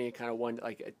 2020, and kind of won,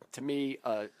 to me,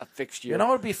 a fixed year. You know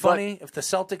what would be funny? If the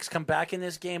Celtics come back in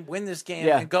this game, win this game,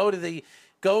 and go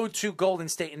to Golden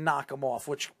State and knock them off,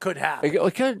 which could happen.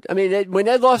 It could. I mean, when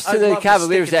they lost to the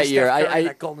Cavaliers that year,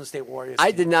 that Golden State Warriors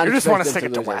I did not. You just want to stick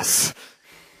it to Wes.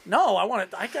 No,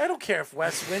 I don't care if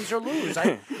West wins or lose.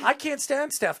 I can't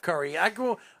stand Steph Curry.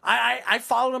 I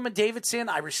followed him in Davidson.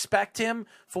 I respect him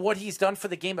for what he's done for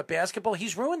the game of basketball.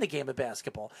 He's ruined the game of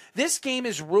basketball. This game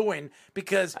is ruined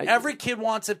because every kid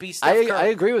wants to be Steph Curry. I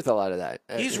agree with a lot of that.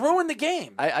 He's ruined the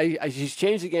game. He's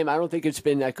changed the game. I don't think it's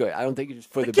been that good. I don't think it's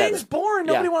for the better. The game's boring.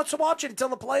 Nobody wants to watch it until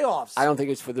the playoffs. I don't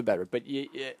think it's for the better. But you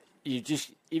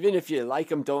just, even if you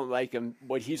like him, don't like him,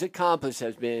 what he's accomplished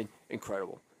has been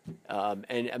incredible.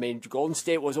 And I mean, Golden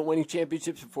State wasn't winning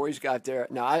championships before he's got there.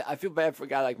 Now, I feel bad for a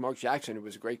guy like Mark Jackson, who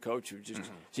was a great coach, who just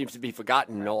seems to be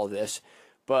forgotten in all of this.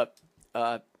 But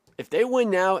if they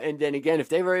win now, and then again, if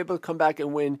they were able to come back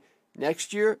and win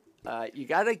next year, you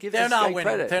got to give them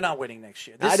credit. They're not winning next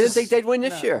year. I didn't think they'd win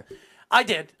this year. I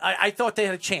did. I thought they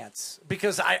had a chance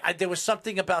because there was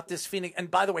something about this Phoenix. And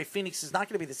by the way, Phoenix is not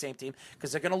going to be the same team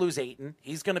because they're going to lose Ayton.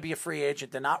 He's going to be a free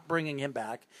agent. They're not bringing him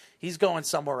back. He's going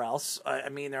somewhere else. I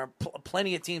mean, there are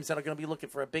plenty of teams that are going to be looking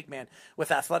for a big man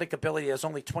with athletic ability that's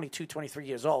only 22, 23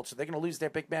 years old. So they're going to lose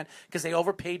their big man because they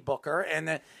overpaid Booker.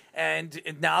 And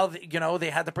now, they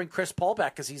had to bring Chris Paul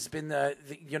back because he's been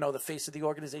the face of the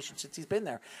organization since he's been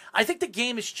there. I think the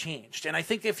game has changed. And I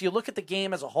think if you look at the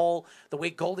game as a whole, the way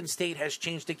Golden State has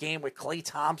changed the game with Klay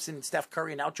Thompson and Steph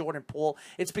Curry and now Jordan Poole,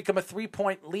 it's become a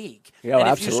 3-point league. Yeah, and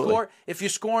absolutely.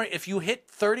 if you hit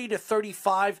 30 to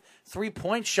 35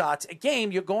 3-point shots a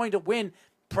game, you're going to win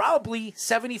probably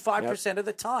 75% of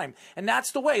the time. And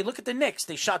that's the way. Look at the Knicks.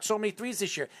 They shot so many threes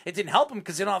this year. It didn't help them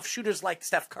because they don't have shooters like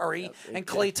Steph Curry and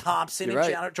Klay Thompson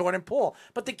and Jordan Poole.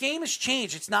 But the game has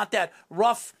changed. It's not that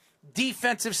rough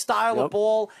defensive style of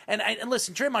ball. And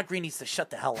listen, Draymond Green needs to shut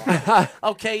the hell up.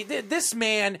 Okay? This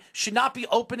man should not be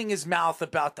opening his mouth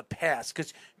about the past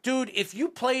because, dude, if you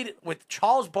played with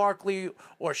Charles Barkley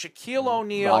or Shaquille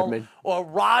O'Neal or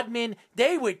Rodman,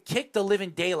 they would kick the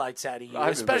living daylights out of you,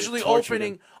 especially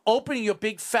opening your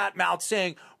big fat mouth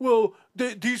saying, well,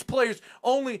 these players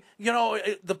only,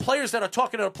 the players that are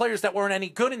talking to the players that weren't any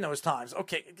good in those times.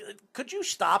 Okay, could you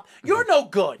stop? You're no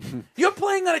good. You're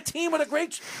playing on a team with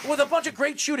a bunch of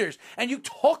great shooters, and you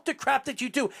talk the crap that you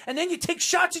do, and then you take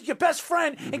shots at your best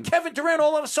friend and Kevin Durant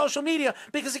all over social media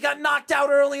because he got knocked out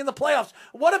early in the playoffs.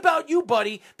 What about you,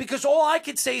 buddy? Because all I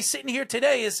could say sitting here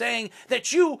today is saying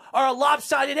that you are a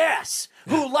lopsided ass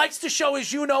who likes to show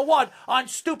his you-know-what on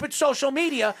stupid social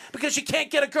media because you can't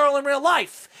get a girl in real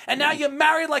life. And now you're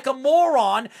married like a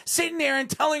moron, sitting there and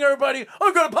telling everybody,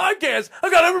 I've got a podcast. I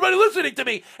got everybody listening to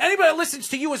me. Anybody that listens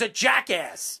to you is a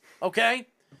jackass. okay?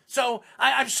 So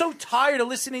I'm so tired of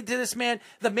listening to this man.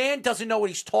 The man doesn't know what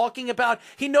he's talking about.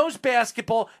 He knows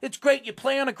basketball. It's great. You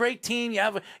play on a great team.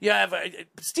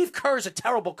 Steve Kerr is a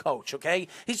terrible coach, okay?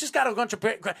 He's just got a bunch of...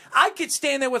 I could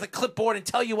stand there with a clipboard and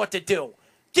tell you what to do.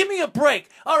 Give me a break.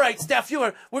 All right, Steph,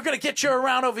 we're going to get you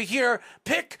around over here.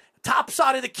 Pick top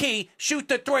side of the key, shoot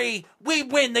the three. We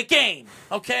win the game,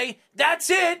 okay? That's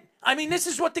it. I mean, this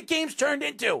is what the game's turned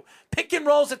into. Pick and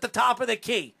rolls at the top of the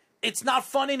key. It's not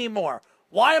fun anymore.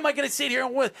 Why am I going to sit here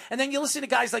and then you listen to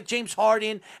guys like James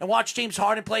Harden and watch James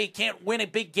Harden play. He can't win a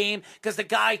big game because the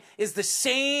guy is the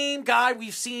same guy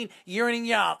we've seen year in and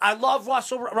year out. I love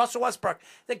Russell Westbrook.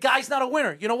 The guy's not a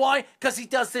winner. You know why? Because he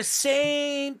does the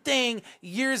same thing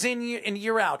years in and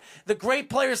year out. The great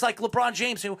players like LeBron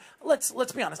James, who, let's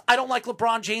be honest, I don't like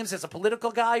LeBron James as a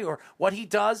political guy or what he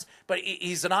does, but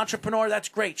he's an entrepreneur. That's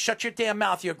great. Shut your damn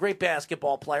mouth. You're a great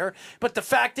basketball player. But the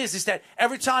fact is that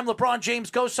every time LeBron James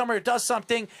goes somewhere or does something,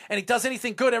 and he does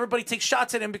anything good, everybody takes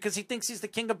shots at him because he thinks he's the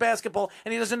king of basketball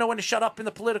and he doesn't know when to shut up in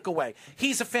the political way.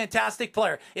 He's a fantastic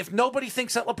player. If nobody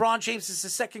thinks that LeBron James is the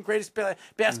second greatest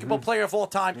basketball player of all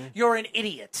time, you're an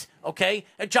idiot, okay?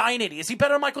 A giant idiot. Is he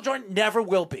better than Michael Jordan? Never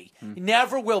will be.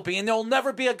 Never will be. And there will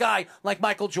never be a guy like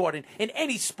Michael Jordan in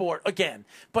any sport again.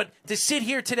 But to sit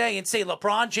here today and say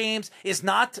LeBron James is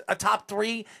not a top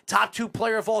 3, top 2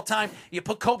 player of all time, you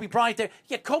put Kobe Bryant there.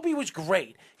 Yeah, Kobe was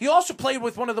great. He also played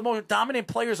with one of the most dominant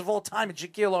players of all time,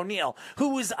 Shaquille O'Neal,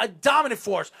 who was a dominant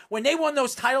force. When they won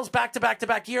those titles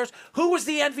back-to-back years, who was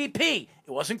the MVP?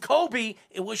 It wasn't Kobe.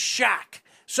 It was Shaq.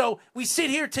 So we sit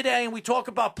here today and we talk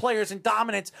about players and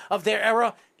dominance of their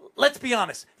era. Let's be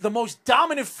honest. The most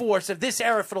dominant force of this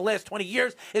era for the last 20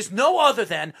 years is no other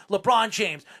than LeBron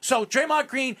James. So Draymond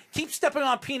Green, keep stepping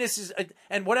on penises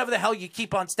and whatever the hell you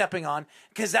keep on stepping on,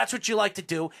 because that's what you like to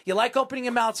do. You like opening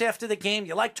your mouths after the game.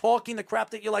 You like talking the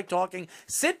crap that you like talking.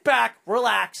 Sit back,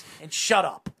 relax, and shut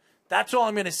up. That's all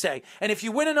I'm going to say. And if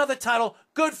you win another title,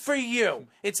 good for you.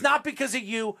 It's not because of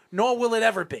you, nor will it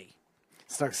ever be.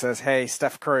 Stuck says, hey,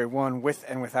 Steph Curry won with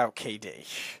and without KD.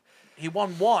 He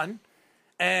won one.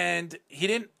 And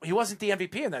he wasn't the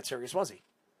MVP in that series, was he?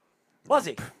 Was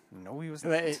he? No, he was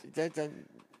not. I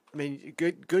mean,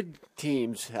 good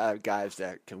teams have guys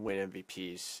that can win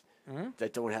MVPs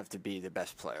that don't have to be the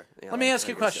best player. You know, Let me ask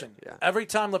you a question. Yeah. Every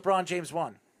time LeBron James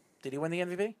won, did he win the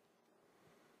MVP?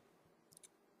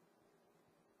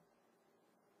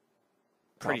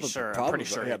 Pretty sure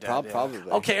he did. Probably.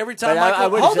 Okay, every time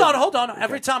hold on. Okay.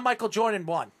 Every time Michael Jordan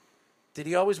won, did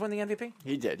he always win the MVP?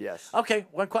 He did, yes. Okay,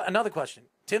 another question.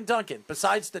 Tim Duncan,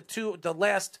 besides the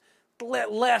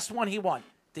last one he won,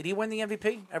 did he win the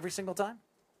MVP every single time?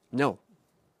 No.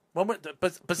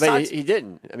 Besides, he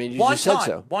didn't. I mean, you one just time, said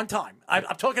so. One time. I'm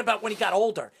talking about when he got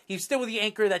older. He was still with the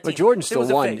anchor of that team. But Jordan still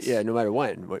won, yeah, no matter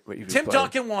when. Tim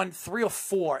Duncan won 3 or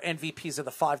 4 MVPs of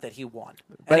the 5 that he won.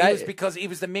 But it was because he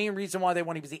was the main reason why they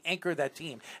won. He was the anchor of that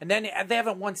team. And then they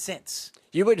haven't won since.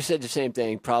 You would have said the same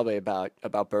thing probably about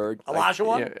Bird. Elijah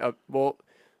won? Well,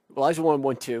 Elijah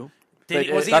won 2.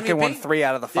 Was he Duncan MVP? won 3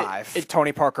 out of the 5.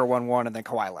 Tony Parker won 1, and then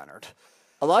Kawhi Leonard.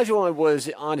 Elijah was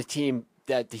on a team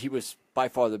that he was by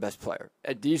far the best player.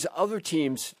 And these other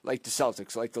teams, like the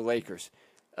Celtics, like the Lakers,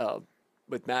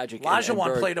 with Magic Elijah and Wan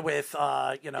Bird, played with,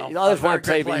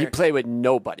 Elijah Wan he played with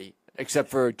nobody except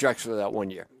for Drexler that one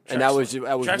year. And that was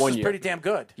Drexler's 1 year. pretty damn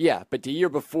good. Yeah, but the year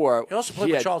before... He also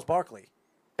played with Charles Barkley.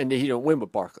 And he didn't win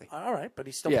with Barkley. All right, but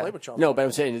he still played with Charles No, Barkley. but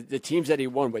I'm saying the teams that he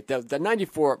won with, the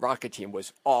 94 Rocket team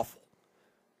was awful.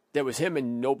 There was him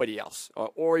and nobody else.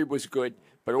 Ori was good,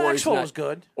 but Maxwell was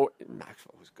good.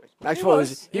 Maxwell was good. Maxwell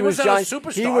was John, a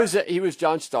superstar. He was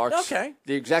John Starks. Okay.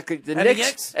 The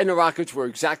Knicks and the Rockets were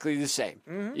exactly the same.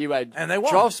 Mm-hmm. You had and they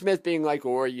won. Charles Smith being like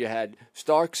Ori. You had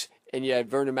Starks and you had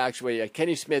Vernon Maxwell. You had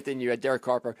Kenny Smith and you had Derek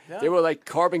Harper. Yeah. They were like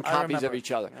carbon copies of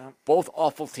each other. Yeah. Both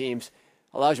awful teams.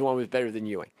 Elijah Wan was better than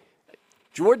Ewing.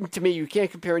 Jordan, to me, you can't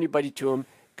compare anybody to him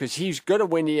because he's going to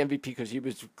win the MVP because he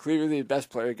was clearly the best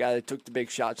player, the guy that took the big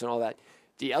shots and all that.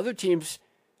 The other teams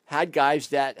had guys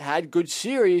that had good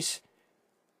series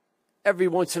every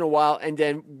once in a while and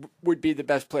then would be the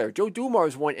best player. Joe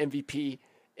Dumars won MVP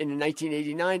in the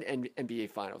 1989 NBA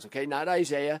Finals, okay? Not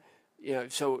Isaiah.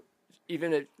 So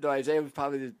even though Isaiah was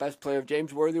probably the best player,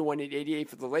 James Worthy won in 88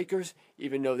 for the Lakers,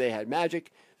 even though they had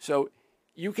Magic. So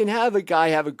you can have a guy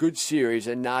have a good series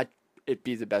and not it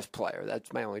be the best player.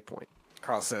 That's my only point.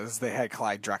 Carl says they had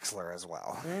Clyde Drexler as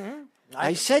well. Mm-hmm.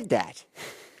 I said that.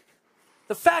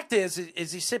 The fact is he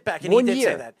sit back and he did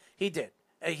say that. He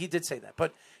did say that.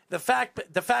 But the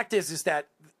fact is that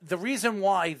the reason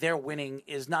why they're winning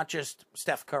is not just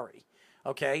Steph Curry,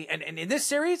 okay? And in this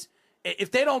series,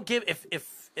 if they don't give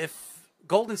if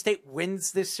Golden State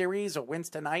wins this series or wins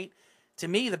tonight, to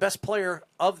me, the best player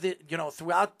of the,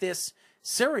 throughout this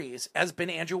series has been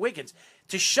Andrew Wiggins.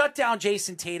 To shut down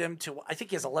Jason Tatum to, I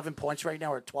think he has 11 points right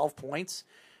now or 12 points.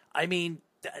 I mean,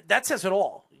 that says it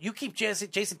all. You keep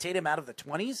Jason Tatum out of the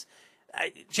 20s.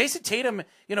 Jason Tatum,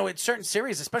 in certain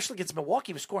series, especially against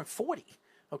Milwaukee, was scoring 40.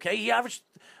 Okay, he averaged,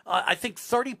 I think,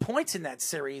 30 points in that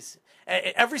series.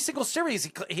 Every single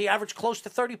series, he averaged close to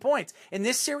 30 points. In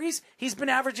this series, he's been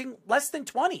averaging less than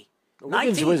 20.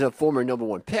 Wiggins was a former number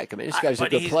 1 pick. I mean, this guy's a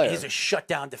good player. He's a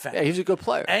shutdown defender. Yeah, he's a good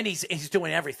player. And he's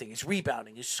doing everything. He's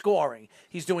rebounding. He's scoring.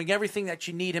 He's doing everything that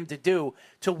you need him to do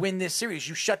to win this series.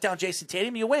 You shut down Jason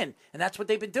Tatum, you win. And that's what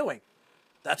they've been doing.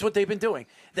 That's what they've been doing.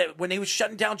 That when they was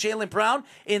shutting down Jaylen Brown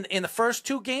in the first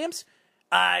 2 games,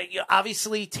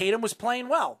 obviously Tatum was playing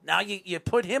well. Now you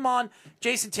put him on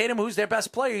Jason Tatum, who's their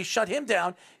best player. You shut him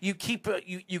down. You keep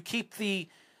you keep the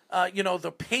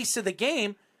the pace of the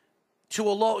game to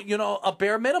a low, a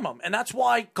bare minimum. And that's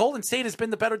why Golden State has been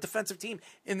the better defensive team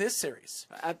in this series.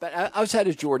 But outside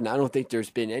of Jordan, I don't think there's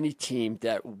been any team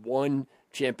that won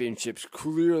championships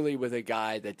clearly with a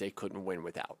guy that they couldn't win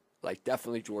without. Like,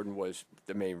 definitely Jordan was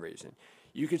the main reason.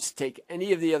 You could take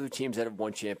any of the other teams that have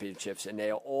won championships, and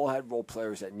they all had role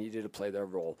players that needed to play their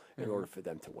role in order for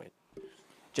them to win.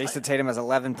 Jason Tatum has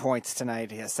 11 points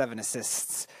tonight. He has 7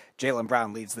 assists. Jaylen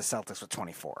Brown leads the Celtics with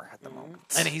 24 at the moment.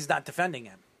 And he's not defending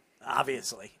him.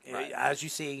 Obviously, right. As you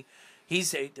see,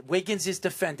 Wiggins is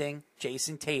defending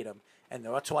Jason Tatum, and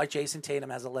that's why Jason Tatum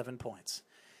has 11 points.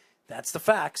 That's the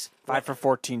facts. 5 for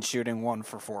 14 shooting, 1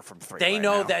 for 4 from 3. They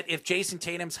know that if Jason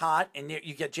Tatum's hot and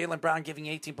you get Jaylen Brown giving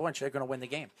 18 points, they're going to win the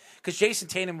game. Because Jason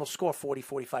Tatum will score 40,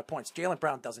 45 points. Jaylen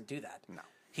Brown doesn't do that. No.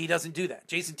 He doesn't do that.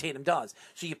 Jason Tatum does.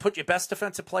 So you put your best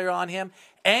defensive player on him,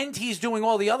 and he's doing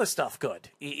all the other stuff good.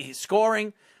 He's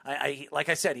scoring. Like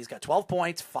I said, he's got 12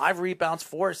 points, 5 rebounds,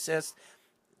 4 assists.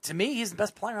 To me, he's the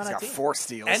best player on that team. He's got 4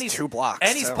 steals, and 2 blocks.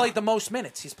 And he's played the most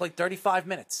minutes. He's played 35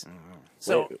 minutes. Mm-hmm.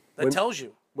 So that tells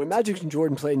you. When Magic and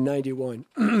Jordan played in 91,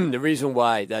 the reason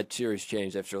why that series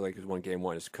changed after the Lakers won Game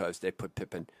 1 is because they put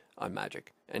Pippen on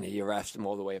Magic, and he harassed him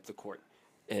all the way up the court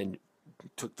and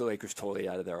took the Lakers totally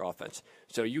out of their offense.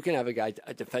 So you can have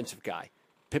a defensive guy.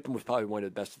 Pippen was probably one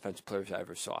of the best defensive players I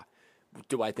ever saw.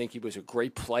 Do I think he was a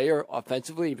great player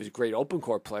offensively? He was a great open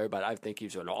court player, but I think he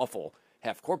was an awful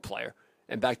half-court player.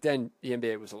 And back then, the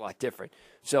NBA was a lot different.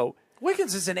 So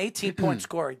Wiggins is an 18-point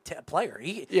scoring player.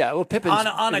 Pippen's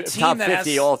on a team top that 50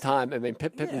 has, all time. I mean,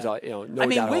 Pippen's no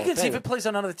doubt Wiggins even plays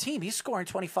on another team. He's scoring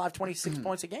 25, 26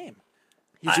 points a game.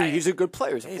 He's a good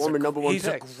player. He's a former number 1 pick.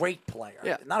 He's a great player.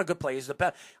 Yeah. Not a good player. He's the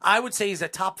best. I would say he's a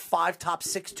top 5, top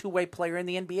 6 two-way player in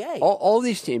the NBA. All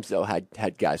these teams, though,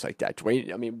 had guys like that.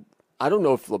 Dwayne, I mean, I don't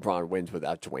know if LeBron wins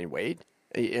without Dwayne Wade.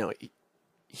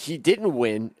 He didn't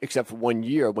win except for 1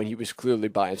 year when he was clearly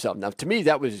by himself. Now, to me,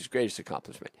 that was his greatest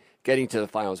accomplishment, getting to the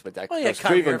finals with those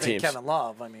Cleveland teams. Kevin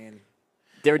Love, I mean,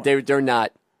 they're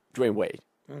not Dwayne Wade.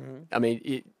 Mm-hmm. I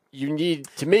mean, you need,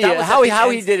 to me, how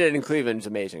he did it in Cleveland is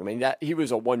amazing. I mean, he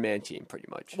was a one-man team pretty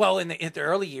much. Well, in the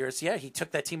early years, he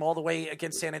took that team all the way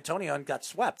against San Antonio and got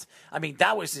swept. I mean,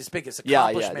 that was his biggest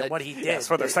accomplishment, what he did. That's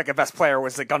where their second best player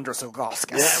was the Gunders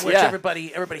Ilgauskas. Which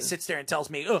everybody sits there and tells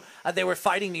me, they were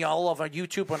fighting me all over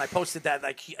YouTube when I posted that,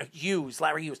 like, Larry Hughes.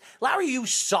 Larry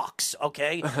Hughes sucks,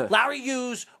 okay? Larry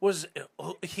Hughes was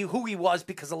who he was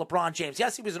because of LeBron James.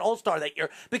 Yes, he was an all-star that year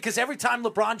because every time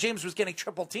LeBron James was getting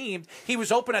triple-teamed, he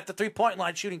was open at the three-point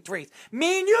line shooting threes.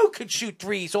 Me and you could shoot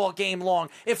threes all game long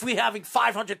if we having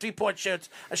 500 three-point shots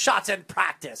in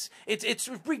practice. It's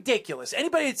ridiculous.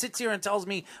 Anybody that sits here and tells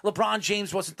me LeBron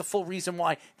James wasn't the full reason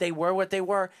why they were what they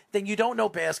were, then you don't know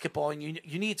basketball, and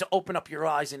you need to open up your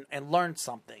eyes and learn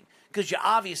something because you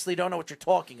obviously don't know what you're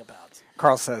talking about.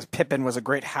 Carl says Pippen was a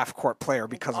great half-court player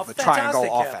because of the triangle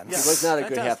offense. He was not a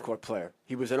good half-court player.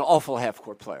 He was an awful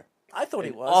half-court player. I thought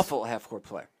he was. Awful half-court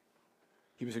player.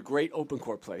 He was a great open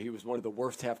court player. He was one of the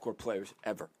worst half court players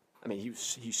ever. I mean,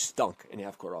 he stunk in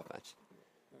half court offense.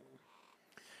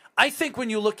 I think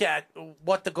when you look at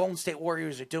what the Golden State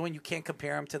Warriors are doing, you can't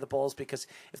compare them to the Bulls because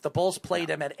if the Bulls played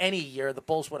them at any year, the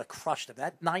Bulls would have crushed them.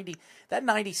 That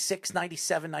 96,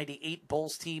 97, 98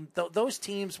 Bulls team, those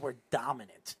teams were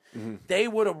dominant. Mm-hmm. They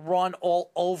would have run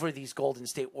all over these Golden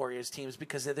State Warriors teams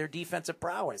because of their defensive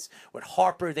prowess. With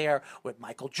Harper there, with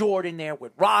Michael Jordan there,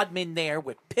 with Rodman there,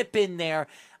 with Pippen there.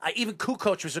 Even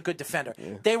Kukoc was a good defender.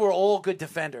 Yeah. They were all good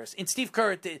defenders. And Steve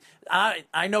Kerr,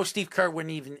 I know Steve Kerr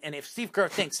wouldn't even, and if Steve Kerr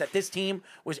thinks that this team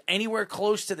was anywhere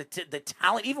close to the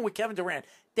talent, even with Kevin Durant,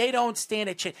 they don't stand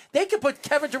a chance. They could put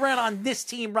Kevin Durant on this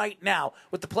team right now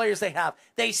with the players they have.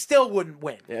 They still wouldn't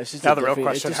win. Yeah, it's just now the real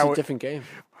question: it's just a different game.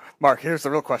 Mark, here's the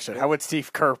real question. How would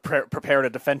Steve Kerr prepare to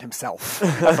defend himself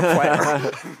as a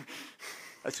player?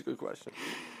 That's a good question.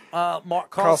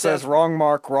 Carl says, wrong,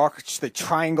 Mark. Watch the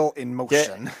triangle in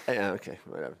motion. Yeah, okay,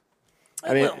 whatever.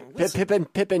 I mean,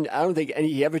 Pippen, I don't think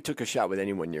he ever took a shot with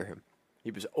anyone near him. He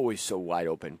was always so wide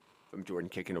open from Jordan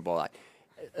kicking the ball out.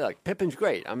 Look, Pippen's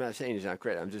great. I'm not saying he's not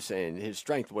great. I'm just saying his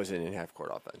strength wasn't in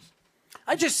half-court offense.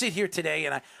 I just sit here today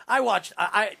and I watched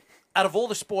out of all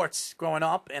the sports growing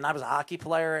up, and I was a hockey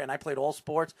player and I played all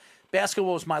sports,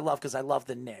 basketball was my love because I love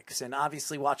the Knicks. And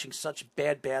obviously watching such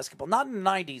bad basketball, not in the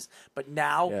 90s, but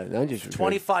now,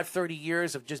 25, 30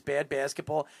 years of just bad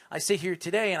basketball. I sit here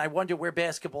today and I wonder where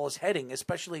basketball is heading,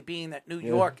 especially being that New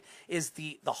York is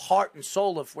the heart and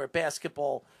soul of where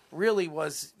basketball really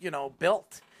was,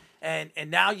 built. And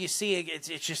now you see it's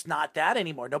just not that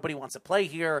anymore. Nobody wants to play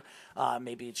here.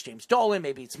 Maybe it's James Dolan.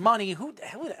 Maybe it's money.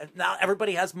 Now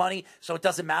everybody has money, so it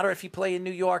doesn't matter if you play in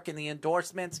New York and the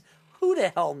endorsements. Who the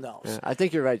hell knows? Yeah, I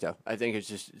think you're right, though. I think it's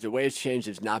just the way it's changed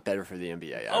is not better for the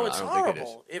NBA. It's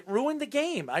horrible. It ruined the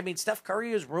game. I mean, Steph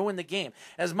Curry has ruined the game.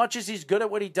 As much as he's good at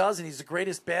what he does and he's the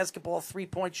greatest basketball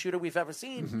three-point shooter we've ever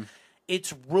seen,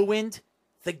 it's ruined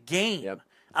the game. Yep.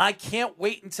 I can't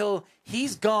wait until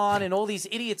he's gone and all these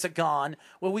idiots are gone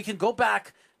where we can go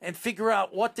back and figure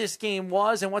out what this game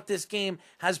was and what this game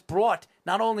has brought,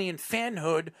 not only in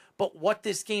fanhood, but what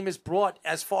this game has brought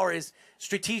as far as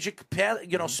strategic,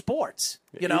 sports,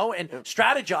 and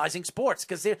strategizing sports.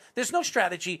 Because there's no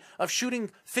strategy of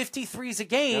shooting 53s a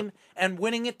game and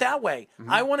winning it that way.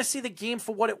 I want to see the game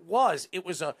for what it was. It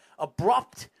was a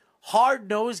abrupt,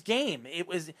 hard-nosed game. It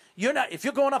was if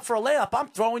you're going up for a layup, I'm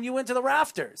throwing you into the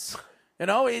rafters.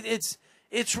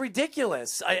 It's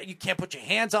ridiculous. You can't put your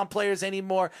hands on players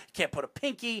anymore. You can't put a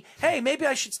pinky. Hey, maybe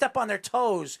I should step on their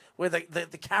toes where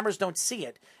the cameras don't see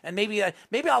it. And maybe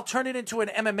I'll turn it into an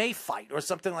MMA fight or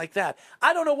something like that.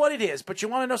 I don't know what it is, but you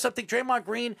want to know something? Draymond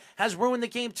Green has ruined the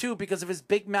game too because of his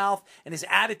big mouth and his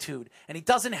attitude. And he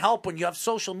doesn't help when you have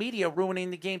social media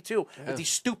ruining the game too with these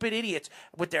stupid idiots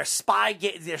with their spy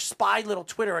little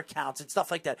Twitter accounts and stuff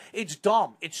like that. It's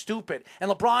dumb. It's stupid. And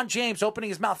LeBron James opening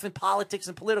his mouth in politics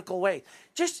and political ways.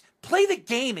 Just play the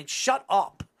game and shut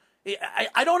up.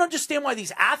 I don't understand why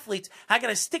these athletes are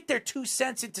going to stick their 2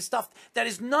 cents into stuff that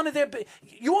is none of their.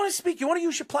 You want to speak? You want to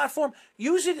use your platform?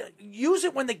 Use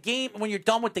it when you're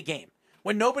done with the game,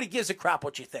 when nobody gives a crap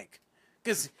what you think,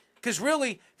 because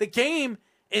really the game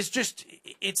is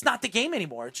it's not the game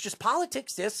anymore. It's just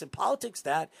politics this and politics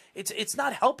that. It's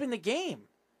not helping the game.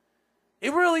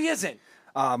 It really isn't.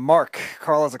 Mark,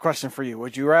 Carl has a question for you.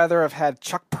 Would you rather have had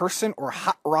Chuck Person or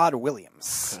Hot Rod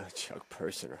Williams? Chuck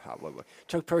Person or Hot Rod Williams.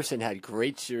 Chuck Person had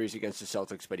great series against the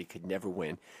Celtics, but he could never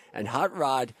win. And Hot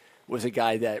Rod was a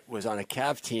guy that was on a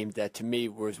Cavs team that, to me,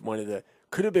 was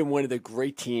could have been one of the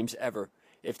great teams ever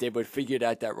if they would have figured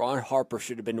out that Ron Harper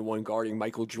should have been the one guarding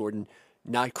Michael Jordan,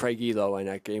 not Craig Elo on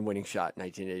that game-winning shot in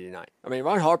 1989. I mean,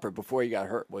 Ron Harper, before he got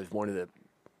hurt, was one of the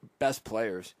best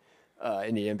players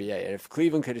in the NBA. And if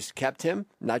Cleveland could have kept him,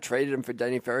 not traded him for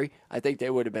Denny Ferry, I think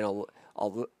they would have been a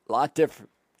lot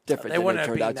different they than wouldn't they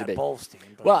turned out to be. Bulls team,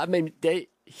 well, I mean,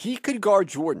 he could guard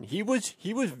Jordan. He was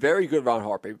very good, Ron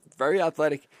Harper, very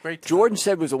athletic. Jordan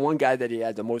said was the one guy that he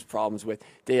had the most problems with.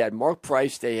 They had Mark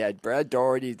Price, they had Brad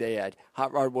Daugherty, they had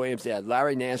Hot Rod Williams, they had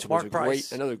Larry Nance, who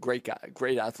was another great guy,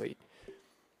 great athlete.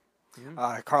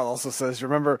 Carl also says,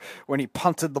 remember when he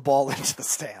punted the ball into the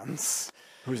stands?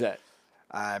 Who's that?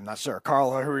 I'm not sure.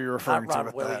 Carl, who are you referring to? Hot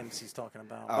Rod Williams, he's talking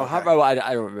about. Oh, Hot Rod,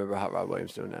 I don't remember Hot Rod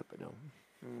Williams doing that, but no.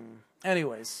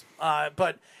 Anyways,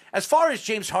 but as far as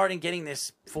James Harden getting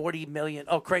this $40 million,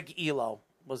 Craig Elo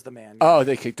was the man. Oh,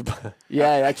 they kicked the ball.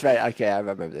 Yeah, that's right. Okay, I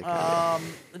remember that.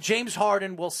 James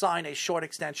Harden will sign a short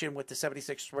extension with the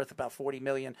 76ers worth about $40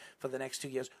 million for the next 2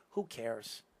 years. Who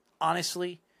cares?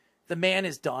 Honestly, the man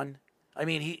is done. I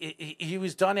mean, he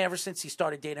was done ever since he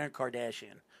started dating a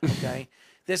Kardashian. Okay.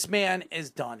 This man is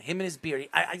done. Him and his beard.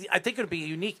 I think it would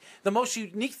be the most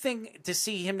unique thing to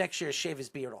see him next year is shave his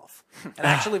beard off and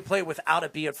actually play without a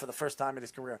beard for the first time in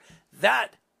his career. That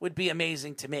would be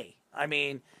amazing to me. I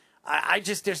mean,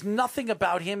 there's nothing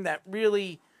about him that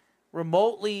really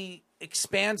remotely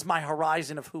expands my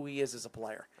horizon of who he is as a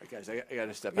player. Guys, I got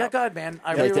to step out. Yeah, go ahead, man.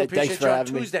 I really appreciate you on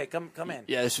Tuesday. Come in.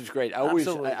 Yeah, this was great.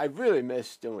 I really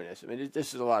miss doing this. I mean,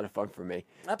 this is a lot of fun for me.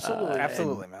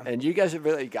 Absolutely, man. And you guys have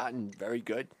really gotten very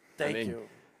good. Thank you.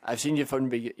 I've seen you from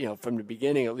the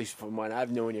beginning, at least from when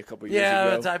I've known you a couple of years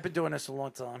ago. Yeah, I've been doing this a long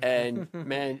time. And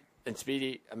man, and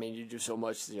Speedy, I mean, you do so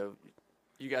much. You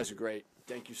guys are great.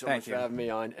 Thank you so much for having me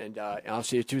on, and I'll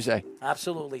see you Tuesday.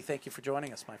 Absolutely. Thank you for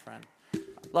joining us, my friend.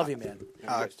 Love you, man.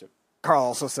 Carl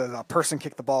also says, a person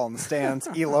kicked the ball in the stands.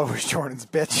 Elo was Jordan's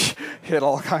bitch. Hit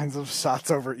all kinds of shots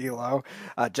over Elo.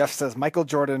 Jeff says, Michael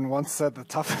Jordan once said the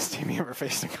toughest team he ever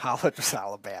faced in college was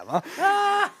Alabama.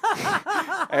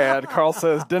 And Carl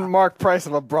says, didn't Mark Price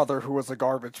have a brother who was a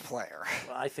garbage player?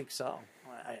 Well, I think so.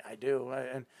 I do.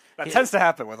 And that tends to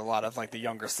happen with a lot of like the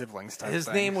younger siblings type His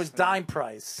things. name was Dime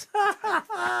Price.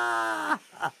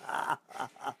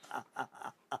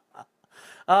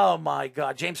 Oh my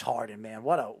God, James Harden, man,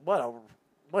 what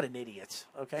an idiot.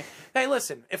 Okay, hey,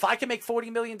 listen, if I can make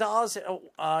 $40 million,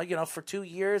 for 2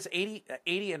 years, 80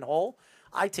 in whole,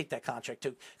 I take that contract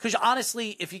too. Because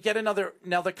honestly, if you get another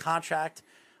contract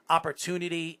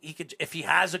opportunity, he could, if he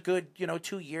has a good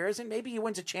 2 years, and maybe he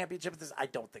wins a championship. I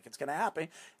don't think it's going to happen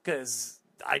because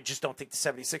I just don't think the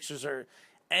 76ers are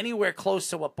anywhere close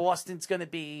to what Boston's going to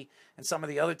be, and some of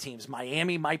the other teams,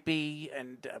 Miami might be,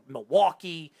 and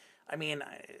Milwaukee. I mean,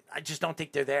 I just don't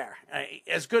think they're there.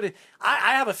 As good as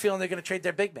I have a feeling they're going to trade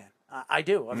their big man. I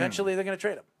do. Eventually, they're going to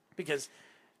trade him because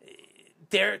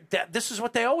this is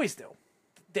what they always do.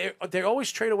 They always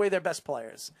trade away their best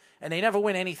players, and they never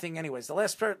win anything anyways.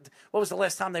 What was the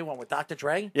last time they won with Dr.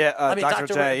 Dre? Yeah,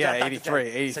 Dr. J. Yeah, Dr.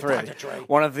 83. Dr. Dre.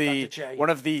 One of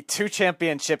the 2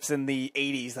 championships in the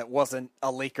 80s that wasn't a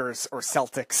Lakers or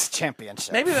Celtics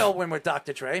championship. Maybe they'll win with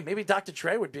Dr. Dre. Maybe Dr.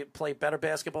 Dre would play better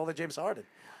basketball than James Harden.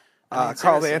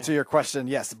 Carl, to answer your question,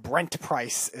 yes, Brent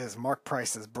Price is Mark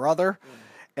Price's brother,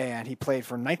 and he played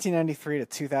from 1993 to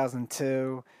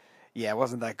 2002. Yeah, it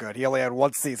wasn't that good. He only had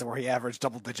one season where he averaged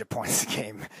double-digit points a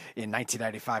game in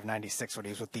 1995-96 when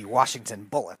he was with the Washington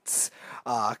Bullets.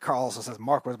 Carl also says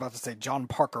Mark was about to say John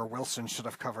Parker Wilson should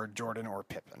have covered Jordan or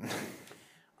Pippen.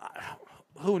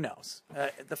 Who knows?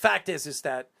 The fact is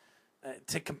that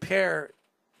to compare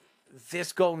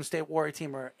this Golden State Warrior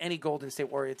team or any Golden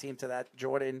State Warrior team to that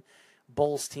Jordan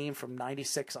Bulls team from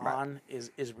 96 on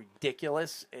is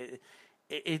ridiculous.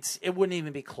 It wouldn't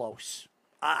even be close.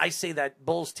 I say that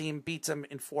Bulls team beats them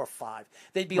in 4 or 5.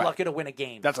 They'd be lucky to win a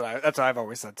game. That's what I've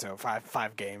always said too.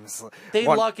 Five games. They're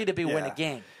lucky to win a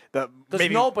game. Because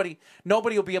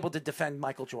nobody will be able to defend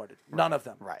Michael Jordan. None of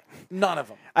them. Right. None of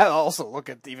them. I also look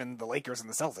at even the Lakers and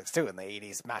the Celtics, too, in the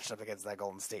 80s, matched up against that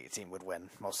Golden State team would win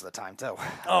most of the time, too.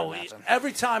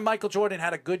 Every time Michael Jordan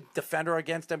had a good defender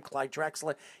against him, Clyde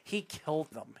Drexler, he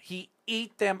killed them. He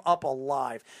ate them up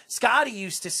alive. Scotty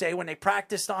used to say when they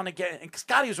practiced on again, and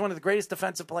Scotty was one of the greatest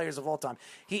defensive players of all time.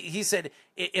 He said,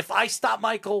 if I stop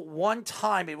Michael one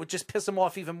time, it would just piss him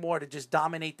off even more to just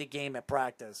dominate the game at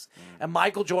practice. And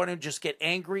Michael Jordan would just get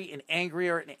angry and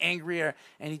angrier and angrier,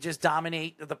 and he just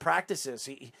dominate the practices.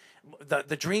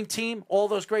 The Dream Team, all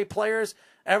those great players,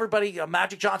 everybody,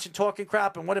 Magic Johnson talking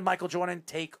crap, and what did Michael Jordan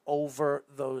take over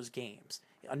those games?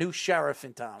 A new sheriff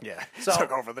in town. Yeah, so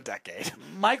took over the decade.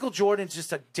 Michael Jordan's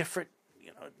just a different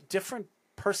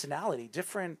personality,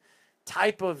 different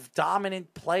type of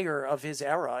dominant player of his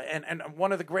era, and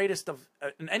one of the greatest of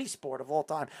in any sport of all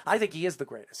time. I think he is the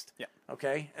greatest. Yeah.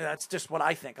 Okay, and that's just what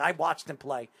I think. I watched him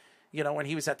play, when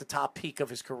he was at the top peak of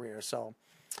his career. So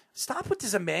stop with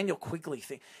this Emmanuel Quigley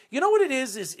thing. You know what it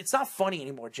is it's not funny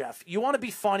anymore, Jeff. You want to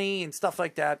be funny and stuff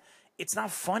like that. It's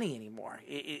not funny anymore.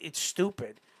 It's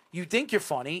stupid. You think you're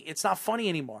funny. It's not funny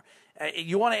anymore.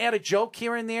 You want to add a joke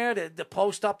here and there to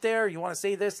post up there. You want to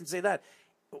say this and say that.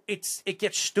 It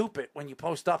gets stupid when you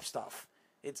post up stuff.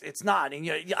 It's not.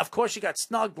 And of course you got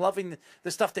Snug loving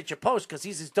the stuff that you post because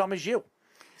he's as dumb as you.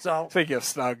 So speaking of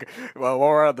Snug, well, while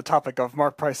we're on the topic of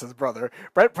Mark Price's brother,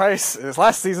 Brent Price, his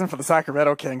last season for the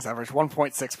Sacramento Kings, averaged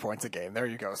 1.6 points a game. There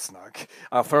you go, Snug.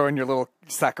 I'll throw in your little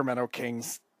Sacramento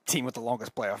Kings team with the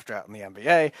longest playoff drought in the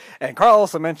NBA. And Carl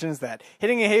also mentions that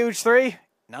hitting a huge three,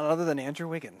 none other than Andrew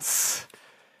Wiggins.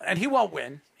 And he won't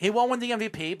win. He won't win the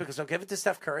MVP because they'll give it to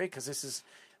Steph Curry because this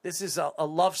is a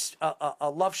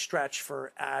love stretch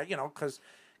for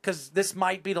because this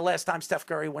might be the last time Steph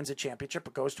Curry wins a championship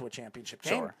or goes to a championship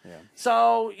game. Sure, yeah.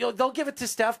 So they'll give it to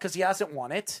Steph because he hasn't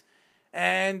won it,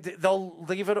 and they'll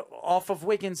leave it off of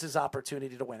Wiggins'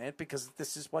 opportunity to win it because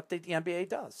this is what the NBA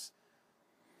does.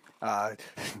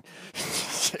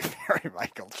 Very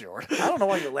Michael Jordan. I don't know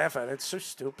why you laugh at it. It's so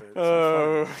stupid.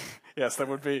 Yes, that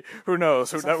would be. Who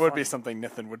knows? That would be something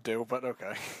Nathan would do. But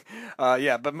okay.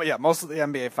 Most of the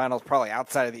NBA Finals probably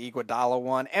outside of the Iguodala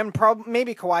one, and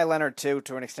maybe Kawhi Leonard too,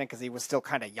 to an extent, because he was still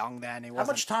kind of young then. How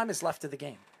much time is left of the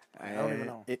game? I don't even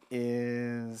know. It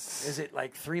is. Is it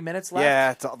like 3 minutes left?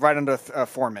 Yeah, it's right under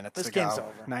 4 minutes. This to go. game's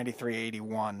over.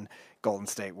 93-81 Golden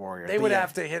State Warriors. They would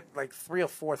have to hit like 3 or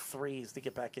 4 threes to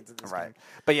get back into this game.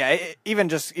 But yeah, even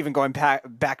going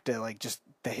back to like just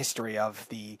the history of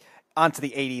onto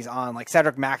the 80s on, like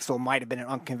Cedric Maxwell might have been an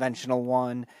unconventional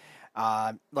one.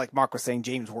 Like Mark was saying,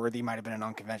 James Worthy might have been an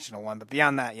unconventional one, but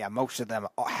beyond that, yeah, most of them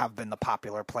have been the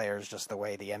popular players, just the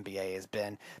way the NBA has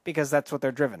been, because that's what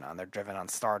they're driven on. They're driven on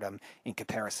stardom in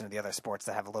comparison to the other sports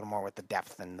that have a little more with the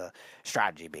depth and the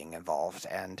strategy being involved,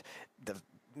 and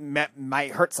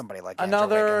might hurt somebody like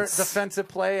another defensive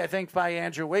play, I think, by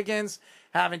Andrew Wiggins,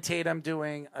 having Tatum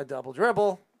doing a double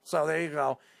dribble. So there you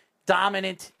go.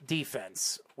 Dominant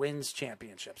defense wins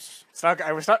championships. So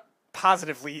I was not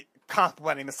positively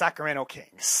complimenting the Sacramento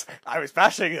Kings. I was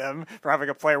bashing them for having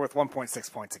a player with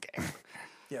 1.6 points a game.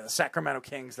 Yeah, the Sacramento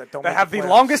Kings that have the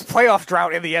longest playoff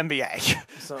drought in the NBA.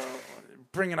 So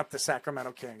bringing up the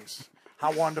Sacramento Kings.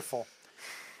 How wonderful.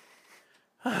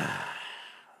 Do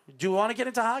you want to get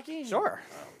into hockey? Sure.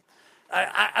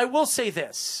 I will say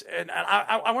this, and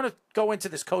I want to go into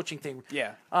this coaching thing.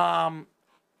 Yeah.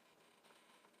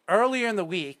 Earlier in the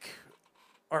week,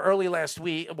 or late last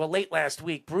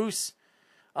week, Bruce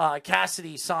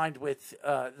Cassidy signed with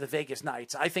the Vegas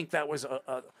Knights. I think that was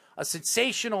a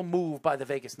sensational move by the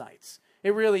Vegas Knights.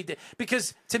 It really did.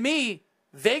 Because, to me,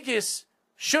 Vegas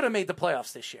should have made the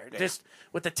playoffs this year. Yeah. Just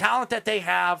with the talent that they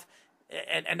have,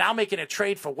 and now making a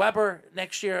trade for Weber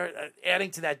next year,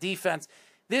 adding to that defense,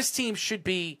 this team should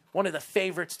be one of the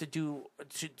favorites to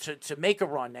make a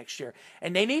run next year.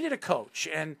 And they needed a coach.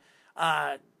 And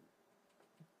Pete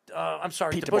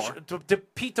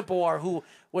DeBoer, who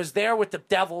was there with the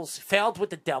Devils, failed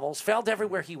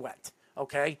everywhere he went.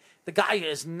 Okay, the guy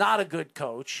is not a good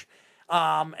coach,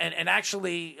 and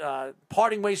actually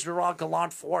parting ways with Ron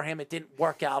Gallant for him. It didn't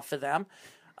work out for them.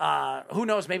 Who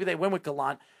knows? Maybe they win with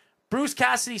Gallant. Bruce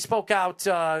Cassidy spoke out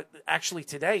actually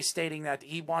today, stating that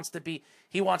he wants to be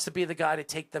the guy to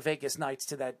take the Vegas Knights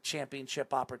to that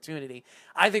championship opportunity.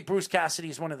 I think Bruce Cassidy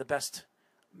is one of the best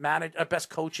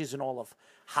coaches in all of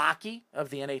hockey,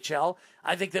 of the NHL.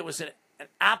 I think that was an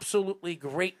absolutely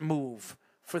great move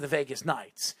for the Vegas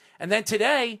Knights. And then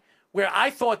today, where I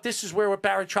thought this is where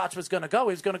Barry Trotz was going to go,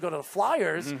 he was going to go to the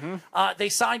Flyers, they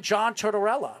signed John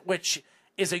Tortorella, which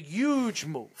is a huge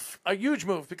move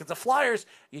because the Flyers,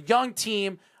 a young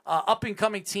team,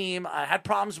 up-and-coming team, had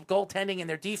problems with goaltending, and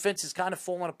their defense has kind of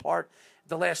fallen apart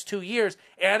the last 2 years.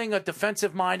 Adding a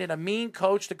defensive mind and a mean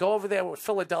coach to go over there with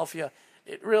Philadelphia,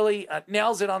 it really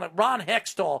nails it on it. Ron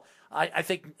Hextall, I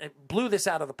think, blew this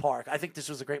out of the park. I think this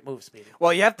was a great move, Speedy.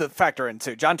 Well, you have to factor in,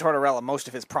 too, John Tortorella, most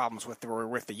of his problems were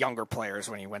with the younger players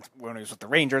when he was with the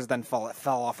Rangers, then fell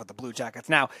off with the Blue Jackets.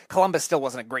 Now, Columbus still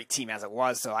wasn't a great team as it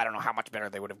was, so I don't know how much better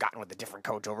they would have gotten with a different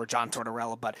coach over John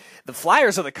Tortorella, but the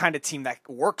Flyers are the kind of team that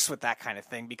works with that kind of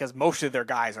thing because most of their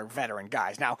guys are veteran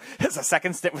guys. Now, there's a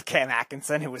second stint with Cam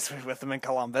Atkinson, who was with them in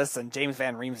Columbus, and James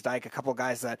Van Riemsdyk, a couple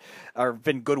guys that have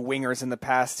been good wingers in the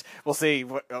past. We'll see.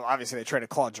 Obviously, they traded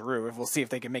Claude Giroux. We'll see if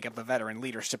they can make up the veteran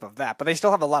leadership of that. But they still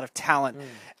have a lot of talent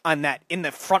on that in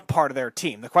the front part of their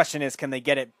team. The question is, can they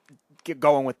get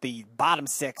going with the bottom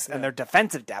six and their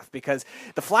defensive depth, because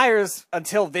the Flyers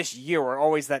until this year were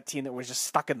always that team that was just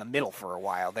stuck in the middle for a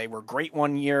while. They were great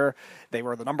one year. They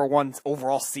were the number one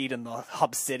overall seed in the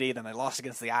hub city. Then they lost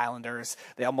against the Islanders.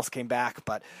 They almost came back,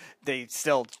 but they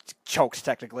still choked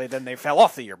technically. Then they fell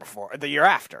off the year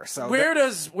after. So where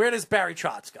does Barry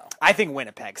Trotz go? I think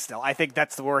Winnipeg still. I think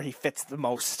that's where he fits the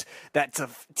most. That's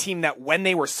a team that when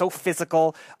they were so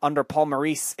physical under Paul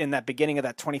Maurice in that beginning of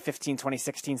that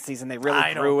 2015-2016 season, they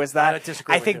really grew as that.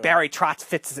 I think Barry Trotz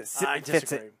fits it.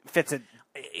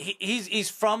 He's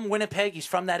from Winnipeg. He's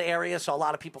from that area, so a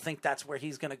lot of people think that's where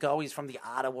he's going to go. He's from the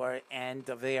Ottawa end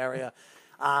of the area.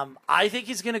 I think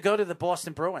he's going to go to the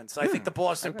Boston Bruins. I think the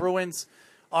Boston Bruins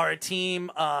are a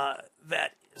team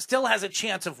that still has a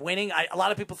chance of winning. A lot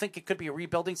of people think it could be a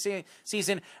rebuilding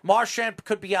season. Marchand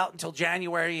could be out until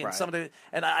January,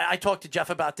 and I talked to Jeff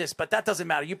about this, but that doesn't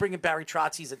matter. You bring in Barry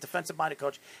Trotz; he's a defensive-minded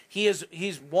coach. He's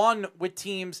won with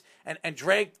teams and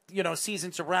dragged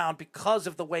seasons around because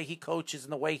of the way he coaches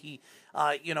and the way he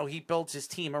builds his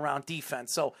team around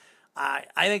defense. So I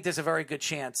think there's a very good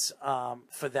chance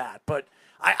for that, but.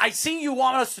 I see you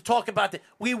want us to talk about that.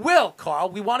 We will, Carl.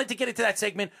 We wanted to get into that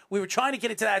segment. We were trying to get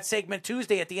into that segment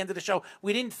Tuesday at the end of the show.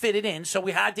 We didn't fit it in, so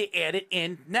we had to add it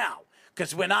in now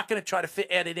because we're not going to try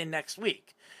to add it in next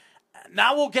week.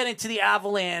 Now we'll get into the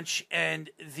Avalanche and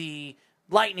the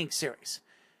Lightning series.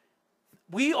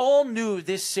 We all knew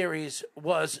this series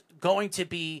was going to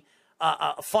be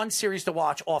a fun series to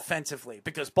watch offensively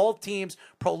because both teams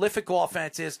prolific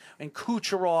offenses, and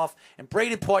Kucherov and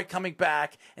Braden Point coming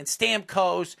back and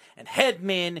Stamkos and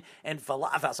Hedman and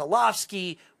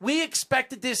Vasilevsky. We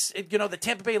expected this, the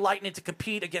Tampa Bay Lightning to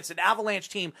compete against an Avalanche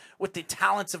team with the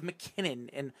talents of McKinnon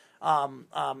and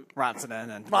Rantanen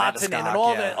and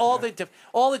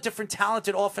all the different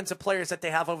talented offensive players that they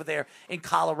have over there in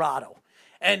Colorado.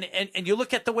 And you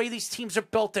look at the way these teams are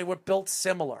built, they were built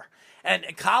similar.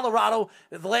 And Colorado,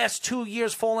 the last 2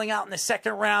 years falling out in the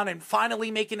second round and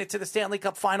finally making it to the Stanley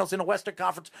Cup Finals in the Western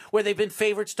Conference where they've been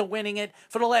favorites to winning it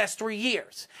for the last 3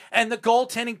 years. And the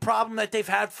goaltending problem that they've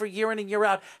had for year in and year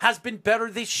out has been better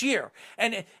this year.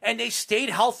 And they stayed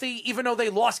healthy even though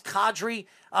they lost Kadri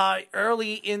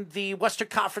early in the Western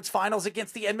Conference Finals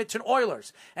against the Edmonton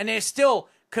Oilers. And they're still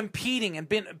competing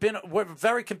and were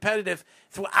very competitive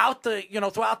throughout the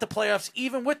playoffs,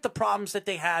 even with the problems that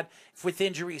they had with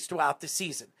injuries throughout the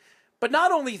season. But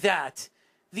not only that,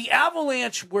 the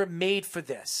Avalanche were made for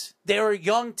this. They're a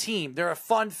young team. They're a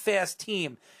fun, fast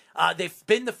team. They've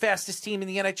been the fastest team in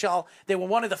the NHL. They were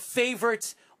one of the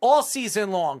favorites all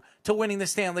season long to winning the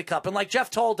Stanley Cup. And like Jeff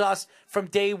told us from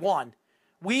day one,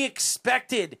 we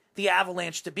expected the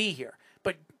Avalanche to be here.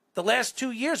 But the last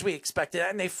 2 years we expected that,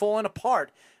 and they've fallen apart.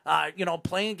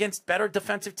 Playing against better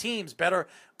defensive teams, better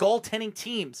goaltending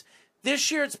teams.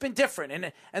 This year it's been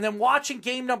different. And then watching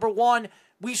game number 1,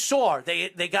 we saw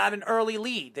they got an early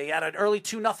lead. They had an early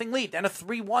 2-0 lead, then a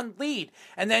 3-1 lead.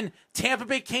 And then Tampa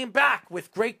Bay came back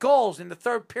with great goals, and the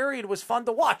third period was fun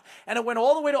to watch. And it went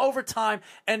all the way to overtime.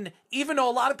 And even though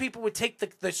a lot of people would take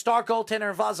the star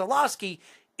goaltender Vasilevsky,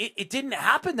 it didn't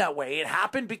happen that way. It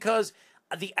happened because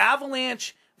the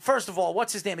Avalanche, first of all,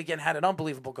 what's his name again, had an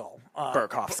unbelievable goal.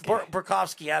 Burakovsky.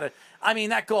 Burakovsky had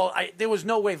that goal, there was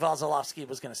no way Vasilevsky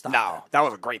was going to stop that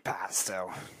was a great pass,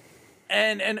 so.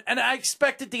 And I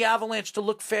expected the Avalanche to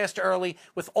look fast early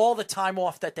with all the time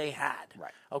off that they had.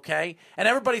 Right. Okay? And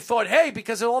everybody thought, hey,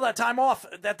 because of all that time off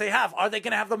that they have, are they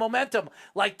going to have the momentum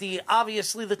like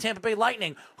obviously the Tampa Bay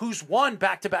Lightning, who's won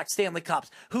back-to-back Stanley Cups,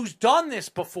 who's done this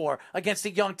before against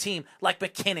a young team like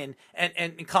McKinnon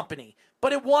and company.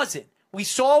 But it wasn't. We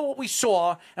saw what we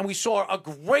saw, and we saw a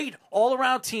great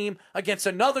all-around team against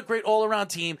another great all-around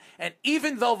team. And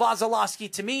even though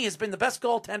Vasilevsky, to me, has been the best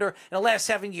goaltender in the last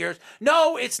 7 years,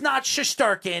 no, it's not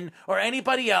Shesterkin or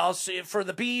anybody else for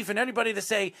the beef and anybody to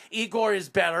say Igor is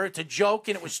better. It's a joke,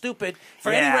 and it was stupid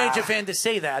for any Ranger fan to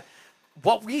say that.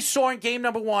 What we saw in game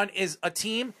number 1 is a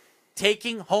team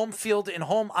taking home field and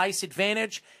home ice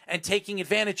advantage and taking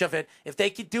advantage of it. If they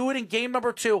could do it in game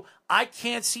number 2, I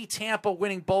can't see Tampa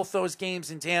winning both those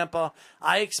games in Tampa.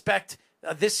 I expect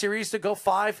this series to go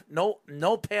 5,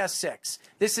 no past 6.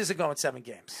 This isn't going 7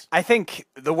 games. I think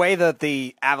the way that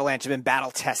the Avalanche have been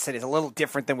battle tested is a little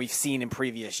different than we've seen in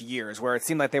previous years, where it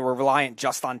seemed like they were reliant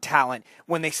just on talent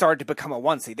when they started to become a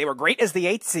 1 seed. They were great as the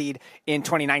 8th seed in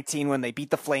 2019 when they beat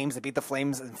the Flames. They beat the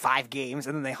Flames in 5 games,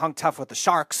 and then they hung tough with the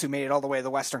Sharks, who made it all the way to the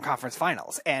Western Conference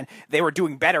Finals. And they were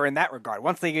doing better in that regard.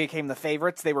 Once they became the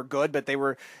favorites, they were good, but they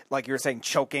were, like you were saying,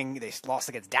 choking. They lost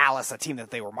against Dallas, a team that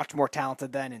they were much more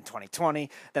talented than in 2020.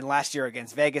 Then last year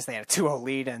against Vegas, they had a 2-0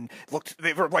 lead and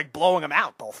they were like blowing them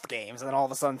out both games, and then all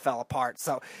of a sudden fell apart.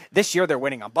 So this year they're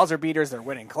winning on buzzer beaters, they're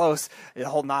winning close. The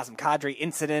whole Nazem Kadri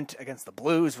incident against the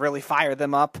Blues really fired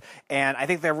them up, and I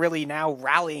think they're really now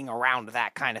rallying around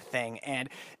that kind of thing, and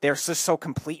they're just so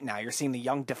complete now. You're seeing the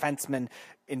young defensemen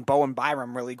in Bowen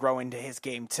Byram really grow into his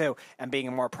game too and being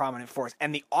a more prominent force.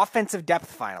 And the offensive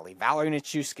depth finally, Valery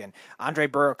Nichushkin, Andrei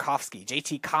Burakovsky,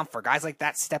 JT Compher, guys like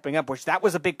that stepping up, which that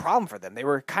was a big problem for them. They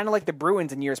were kind of like the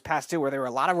Bruins in years past too, where they were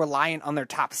a lot of reliant on their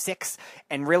top 6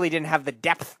 and really didn't have the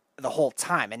depth the whole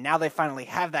time. And now they finally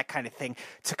have that kind of thing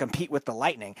to compete with the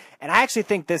Lightning. And I actually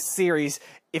think this series,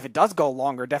 if it does go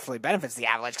longer, definitely benefits the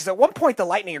Avalanche, because at one point the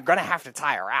Lightning are going to have to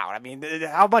tire out. I mean,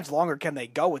 how much longer can they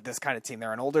go with this kind of team?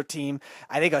 They're an older team.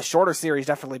 I think a shorter series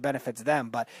definitely benefits them,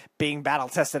 but being battle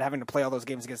tested, having to play all those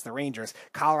games against the Rangers,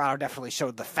 Colorado definitely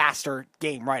showed the faster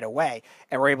game right away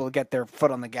and were able to get their foot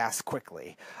on the gas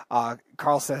quickly.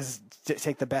 Carl says,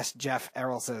 take the best, Jeff.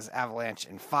 Errol says Avalanche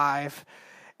in 5.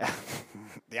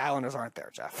 The Islanders aren't there,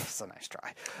 Jeff. It's a nice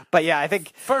try. But yeah, I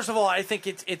think first of all, I think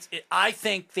I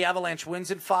think the Avalanche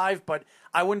wins in 5, but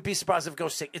I wouldn't be surprised if it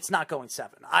goes 6. It's not going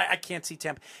 7. I can't see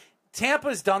Tampa.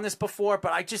 Tampa's done this before,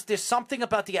 but there's something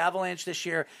about the Avalanche this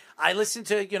year. I listened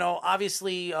to,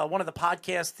 obviously one of the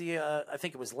podcasts, I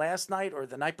think it was last night or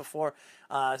the night before,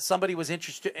 somebody was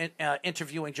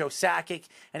interviewing Joe Sakic,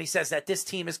 and he says that this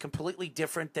team is completely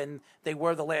different than they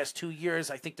were the last 2 years.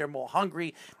 I think they're more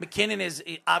hungry. McKinnon is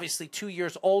obviously 2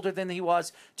 years older than he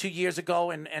was 2 years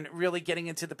ago and really getting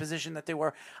into the position that they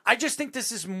were. I just think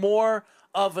this is more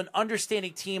of an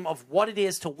understanding team of what it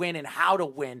is to win and how to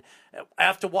win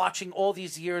after watching all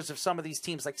these years of some of these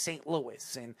teams like St.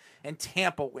 Louis and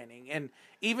Tampa winning and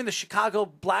even the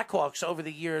Chicago Blackhawks over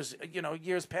the years,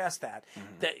 years past that.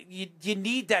 That you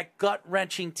need that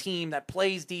gut-wrenching team that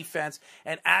plays defense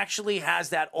and actually has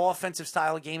that offensive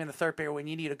style of game in the third period when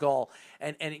you need a goal.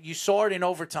 And you saw it in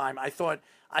overtime. I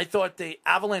thought the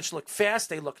Avalanche looked fast.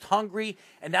 They looked hungry,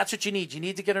 and that's what you need. You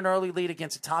need to get an early lead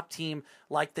against a top team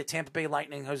like the Tampa Bay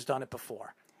Lightning has done it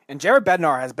before. And Jared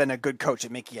Bednar has been a good coach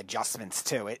at making adjustments,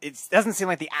 too. It doesn't seem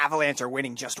like the Avalanche are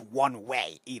winning just one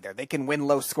way, either. They can win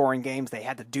low-scoring games. They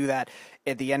had to do that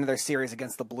at the end of their series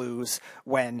against the Blues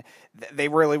when they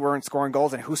really weren't scoring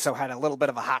goals, and Husso had a little bit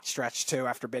of a hot stretch, too,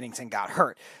 after Binnington got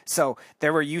hurt. So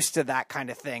they were used to that kind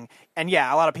of thing. And,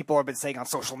 yeah, a lot of people have been saying on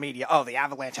social media, oh, the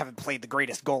Avalanche haven't played the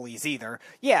greatest goalies either.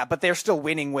 Yeah, but they're still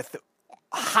winning with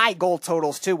high goal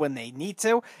totals too when they need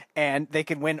to, and they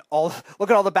can win all.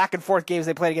 Look at all the back and forth games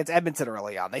they played against Edmonton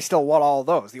early on. They still won all of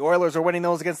those. The Oilers are winning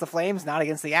those against the Flames, not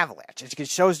against the Avalanche. It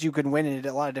shows you can win in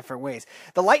a lot of different ways.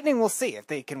 The Lightning, will see if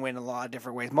they can win in a lot of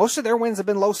different ways. Most of their wins have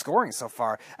been low scoring so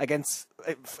far. Against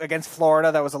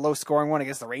Florida, that was a low scoring one.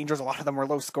 Against the Rangers, a lot of them were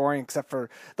low scoring except for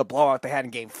the blowout they had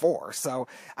in Game 4. So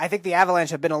I think the Avalanche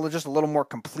have been just a little more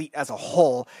complete as a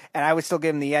whole, and I would still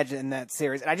give them the edge in that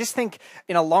series. And I just think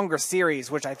in a longer series,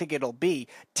 which I think it'll be,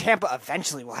 Tampa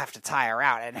eventually will have to tire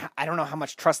out, and I don't know how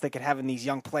much trust they could have in these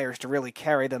young players to really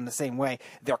carry them the same way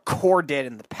their core did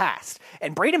in the past.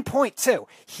 And Braden Point, too.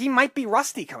 He might be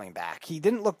rusty coming back. He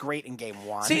didn't look great in Game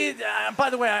 1. See, by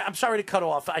the way, I'm sorry to cut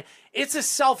off. It's a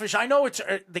selfish. I know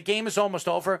the game is almost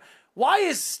over. Why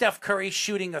is Steph Curry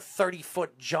shooting a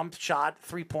 30-foot jump shot,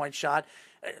 three-point shot?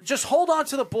 Just hold on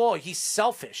to the ball. He's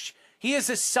selfish. He is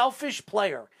a selfish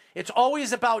player. It's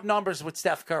always about numbers with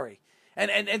Steph Curry.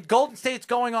 And Golden State's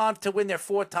going on to win their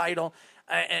fourth title.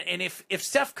 And if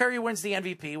Steph Curry wins the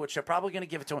MVP, which they're probably going to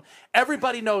give it to him,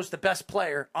 everybody knows the best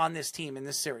player on this team in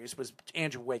this series was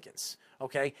Andrew Wiggins.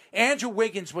 Okay? Andrew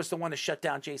Wiggins was the one to shut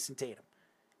down Jason Tatum.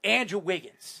 Andrew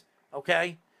Wiggins.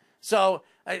 Okay? So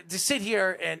to sit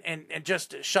here and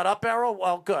just shut up, Errol,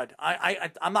 well, good.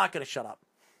 I'm not going to shut up.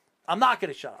 I'm not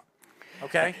going to shut up.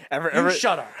 Okay? You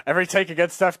shut up. Every take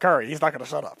against Steph Curry, he's not going to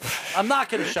shut up. I'm not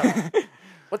going to shut up.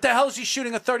 What the hell is he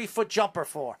shooting a 30-foot jumper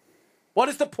for? What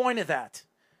is the point of that?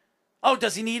 Oh,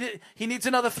 does he need it? He needs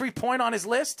another 3-point on his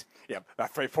list? Yeah,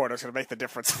 that 3-pointer is going to make the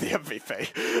difference in the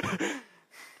MVP.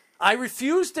 I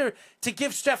refuse to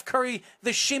give Steph Curry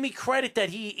the shimmy credit that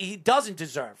he doesn't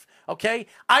deserve, okay?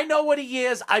 I know what he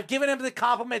is. I've given him the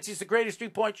compliments. He's the greatest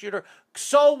 3-point shooter.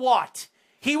 So what?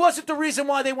 He wasn't the reason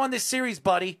why they won this series,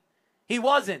 buddy. He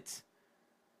wasn't.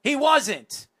 He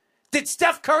wasn't. Did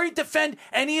Steph Curry defend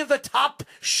any of the top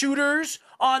shooters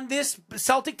on this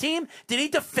Celtic team? Did he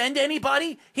defend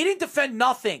anybody? He didn't defend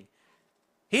nothing.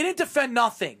 He didn't defend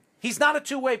nothing. He's not a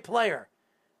two-way player.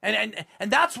 And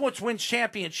that's what wins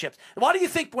championships. Why do you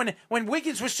think when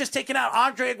Wiggins was just taking out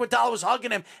Andre Iguodala was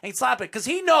hugging him and slapping? Because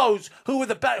he knows who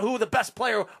the best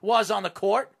player was on the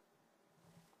court.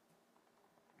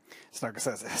 Snugger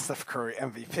says Steph Curry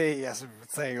MVP, as we've been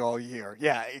saying all year.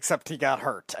 Yeah, except he got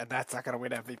hurt, and that's not going to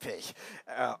win MVP.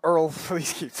 Earl,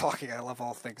 please keep talking. I love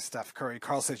all things Steph Curry.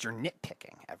 Carl says you're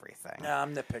nitpicking everything. Yeah,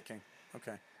 I'm nitpicking.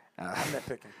 Okay. I'm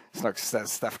nitpicking. Snugger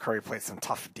says Steph Curry played some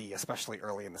tough D, especially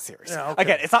early in the series. Yeah, okay.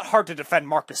 Again, it's not hard to defend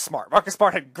Marcus Smart. Marcus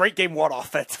Smart had great Game 1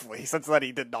 offensively. Since then,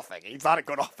 he did nothing. He's not a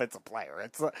good offensive player.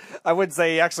 I would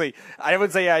say exactly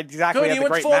had the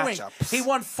great matchups. He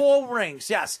won 4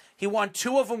 rings. Yes, he won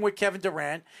 2 of them with Kevin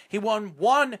Durant. He won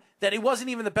one that he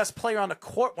wasn't even the best player on the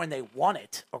court when they won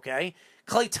it. Okay,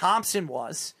 Klay Thompson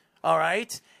was all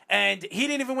right, and he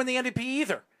didn't even win the MVP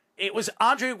either. It was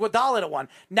Andre Iguodala that won.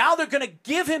 Now they're going to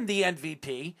give him the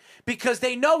MVP because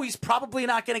they know he's probably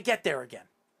not going to get there again.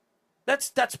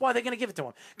 That's why they're going to give it to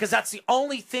him, because that's the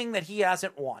only thing that he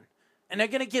hasn't won, and they're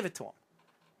going to give it to him.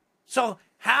 So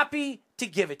happy to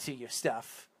give it to you,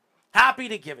 Steph. Happy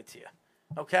to give it to you.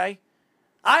 Okay?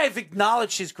 I have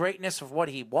acknowledged his greatness of what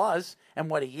he was and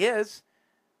what he is.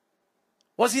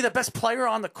 Was he the best player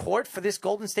on the court for this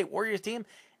Golden State Warriors team?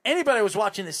 Anybody who was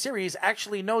watching this series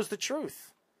actually knows the truth.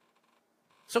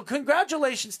 So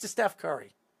congratulations to Steph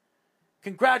Curry.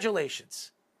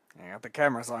 Congratulations. Yeah, the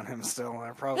camera's on him still.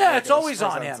 Yeah, it's always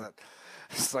on him.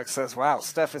 Slug says, wow,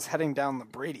 Steph is heading down the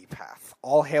Brady path.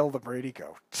 All hail the Brady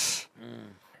goat.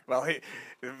 Well,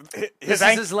 this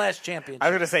is his last championship. I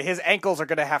was going to say, his ankles are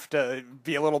going to have to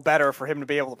be a little better for him to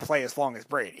be able to play as long as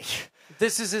Brady.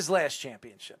 This is his last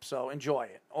championship, so enjoy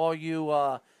it. All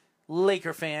you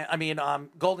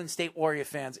Golden State Warrior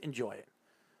fans, enjoy it.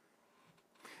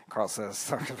 Carl says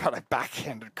something about a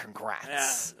backhanded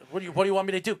congrats. Yeah. What do you want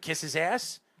me to do? Kiss his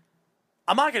ass?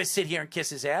 I'm not going to sit here and kiss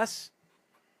his ass.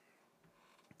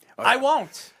 I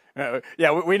won't.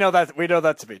 We know that. We know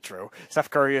that to be true. Steph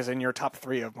Curry is in your top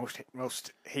 3 of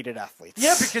most hated athletes.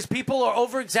 Yeah, because people are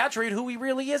over-exaggerating who he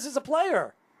really is as a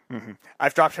player. Mm-hmm.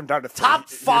 I've dropped him down to 3. Top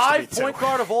 5 point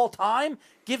guard of all time?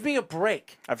 Give me a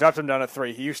break. I've dropped him down to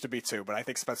 3. He used to be 2, but I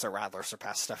think Spencer Rattler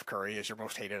surpassed Steph Curry as your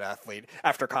most hated athlete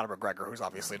after Conor McGregor, who's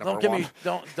obviously number 1.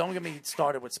 Don't get me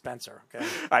started with Spencer. Okay.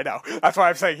 I know. That's why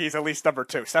I'm saying he's at least number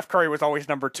 2. Steph Curry was always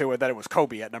number 2, and then it was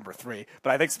Kobe at number 3.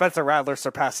 But I think Spencer Rattler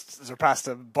surpassed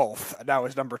them both, and now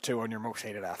is number 2 on your most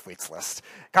hated athletes list.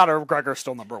 Conor McGregor is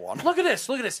still number 1. Look at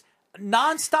this.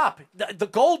 Non-stop. The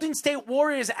Golden State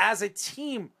Warriors as a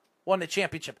team won the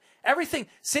championship. Everything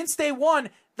since they won,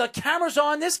 the cameras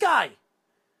are on this guy.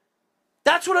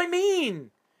 That's what I mean.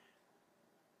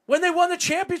 When they won the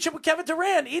championship with Kevin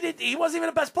Durant, he wasn't even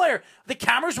the best player. The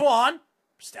cameras were on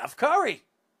Steph Curry.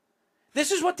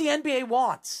 This is what the NBA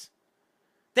wants.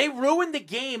 They ruined the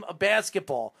game of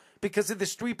basketball because of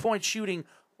this 3-point shooting.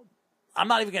 I'm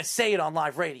not even going to say it on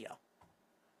live radio.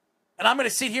 And I'm going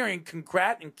to sit here and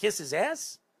congrat and kiss his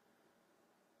ass?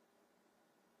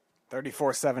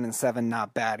 34-7-7,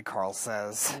 not bad, Carl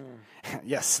says.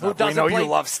 Yes, we know you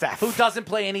love Steph. Who doesn't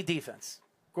play any defense?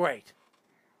 Great.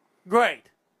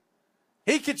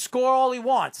 He could score all he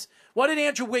wants. What did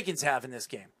Andrew Wiggins have in this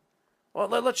game? Well,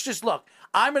 let's just look.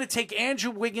 I'm going to take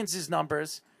Andrew Wiggins'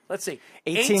 numbers. Let's see.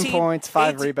 18 points,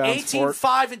 5 rebounds. 18,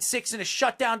 5, and 6, and a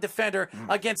shutdown defender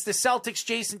against the Celtics,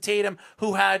 Jason Tatum,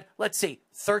 who had,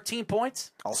 13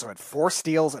 points? Also had 4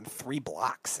 steals and 3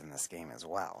 blocks in this game as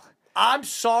well. I'm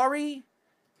sorry.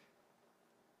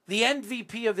 The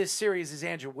MVP of this series is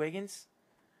Andrew Wiggins.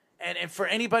 And for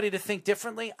anybody to think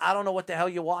differently, I don't know what the hell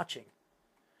you're watching.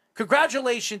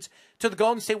 Congratulations to the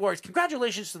Golden State Warriors.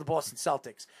 Congratulations to the Boston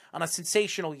Celtics on a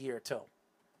sensational year, too.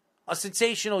 A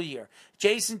sensational year.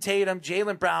 Jason Tatum,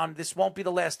 Jaylen Brown, this won't be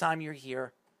the last time you're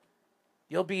here.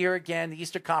 You'll be here again. The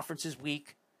Eastern Conference is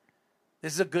weak.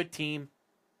 This is a good team.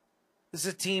 This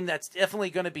is a team that's definitely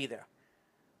going to be there.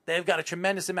 They've got a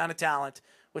tremendous amount of talent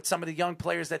with some of the young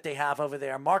players that they have over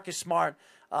there. Marcus Smart,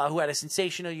 who had a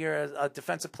sensational year, a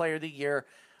Defensive Player of the Year.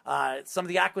 Some of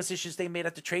the acquisitions they made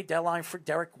at the trade deadline for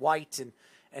Derek White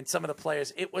and some of the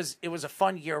players. It was a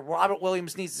fun year. Robert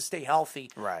Williams needs to stay healthy.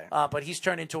 Right. But he's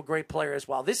turned into a great player as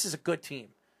well. This is a good team.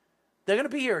 They're going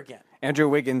to be here again. Andrew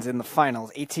Wiggins in the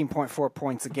finals, 18.4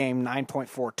 points a game,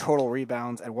 9.4 total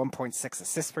rebounds, and 1.6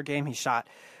 assists per game. He shot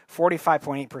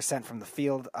 45.8% from the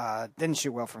field. Didn't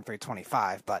shoot well from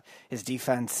 325, but his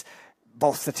defense,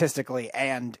 both statistically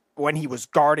and when he was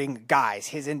guarding guys,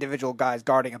 his individual guys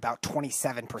guarding about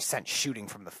 27% shooting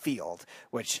from the field,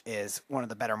 which is one of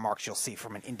the better marks you'll see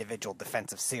from an individual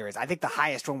defensive series. I think the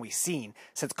highest one we've seen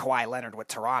since Kawhi Leonard with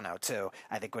Toronto, too.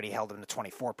 I think when he held him to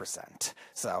 24%.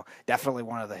 So definitely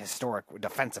one of the historic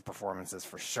defensive performances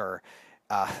for sure.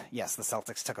 Yes, the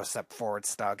Celtics took a step forward,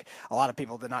 Snug. A lot of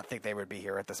people did not think they would be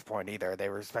here at this point either. They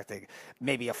were expecting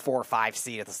maybe a 4 or 5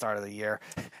 seed at the start of the year.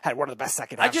 Had one of the best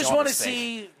second halves. I just want to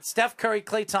see Steph Curry,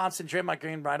 Klay Thompson, Draymond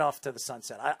Green right off to the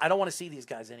sunset. I don't want to see these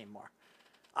guys anymore.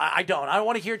 I don't. I don't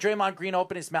want to hear Draymond Green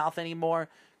open his mouth anymore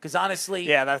because honestly...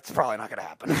 Yeah, that's probably not going to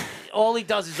happen. All he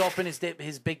does is open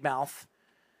his big mouth.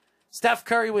 Steph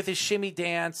Curry with his shimmy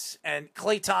dance and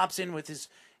Klay Thompson with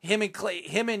him and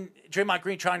Draymond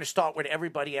Green trying to start with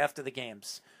everybody after the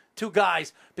games. 2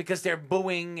 guys because they're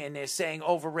booing and they're saying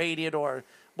overrated or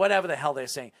whatever the hell they're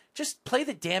saying. Just play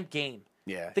the damn game.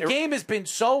 Yeah. The game has been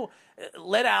so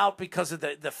let out because of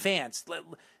the fans.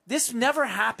 This never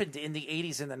happened in the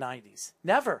 80s and the 90s.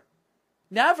 Never.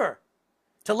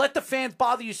 To let the fans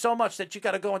bother you so much that you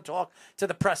got to go and talk to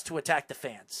the press to attack the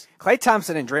fans. Klay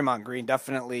Thompson and Draymond Green,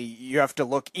 definitely you have to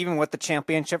look, even with the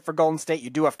championship for Golden State, you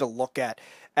do have to look at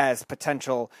as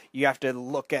potential, you have to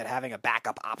look at having a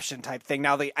backup option type thing.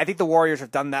 Now, I think the Warriors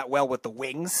have done that well with the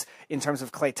wings in terms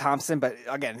of Klay Thompson, but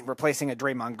again, replacing a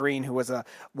Draymond Green who was a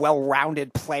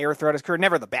well-rounded player throughout his career,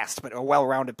 never the best, but a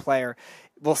well-rounded player,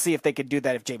 we'll see if they could do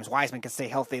that if James Wiseman can stay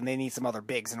healthy, and they need some other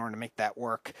bigs in order to make that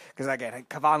work. Because again,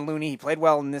 Kevon Looney, he played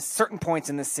well in certain points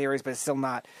in this series, but is still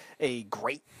not a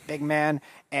great big man,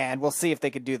 and we'll see if they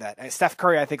could do that. Steph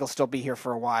Curry, I think, will still be here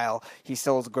for a while. He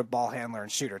still is a good ball handler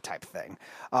and shooter type thing.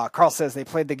 Carl says they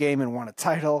played the game and won a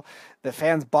title. The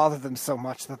fans bother them so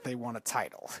much that they won a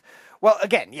title. Well,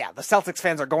 again, yeah, the Celtics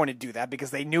fans are going to do that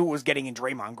because they knew it was getting in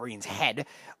Draymond Green's head,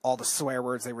 all the swear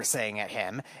words they were saying at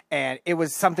him, and it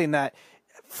was something that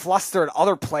flustered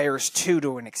other players too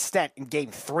to an extent in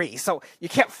Game 3. So you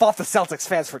can't fault the Celtics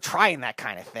fans for trying that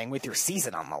kind of thing with your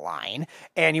season on the line,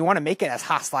 and you want to make it as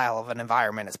hostile of an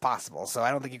environment as possible. So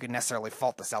I don't think you can necessarily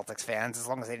fault the Celtics fans as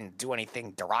long as they didn't do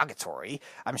anything derogatory.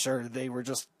 I'm sure they were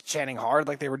just chanting hard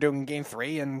like they were doing in Game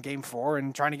 3 and Game 4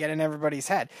 and trying to get in everybody's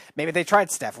head. Maybe they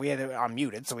tried Steph. We had it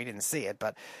unmuted, so we didn't see it,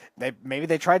 but maybe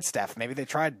they tried Steph. Maybe they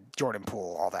tried Jordan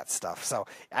Poole, all that stuff. So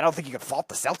I don't think you can fault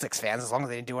the Celtics fans as long as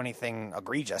they didn't do anything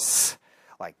egregious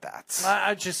like that.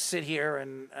 I just sit here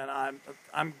and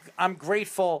I'm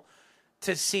grateful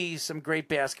to see some great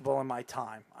basketball in my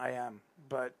time. I am,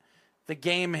 but the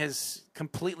game has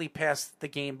completely passed the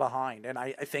game behind, and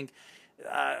I think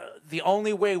the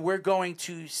only way we're going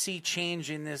to see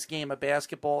change in this game of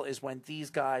basketball is when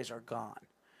these guys are gone.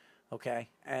 Okay,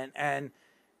 and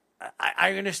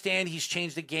I understand he's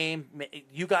changed the game.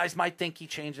 You guys might think he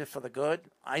changed it for the good.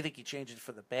 I think he changed it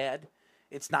for the bad.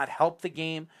 It's not helped the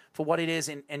game for what it is.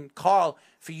 And Carl,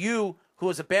 for you, who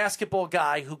is a basketball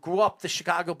guy who grew up the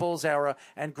Chicago Bulls era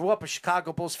and grew up a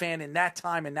Chicago Bulls fan in that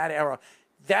time, in that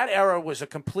era was a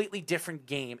completely different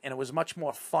game, and it was a much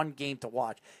more fun game to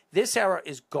watch. This era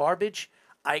is garbage.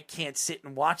 I can't sit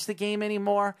and watch the game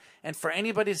anymore. And for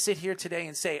anybody to sit here today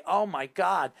and say, oh, my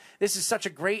God, this is such a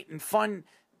great and fun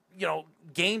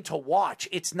game to watch.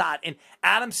 It's not. And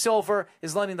Adam Silver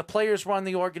is letting the players run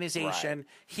the organization. Right.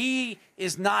 He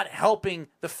is not helping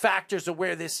the factors of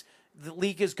where the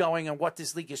league is going and what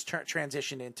this league is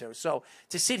transitioned into. So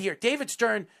to sit here, David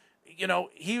Stern,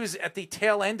 he was at the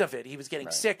tail end of it. He was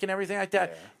getting sick and everything like that.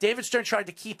 Yeah. David Stern tried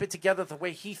to keep it together the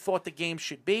way he thought the game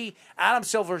should be. Adam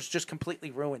Silver's just completely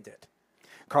ruined it.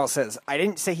 Carl says, I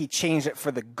didn't say he changed it for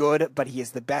the good, but he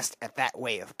is the best at that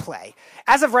way of play.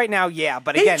 As of right now, yeah,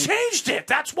 but again... He changed it!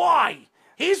 That's why!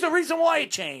 He's the reason why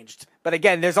it changed. But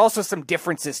again, there's also some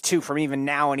differences, too, from even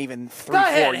now and even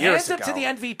 3-4 years ago. Hand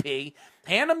him to the MVP.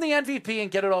 Hand him the MVP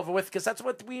and get it over with, because that's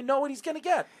what we know what he's going to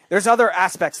get. There's other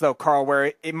aspects, though, Carl,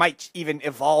 where it might even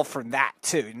evolve from that,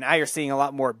 too. Now you're seeing a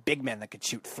lot more big men that could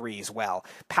shoot threes well.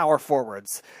 Power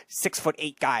forwards,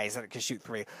 6'8" guys that can shoot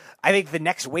three. I think the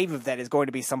next wave of that is going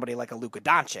to be somebody like a Luka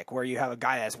Doncic, where you have a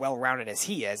guy as well-rounded as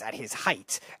he is at his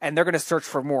height, and they're going to search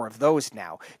for more of those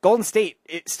now. Golden State,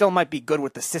 it still might be good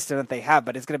with the system that they have,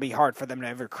 but it's going to be hard for them to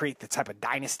ever create the type of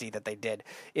dynasty that they did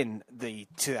in the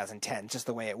 2010, just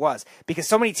the way it was. Because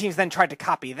so many teams then tried to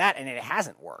copy that, and it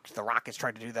hasn't worked. The Rockets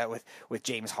tried to do that with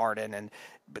James Harden, and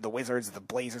the Wizards, the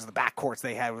Blazers, the backcourts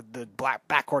they had, with the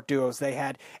backcourt duos they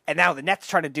had, and now the Nets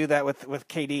trying to do that with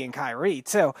KD and Kyrie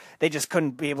too. They just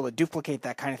couldn't be able to duplicate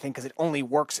that kind of thing because it only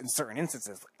works in certain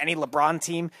instances. Any LeBron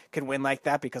team can win like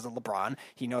that because of LeBron.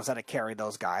 He knows how to carry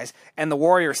those guys, and the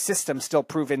Warriors system still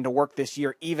proven to work this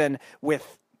year, even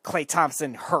with Klay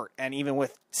Thompson hurt, and even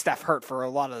with Steph hurt for a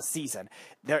lot of the season.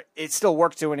 It still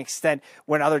worked to an extent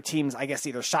when other teams, I guess,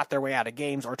 either shot their way out of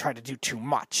games or tried to do too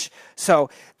much. So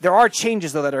there are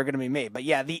changes, though, that are going to be made. But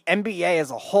yeah, the NBA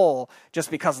as a whole, just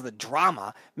because of the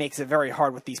drama, makes it very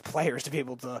hard with these players to be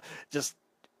able to just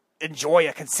enjoy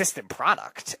a consistent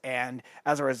product. And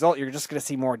as a result, you're just going to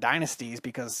see more dynasties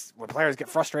because when players get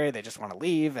frustrated, they just want to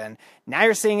leave. And now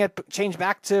you're seeing it change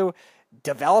back to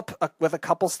develop with a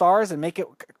couple stars and make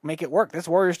it work. This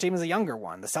Warriors team is a younger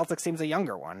one. The Celtics team is a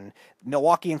younger one.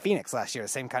 Milwaukee and Phoenix last year, the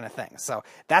same kind of thing. So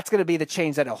that's going to be the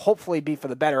change that will hopefully be for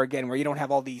the better again, where you don't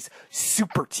have all these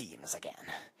super teams again.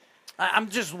 I'm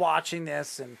just watching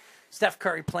this and Steph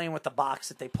Curry playing with the box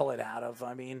that they pull it out of.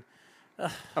 I mean,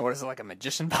 what is it, like a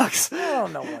magician box? I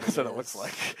don't know what That's what it looks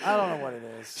like. I don't know what it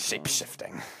is.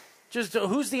 Shape-shifting. Just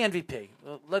who's the MVP?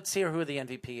 Let's hear who the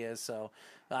MVP is. So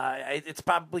it's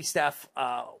probably Steph.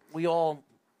 We all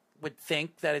would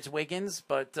think that it's Wiggins,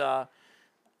 but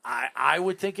I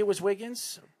would think it was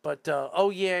Wiggins. But,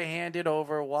 hand it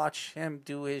over. Watch him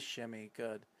do his shimmy.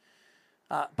 Good.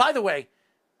 By the way,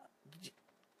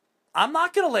 I'm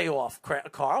not going to lay off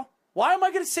Carl. Why am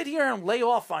I going to sit here and lay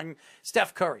off on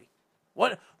Steph Curry?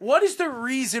 What is the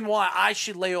reason why I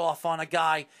should lay off on a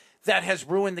guy that has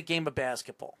ruined the game of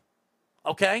basketball?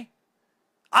 Okay?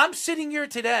 I'm sitting here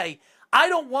today. I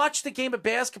don't watch the game of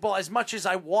basketball as much as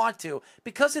I want to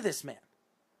because of this man.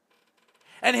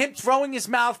 And him throwing his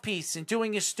mouthpiece and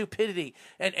doing his stupidity.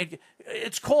 And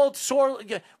it's called sore.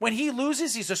 When he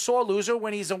loses, he's a sore loser.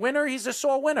 When he's a winner, he's a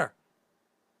sore winner.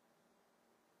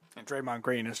 And Draymond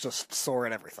Green is just sore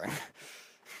at everything.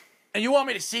 And you want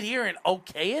me to sit here and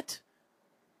okay it?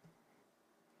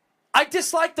 I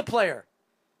dislike the player.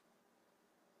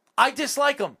 I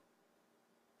dislike him.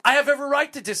 I have every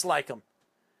right to dislike him.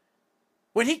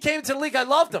 When he came into the league, I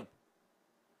loved him.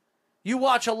 You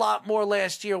watch a lot more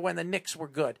last year when the Knicks were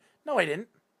good. No, I didn't.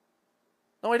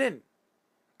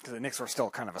 Because the Knicks were still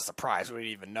kind of a surprise. We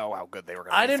didn't even know how good they were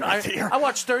going to be. I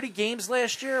watched 30 games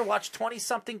last year. I watched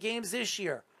 20-something games this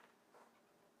year.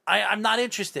 I'm not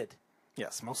interested.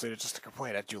 Yes, mostly just to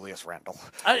complain at Julius Randle.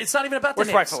 It's not even about the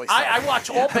Knicks. Rightfully so. I watch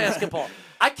all basketball.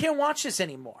 I can't watch this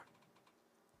anymore.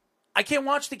 I can't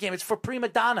watch the game. It's for prima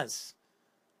donnas.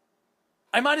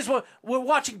 I might as well. We're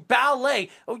watching ballet.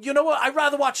 Oh, you know what? I'd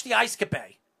rather watch the Ice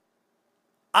Capade.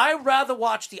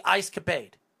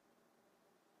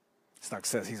 Snug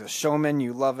says he's a showman.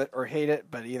 You love it or hate it,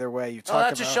 but either way, you talk about. Oh,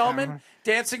 that's a showman?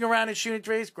 Dancing around and shooting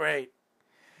threes? Great.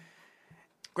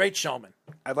 Great showman.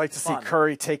 I'd like to see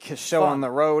Curry take his show on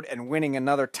the road and winning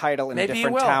another title in a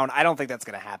different town. I don't think that's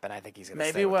going to happen. I think he's going to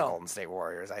stay with the Golden State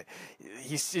Warriors.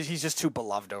 He's just too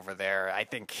beloved over there. I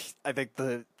don't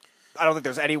think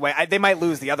there's any way. They might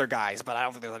lose the other guys, but I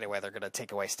don't think there's any way they're going to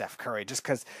take away Steph Curry just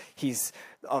because he's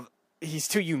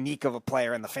too unique of a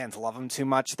player and the fans love him too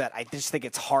much that I just think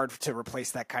it's hard to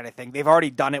replace that kind of thing. They've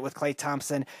already done it with Klay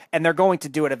Thompson, and they're going to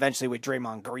do it eventually with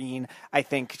Draymond Green, I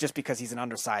think, just because he's an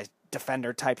undersized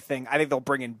defender type thing. I think they'll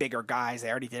bring in bigger guys. They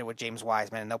already did it with James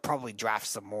Wiseman, and they'll probably draft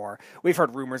some more. We've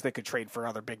heard rumors they could trade for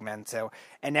other big men, too.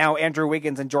 And now Andrew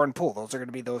Wiggins and Jordan Poole, those are going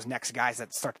to be those next guys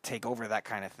that start to take over that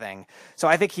kind of thing. So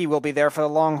I think he will be there for the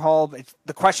long haul.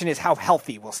 The question is, how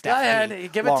healthy will Steph be? Go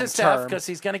ahead. Give it to Steph, because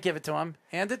he's going to give it to him.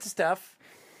 Hand it to Steph.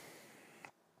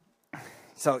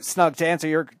 So, Snug, to answer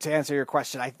your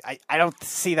question, I don't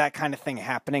see that kind of thing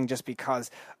happening just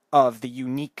because of the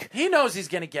unique. He knows he's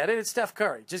going to get it. It's Steph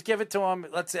Curry. Just give it to him.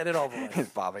 Let's get it over with. He's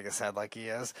bobbing his head like he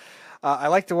is. I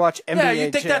like to watch NBA. Yeah,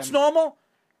 you think that's normal?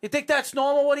 You think that's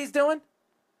normal what he's doing?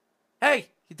 Hey,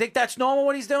 you think that's normal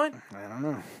what he's doing? I don't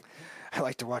know. I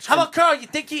like to watch. How about Curry?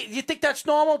 You think that's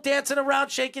normal? Dancing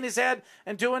around, shaking his head,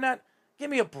 and doing that? Give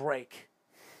me a break.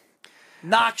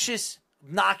 Noxious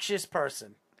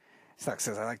person. Snug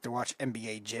says, I like to watch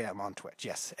NBA Jam on Twitch.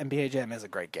 Yes, NBA Jam is a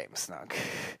great game, Snug.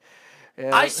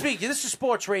 Yeah. This is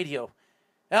sports radio.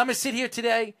 And I'm going to sit here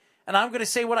today, and I'm going to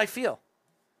say what I feel.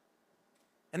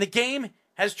 And the game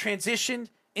has transitioned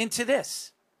into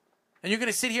this. And you're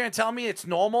going to sit here and tell me it's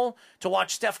normal to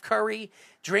watch Steph Curry,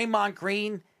 Draymond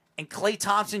Green, and Klay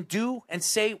Thompson do and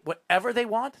say whatever they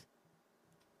want?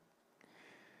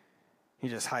 He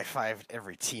just high-fived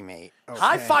every teammate. Okay.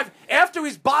 High-five after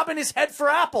he's bobbing his head for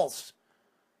apples.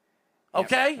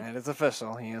 Okay? Yep, it is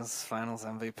official. He is Finals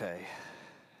MVP.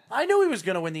 I knew he was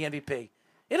going to win the MVP.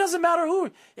 It doesn't matter who.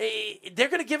 They're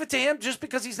going to give it to him just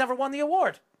because he's never won the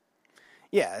award.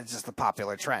 Yeah, it's just the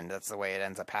popular trend. That's the way it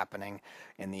ends up happening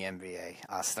in the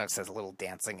NBA. Snug says a little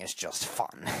dancing is just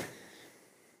fun.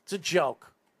 It's a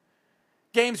joke.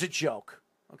 Game's a joke.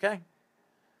 Okay?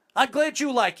 I'm glad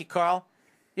you like it, Carl.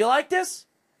 You like this?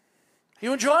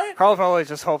 You enjoy it? Carl probably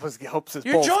just hopes his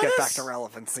Bulls get back to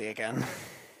relevancy again.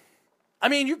 I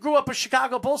mean, you grew up a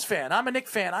Chicago Bulls fan. I'm a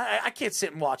Knicks fan. I can't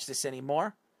sit and watch this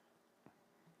anymore.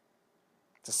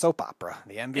 It's a soap opera.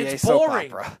 The NBA soap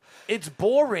opera. It's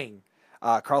boring.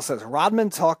 Carl says, Rodman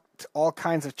talked all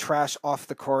kinds of trash off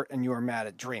the court, and you were mad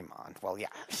at Draymond. Well, yeah,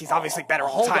 he's obviously better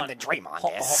all the time than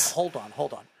Draymond is. Hold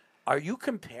on. Are you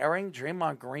comparing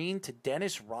Draymond Green to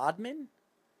Dennis Rodman?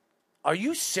 Are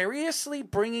you seriously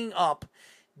bringing up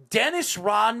Dennis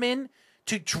Rodman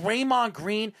to Draymond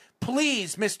Green?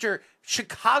 Please, Mr.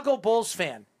 Chicago Bulls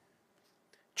fan.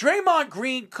 Draymond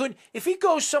Green couldn't, if he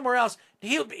goes somewhere else,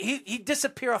 he'd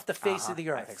disappear off the face of the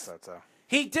earth. I think so, too.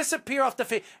 He'd disappear off the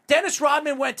face. Dennis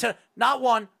Rodman went to not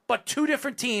one, but two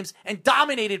different teams and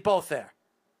dominated both there.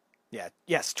 Yeah,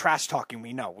 yes, trash talking,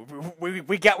 we know.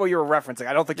 We get what you were referencing.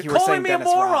 I don't think you were You're saying calling me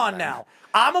a moron now.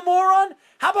 I'm a moron?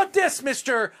 How about this,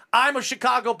 Mr. I'm a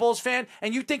Chicago Bulls fan,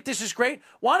 and you think this is great?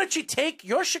 Why don't you take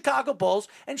your Chicago Bulls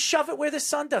and shove it where the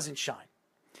sun doesn't shine?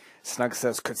 Snug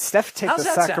says, could Steph take the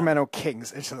Sacramento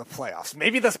Kings into the playoffs?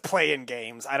 Maybe this play-in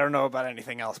games. I don't know about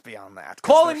anything else beyond that.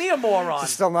 Calling me a moron.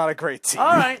 It's still not a great team.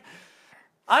 All right.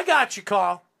 I got you,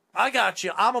 Carl. I got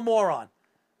you. I'm a moron.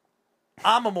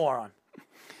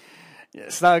 Yeah,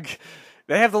 Snug,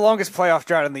 they have the longest playoff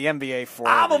drought in the NBA for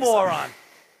I'm a moron.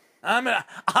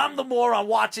 I'm the moron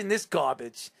watching this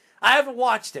garbage. I haven't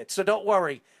watched it, so don't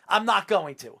worry. I'm not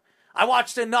going to. I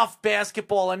watched enough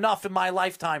basketball, enough in my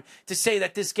lifetime to say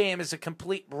that this game is a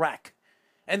complete wreck.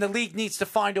 And the league needs to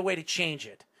find a way to change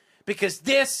it. Because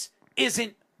this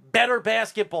isn't better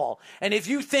basketball. And if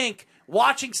you think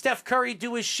watching Steph Curry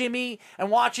do his shimmy and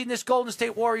watching this Golden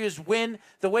State Warriors win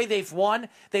the way they've won,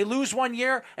 they lose one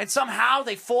year and somehow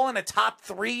they fall in the top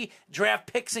 3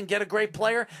 draft picks and get a great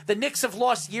player. The Knicks have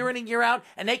lost year in and year out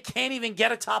and they can't even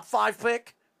get a top 5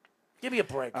 pick. Give me a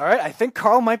break. All right, I think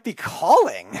Carl might be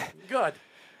calling. Good.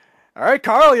 All right,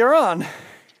 Carl, you're on.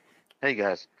 Hey,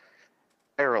 guys.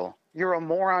 Errol, you're a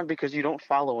moron because you don't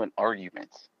follow an argument.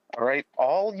 All right?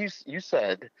 All you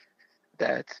said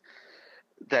that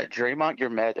Draymond, you're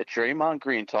mad that Draymond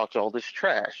Green talked all this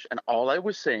trash, and all I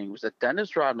was saying was that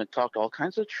Dennis Rodman talked all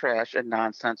kinds of trash and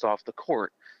nonsense off the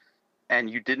court. And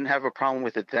you didn't have a problem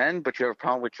with it then, but you have a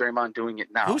problem with Draymond doing it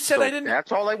now. Who said I didn't?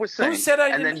 That's all I was saying. Who said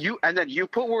I didn't? And then you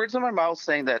put words in my mouth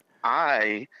saying that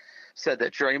I said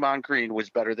that Draymond Green was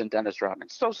better than Dennis Rodman.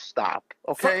 So stop,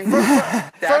 okay?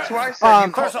 That's why I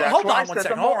said hold on one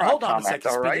second. Hold on a second.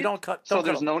 All right? Don't cut. So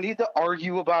there's no need to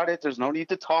argue about it. There's no need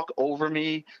to talk over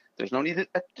me. There's no need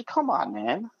to come on,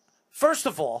 man. First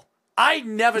of all, I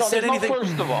never said anything.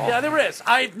 First of all, yeah, there is.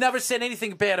 I've never said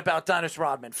anything bad about Dennis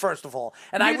Rodman. First of all,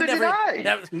 and neither did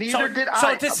I. Neither did I.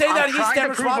 So to say that he's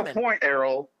Dennis Rodman, a point,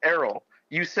 Errol.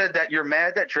 You said that you're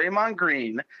mad that Draymond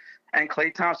Green and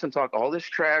Klay Thompson talk all this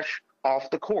trash off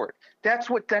the court. That's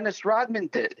what Dennis Rodman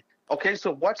did. Okay,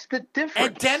 so what's the difference?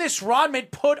 And Dennis Rodman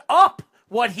put up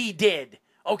what he did.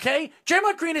 Okay,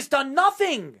 Draymond Green has done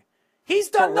nothing. He's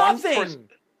done nothing.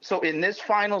 So in this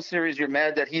final series, you're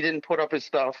mad that he didn't put up his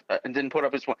stuff and didn't put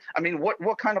up his. I mean,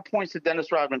 what kind of points did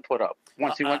Dennis Rodman put up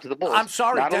once he went to the Bulls? I'm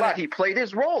sorry, not a lot. He played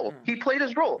his role. He played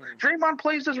his role. Draymond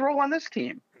plays his role on this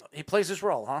team. He plays his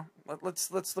role, huh? Let's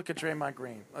look at Draymond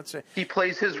Green. Let's see. He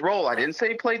plays his role. I didn't say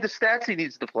he played the stats he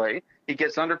needs to play. He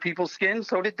gets under people's skin.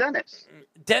 So did Dennis.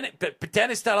 But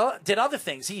Dennis did other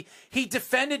things. He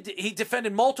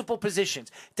defended multiple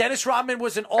positions. Dennis Rodman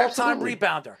was an all-time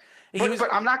rebounder.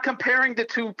 But I'm not comparing the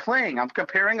two playing. I'm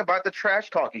comparing about the trash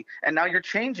talking, and now you're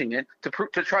changing it to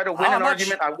try to win an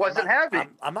argument I wasn't having.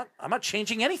 I'm not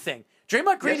changing anything.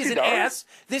 Draymond Green is an ass.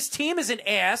 This team is an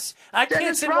ass. I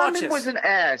can't sit and watch this. Dennis Rodman was an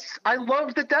ass. I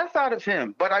love the death out of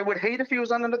him, but I would hate if he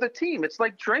was on another team. It's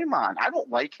like Draymond. I don't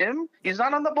like him. He's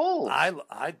not on the Bulls.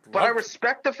 But I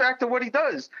respect the fact of what he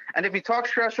does. And if he talks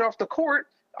trash off the court,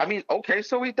 I mean, okay,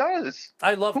 so he does.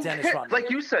 I love Dennis Rodman. Like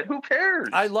you said, who cares?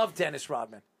 I love Dennis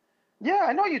Rodman. Yeah,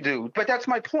 I know you do, but that's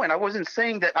my point. I wasn't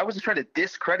saying that. I wasn't trying to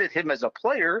discredit him as a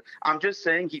player. I'm just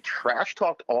saying he trash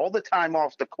talked all the time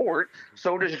off the court.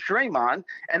 So does Draymond,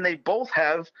 and they both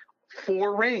have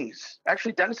 4 rings.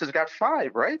 Actually, Dennis has got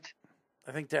 5, right?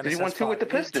 I think Dennis won 2 with the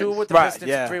Pistons. 2 with the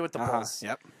Pistons, 3 with the Bulls.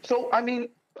 Yep. So I mean,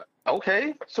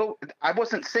 okay. So I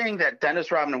wasn't saying that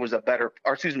Dennis Rodman was that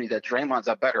Draymond's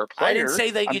a better player. I didn't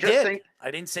say that you did. I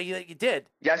didn't say that you did.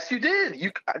 Yes, you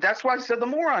did. That's why I said the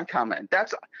moron comment.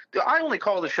 I only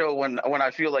call the show when I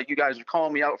feel like you guys are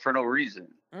calling me out for no reason.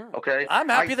 Okay. I'm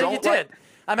happy that you did.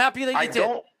 I'm happy that you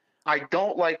did. I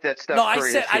don't like that Steph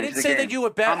Curry. No, I didn't say that you were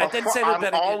better. I didn't say you were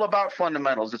better. I'm all about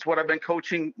fundamentals. It's what I've been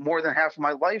coaching more than half of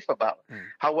my life about.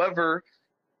 However,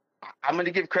 I'm going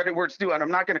to give credit where it's due, and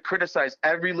I'm not going to criticize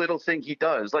every little thing he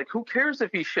does. Like, who cares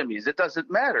if he shimmies? It doesn't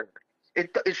matter.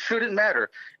 It shouldn't matter.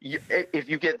 If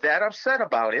you get that upset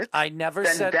about it, then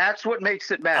that's what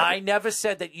makes it matter. I never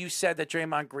said that you said that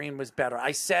Draymond Green was better.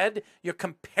 I said you're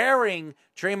comparing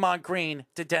Draymond Green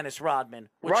to Dennis Rodman,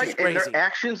 which is crazy. And their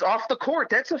actions off the court.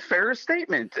 That's a fair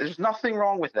statement. There's nothing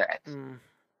wrong with that.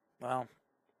 Well,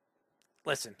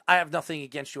 listen, I have nothing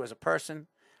against you as a person.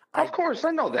 Of course,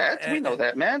 I know that. We know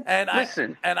that, man.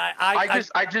 Listen,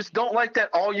 I just don't like that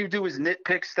all you do is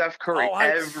nitpick Steph Curry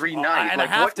every night.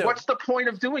 What's the point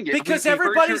of doing it? Because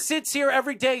everybody sits here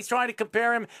every day trying to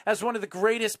compare him as one of the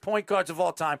greatest point guards of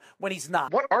all time when he's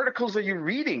not. What articles are you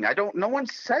reading? No one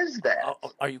says that.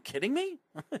 Are you kidding me?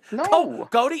 No.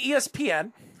 Go to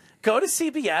ESPN. Go to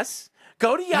CBS.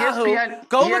 Go to Yahoo.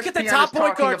 Go look at the top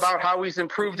point guards. About how he's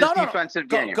improved his defensive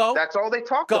game. That's all they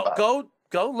talk about.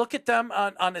 Go look at them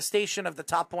on the station of the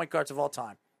top point guards of all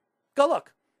time. Go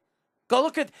look. Go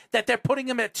look at that. They're putting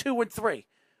him at 2 and 3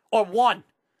 or 1.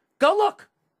 Go look.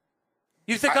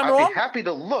 You think I'm wrong? I'd be happy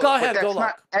to look. Go ahead. But that's go look.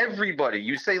 not everybody.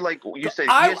 You say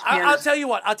ESPN. I'll tell you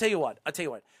what.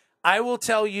 I will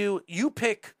tell you. You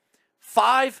pick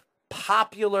 5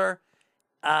 popular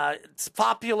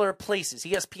places.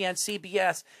 ESPN,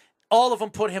 CBS. All of them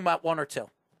put him at 1 or 2.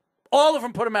 All of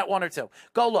them put him at 1 or 2.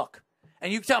 Go look.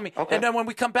 And you tell me, and then when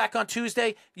we come back on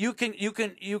Tuesday, you can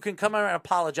come around and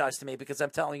apologize to me because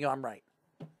I'm telling you I'm right.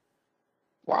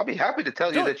 Well, I'll be happy to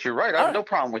tell you that you're right. I have no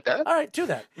problem with that. All right, do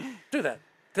that. Do that.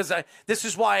 Because this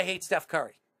is why I hate Steph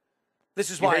Curry. This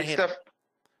is why I hate him.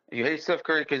 You hate Steph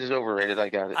Curry because he's overrated. I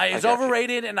got it. He's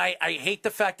overrated, and I hate the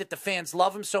fact that the fans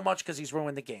love him so much because he's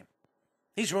ruined the game.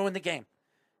 He's ruined the game.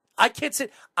 I can't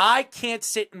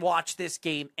sit and watch this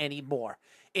game anymore.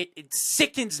 It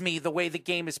sickens me the way the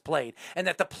game is played, and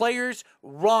that the players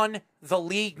run the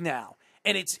league now,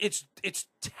 and it's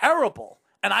terrible.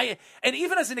 And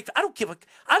even as a Knicks, I don't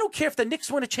care if the Knicks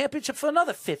win a championship for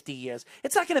another 50 years.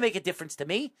 It's not going to make a difference to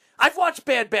me. I've watched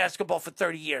bad basketball for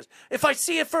 30 years. If I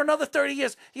see it for another 30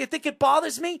 years, you think it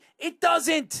bothers me? It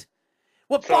doesn't.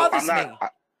 What bothers me?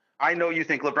 I know you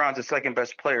think LeBron's the second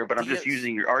best player, but I'm just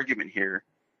using your argument here.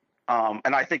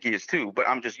 And I think he is too, but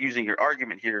I'm just using your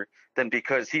argument here. Then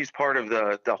because he's part of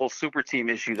the whole super team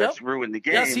issue that's ruined the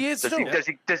game. Yes, he is too.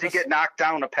 Does he get knocked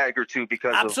down a peg or two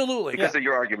because of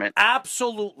your argument?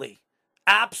 Absolutely.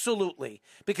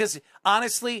 Because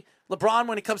honestly, LeBron,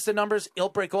 when it comes to numbers, he'll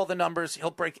break all the numbers.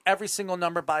 He'll break every single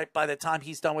number by the time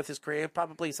he's done with his career.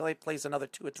 Probably so he plays another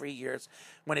 2 or 3 years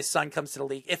when his son comes to the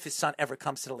league, if his son ever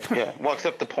comes to the league. Yeah, well,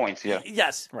 except the points, yeah.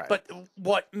 Yes, right. But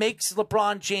what makes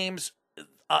LeBron James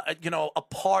a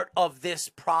part of this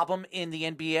problem in the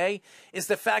NBA is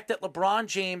the fact that LeBron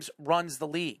James runs the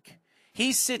league.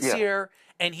 He sits here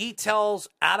and he tells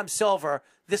Adam Silver,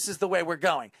 this is the way we're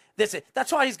going.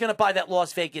 That's why he's going to buy that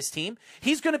Las Vegas team.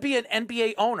 He's going to be an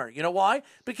NBA owner. You know why?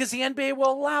 Because the NBA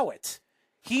will allow it.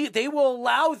 They will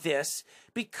allow this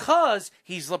because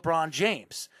he's LeBron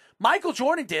James. Michael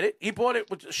Jordan did it. He bought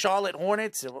it with Charlotte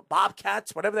Hornets,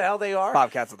 Bobcats, whatever the hell they are.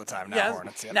 Bobcats at the time, now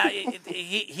Hornets. Yeah. Now,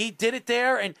 he did it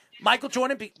there, and Michael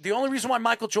Jordan, the only reason why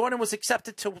Michael Jordan was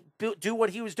accepted to do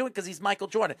what he was doing, because he's Michael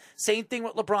Jordan. Same thing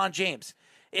with LeBron James.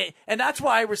 And that's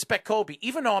why I respect Kobe.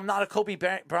 Even though I'm not a Kobe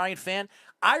Bryant fan,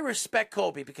 I respect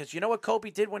Kobe because you know what Kobe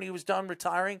did when he was done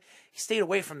retiring? He stayed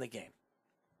away from the game.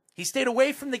 He stayed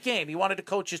away from the game. He wanted to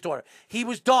coach his daughter. He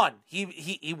was done.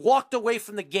 He walked away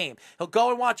from the game. He'll go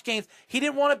and watch games. He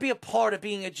didn't want to be a part of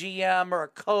being a GM or a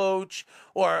coach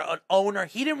or an owner.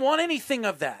 He didn't want anything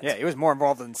of that. Yeah, he was more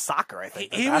involved in soccer, I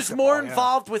think. He was more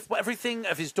involved with everything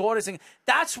of his daughters. And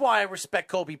that's why I respect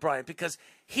Kobe Bryant, because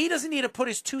he doesn't need to put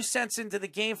his 2 cents into the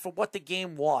game for what the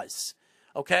game was.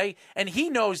 Okay? And he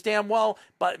knows damn well,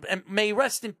 and may he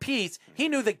rest in peace, he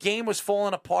knew the game was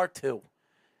falling apart too.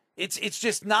 It's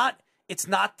just not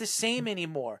the same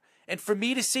anymore. And for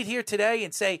me to sit here today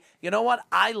and say, you know what,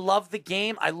 I love the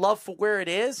game, I love for where it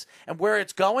is and where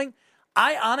it's going,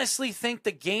 I honestly think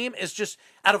the game is just,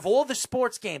 out of all the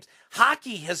sports games,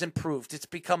 hockey has improved. It's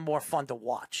become more fun to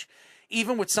watch,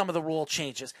 even with some of the rule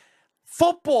changes.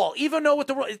 Football, even though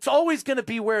it's always going to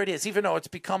be where it is, even though it's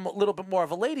become a little bit more of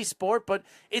a lady sport, but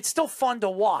it's still fun to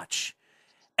watch.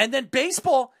 And then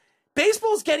baseball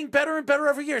is getting better and better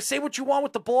every year. Say what you want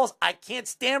with the balls. I can't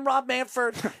stand Rob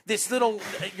Manfred, this little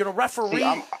referee.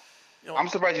 See, I'm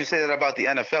surprised you say that about the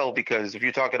NFL, because if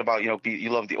you're talking about, you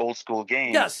love the old school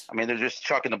game. Yes. I mean, they're just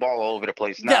chucking the ball all over the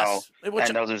place now. Yes.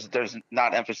 And there's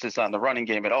not emphasis on the running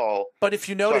game at all. But if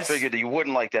you notice, so I figured that you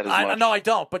wouldn't like that as much. No, I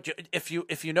don't. But if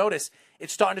you notice,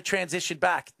 it's starting to transition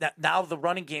back. Now the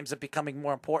running games are becoming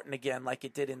more important again, like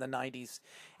it did in the 90s.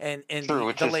 And true,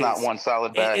 it's just not one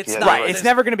solid back. It's not. Right. It's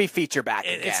never going to be feature back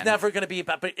again. It's never going to be,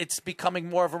 but it's becoming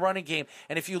more of a running game.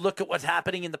 And if you look at what's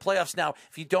happening in the playoffs now,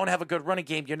 if you don't have a good running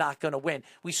game, you're not going to win.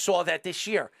 We saw that this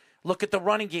year. Look at the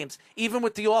running games. Even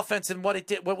with the offense and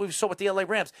what we saw with the LA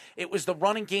Rams, it was the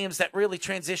running games that really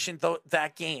transitioned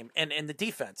that game and the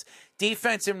defense.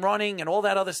 Defense and running and all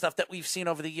that other stuff that we've seen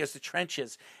over the years, the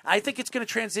trenches. I think it's going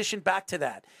to transition back to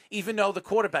that, even though the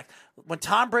quarterback, when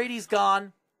Tom Brady's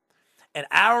gone and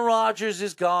Aaron Rodgers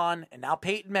is gone and now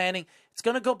Peyton Manning, it's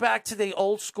going to go back to the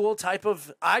old school type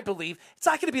of, I believe. It's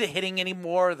not going to be the hitting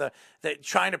anymore, the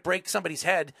trying to break somebody's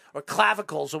head or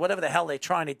clavicles or whatever the hell they're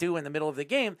trying to do in the middle of the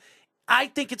game. I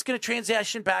think it's going to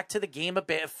transition back to the game of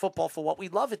football for what we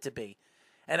love it to be.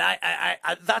 And I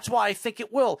that's why I think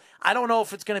it will. I don't know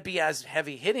if it's going to be as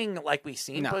heavy hitting like we've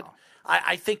seen, but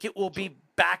I think it will be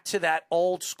back to that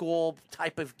old school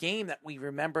type of game that we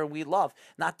remember and we love,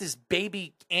 not this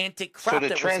baby antic crap. So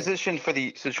the transition for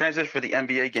the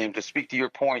NBA game, to speak to your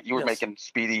point you were making,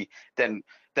 Speedy, then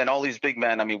all these big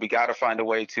men, I mean, we got to find a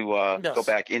way to go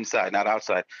back inside, not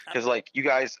outside. Because like you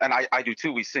guys, and I do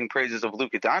too, we sing praises of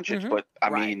Luka Doncic, but I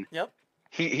mean,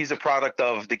 he's a product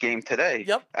of the game today,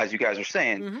 as you guys are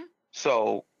saying.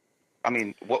 So I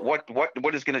mean,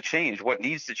 what is going to change? What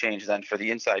needs to change then for the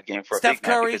inside game for Steph a big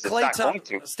man? Curry, Because it's not going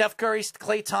to. Steph Curry,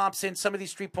 Klay Thompson, some of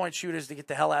these 3-point shooters to get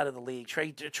the hell out of the league.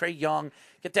 Trey Young,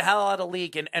 get the hell out of the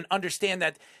league and understand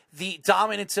that the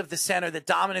dominance of the center, the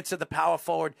dominance of the power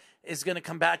forward is going to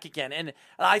come back again. And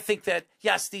I think that,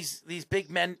 yes, these big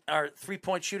men are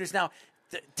 3-point shooters. Now,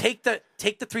 take the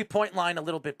 3-point line a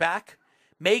little bit back.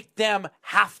 Make them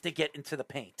have to get into the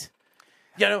paint.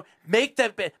 You know, make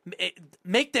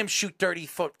them shoot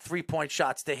 30-foot 3-point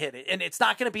shots to hit it. And it's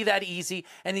not going to be that easy.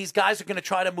 And these guys are going to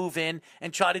try to move in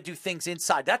and try to do things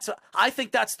inside. I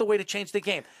think that's the way to change the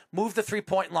game. Move the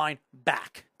 3-point line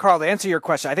back. Carl, to answer your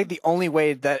question, I think the only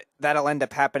way that'll end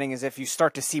up happening is if you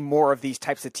start to see more of these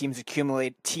types of teams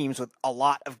accumulate teams with a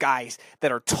lot of guys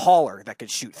that are taller that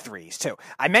could shoot threes, too.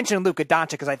 I mentioned Luka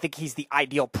Doncic because I think he's the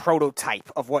ideal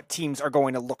prototype of what teams are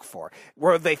going to look for.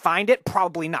 Where they find it?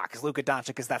 Probably not, because Luka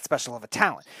Doncic is that special of a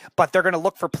talent. But they're going to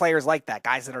look for players like that,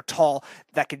 guys that are tall,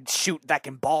 that can shoot, that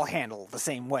can ball handle the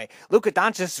same way. Luka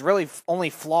Doncic's really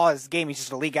only flaw in his game, he's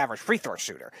just a league average free throw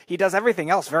shooter. He does everything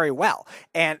else very well.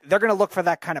 And they're going to look for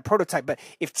that kind of prototype. But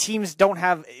if teams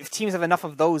have enough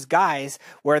of those guys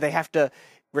where they have to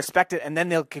respect it, and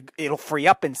then it'll free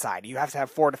up inside. You have to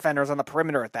have 4 defenders on the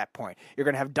perimeter at that point. You're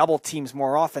going to have double teams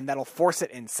more often. That'll force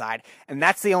it inside, and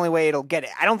that's the only way it'll get it.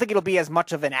 I don't think it'll be as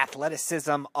much of an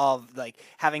athleticism of like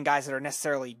having guys that are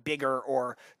necessarily bigger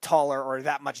or taller or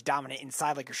that much dominant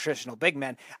inside like your traditional big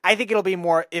men. I think it'll be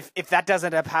more, if that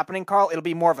doesn't end up happening, Carl, it'll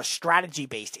be more of a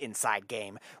strategy-based inside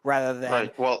game rather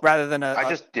than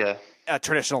a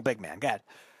traditional big man. Go ahead.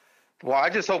 Well,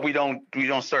 I just hope we don't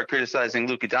start criticizing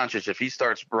Luka Doncic if he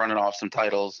starts running off some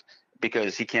titles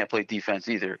because he can't play defense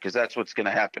either, because that's what's going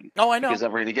to happen. Oh, I know. Because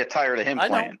I'm going to get tired of him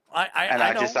playing.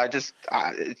 I know.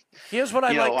 Here's what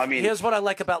I like. Here's what I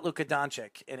like about Luka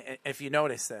Doncic, and if you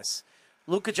notice this,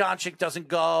 Luka Doncic doesn't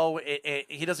go.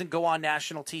 He doesn't go on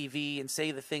national TV and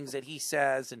say the things that he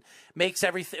says, and makes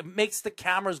the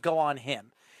cameras go on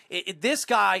him. This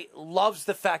guy loves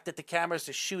the fact that the cameras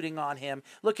are shooting on him.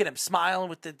 Look at him smiling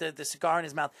with the cigar in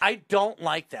his mouth. I don't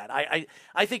like that.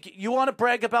 I think you want to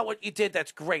brag about what you did.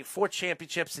 That's great. 4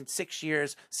 championships in 6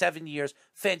 years, 7 years.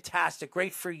 Fantastic.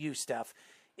 Great for you, Steph.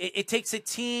 It takes a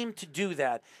team to do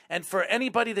that. And for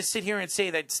anybody to sit here and say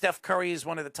that Steph Curry is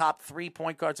one of the top 3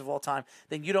 point guards of all time,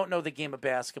 then you don't know the game of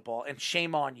basketball. And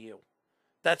shame on you.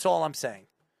 That's all I'm saying.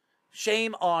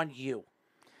 Shame on you.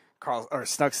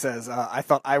 Snug says, I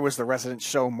thought I was the resident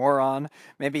show moron.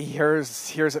 Maybe he hears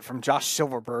it from Josh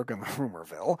Silverberg in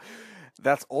Rumorville.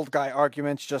 That's old guy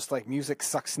arguments, just like music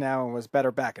sucks now and was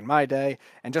better back in my day.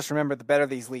 And just remember, the better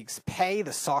these leagues pay,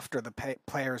 the softer the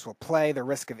players will play. The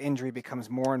risk of injury becomes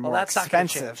more and more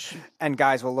expensive, and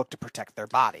guys will look to protect their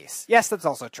bodies. Yes, that's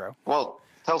also true. Well,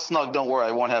 tell Snug, don't worry,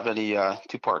 I won't have any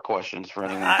 2-part questions for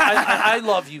anyone. I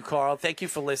love you, Carl. Thank you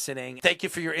for listening. Thank you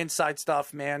for your inside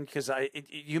stuff, man, because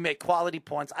you make quality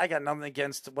points. I got nothing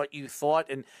against what you thought,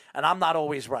 and I'm not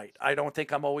always right. I don't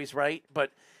think I'm always right,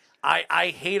 but I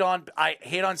hate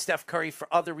on Steph Curry for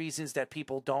other reasons that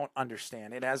people don't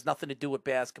understand. It has nothing to do with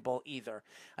basketball either.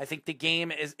 I think the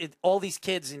game is all these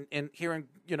kids here in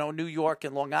New York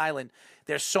and Long Island.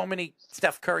 There's so many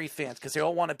Steph Curry fans because they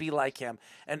all want to be like him,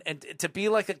 and to be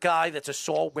like a guy that's a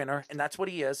sore winner, and that's what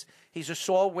he is. He's a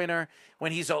sore winner.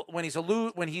 When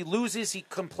he loses, he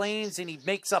complains and he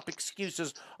makes up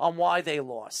excuses on why they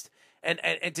lost. And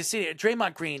to see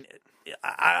Draymond Green.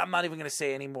 I'm not even going to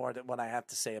say any more than what I have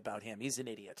to say about him. He's an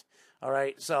idiot. All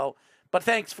right. So, but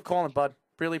thanks for calling, bud.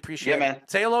 Really appreciate it. Man.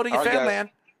 Say hello to your fan, man.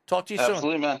 Talk to you soon.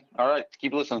 Absolutely, man. All right.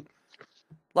 Keep listening.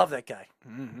 Love that guy.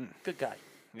 Mm-hmm. Good guy.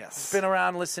 Yes. He's been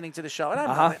around listening to the show. And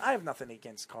I have nothing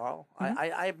against Carl. Mm-hmm.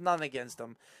 I have nothing against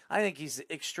him. I think he's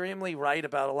extremely right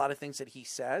about a lot of things that he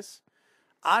says.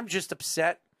 I'm just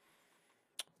upset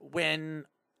when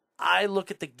I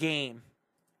look at the game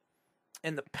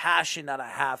and the passion that I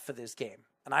have for this game.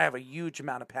 And I have a huge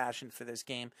amount of passion for this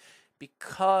game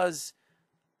because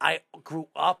I grew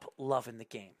up loving the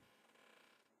game.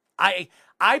 I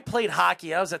played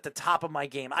hockey. I was at the top of my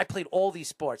game. I played all these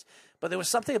sports. But there was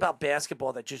something about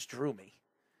basketball that just drew me.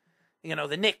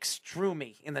 The Knicks drew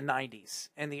me in the 90s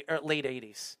and the late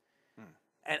 80s.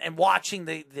 And watching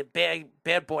the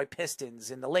bad boy Pistons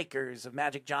and the Lakers of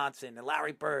Magic Johnson and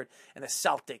Larry Bird and the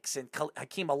Celtics and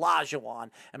Hakeem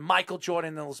Olajuwon and Michael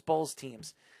Jordan and those Bulls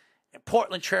teams and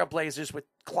Portland Trailblazers with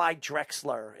Clyde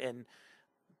Drexler. And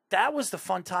that was the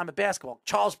fun time of basketball.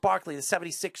 Charles Barkley, the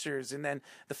 76ers, and then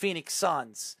the Phoenix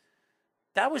Suns.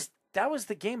 That was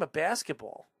the game of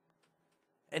basketball.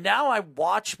 And now I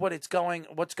watch what's going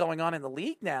on in the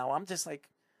league now. I'm just like,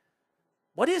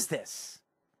 what is this?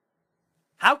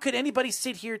 How could anybody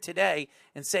sit here today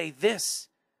and say this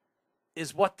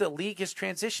is what the league has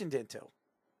transitioned into?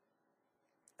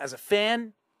 As a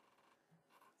fan,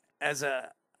 as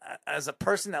a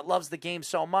person that loves the game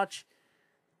so much,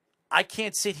 I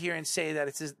can't sit here and say that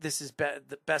this is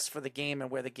the best for the game and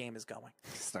where the game is going.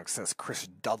 Snook says Chris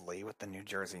Dudley with the New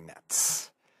Jersey Nets.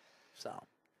 So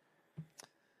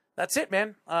that's it,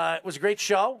 man. It was a great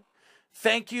show.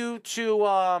 Thank you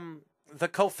to the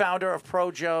co-founder of Pro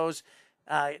Joe's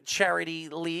Charity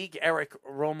League, Eric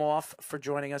Romoff, for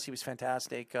joining us. He was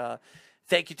fantastic.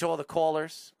 Thank you to all the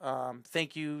callers.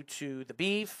 Thank you to the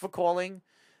Beef for calling.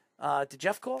 Did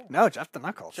Jeff call? No, Jeff did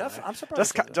not call. Jeff, today. I'm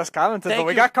surprised. Just commented, but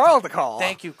we got Carl to call.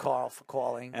 Thank you, Carl, for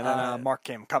calling. And then Mark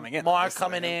coming in. Mark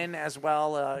coming in as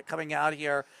well, coming out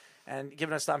here and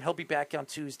giving us time. He'll be back on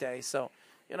Tuesday. So,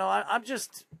 I'm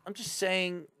just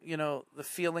saying, the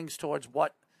feelings towards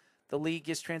what the league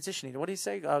is transitioning. What do you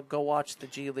say? Go watch the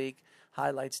G League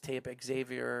highlights tape.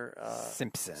 Xavier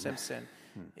Simpson.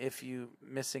 If you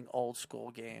missing old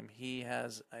school game, he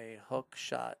has a hook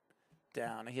shot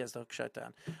down. He has the hook shot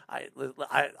down.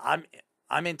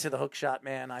 I'm into the hook shot,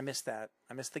 man. I miss that.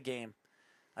 I miss the game.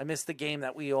 I miss the game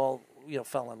that we all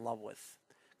fell in love with.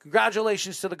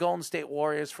 Congratulations to the Golden State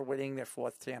Warriors for winning their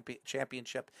 4th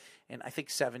championship in, I think,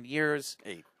 7 years.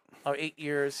 8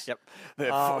 years. Yep.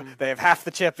 They have half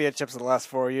the championships in the last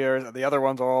 4 years, and the other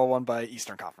ones are all won by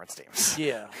Eastern Conference teams.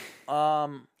 Yeah.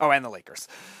 And the Lakers.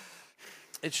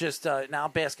 It's just now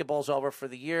basketball's over for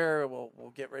the year.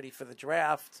 We'll get ready for the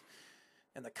draft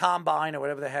and the combine or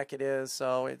whatever the heck it is.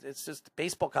 So it's just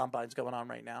baseball combine's going on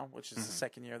right now, which is the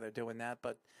second year they're doing that.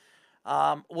 But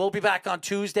we'll be back on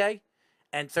Tuesday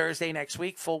and Thursday next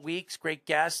week, full weeks, great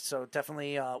guests. So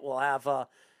definitely we'll have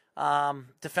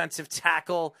defensive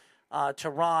tackle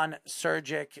Teron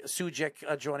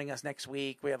Sujic joining us next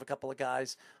week. We have a couple of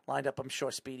guys lined up. I'm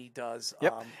sure Speedy does.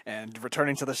 Yep. And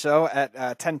returning to the show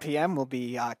at 10 p.m. will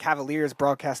be Cavaliers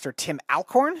broadcaster Tim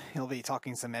Alcorn. He'll be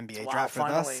talking some NBA draft with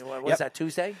us. Was that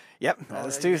Tuesday? Yep, that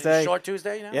is Tuesday. Short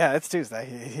Tuesday, Yeah, it's Tuesday.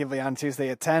 He'll be on Tuesday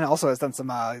at 10. Also has done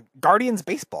some Guardians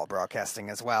baseball broadcasting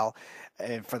as well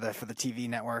for the TV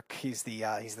network. He's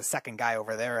the second guy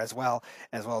over there as well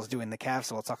as doing the Cavs.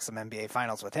 So we'll talk some NBA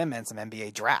finals with him and some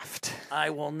NBA draft. I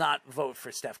will not vote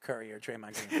for Steph Curry or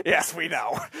Draymond Green. Yes, we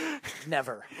know.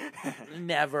 Never.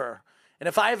 Never. And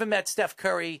if I ever met Steph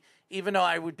Curry, even though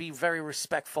I would be very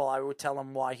respectful, I would tell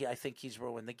him why I think he's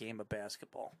ruined the game of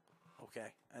basketball.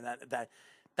 Okay? And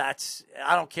that's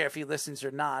I don't care if he listens or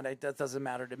not. That doesn't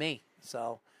matter to me.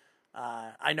 So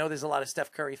I know there's a lot of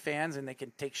Steph Curry fans, and they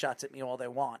can take shots at me all they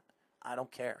want. I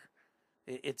don't care.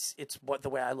 It's the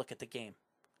way I look at the game.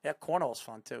 Yeah, cornhole's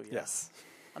fun too. Yeah. Yes.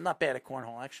 I'm not bad at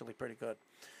cornhole. Actually, pretty good.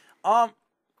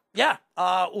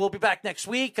 We'll be back next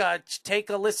week. Take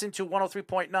a listen to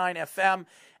 103.9 FM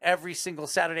every single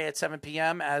Saturday at 7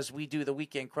 p.m. as we do the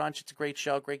Weekend Crunch. It's a great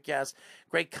show, great guests,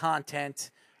 great content.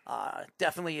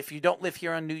 Definitely, if you don't live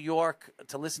here in New York,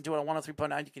 to listen to it on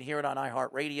 103.9, you can hear it on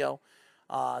iHeartRadio,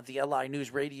 the LI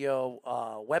News Radio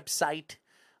website.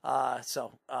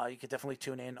 So you can definitely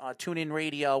tune in. TuneIn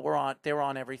Radio, they're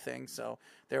on everything. So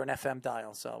they're an FM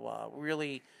dial. So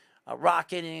really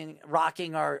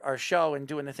rocking our show and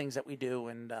doing the things that we do,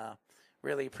 and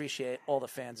really appreciate all the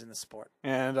fans in the sport.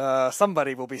 And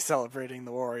somebody will be celebrating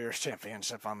the Warriors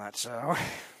championship on that show,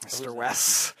 Mr.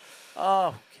 Wes.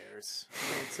 Oh, who cares?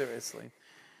 I mean, seriously.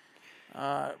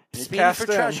 Speedy for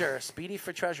treasurer. Speedy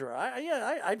for treasurer.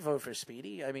 I'd vote for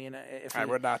Speedy. I mean, if I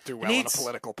would not do well in a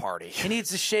political party. He needs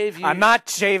to shave you. I'm not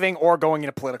shaving or going in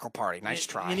a political party. Nice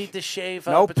try. You need to shave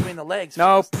Nope. between the legs.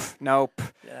 Nope. First. Nope.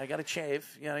 Yeah, I got to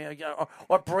shave.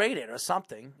 Or braid it or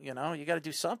something. You got to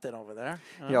do something over there.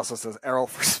 He also says Errol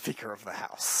for Speaker of the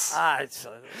House.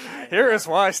 Here is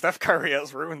why Steph Curry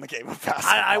has ruined the game of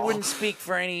basketball. I wouldn't speak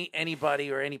for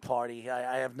anybody or any party.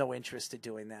 I have no interest in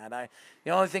doing that. The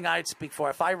only thing I'd speak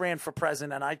for, if I ran for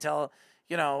president, I'd tell,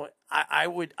 I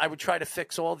would try to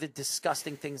fix all the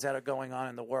disgusting things that are going on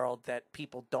in the world that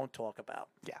people don't talk about.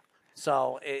 Yeah.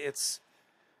 So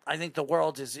I think the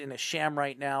world is in a sham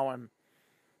right now, and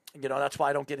that's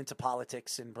why I don't get into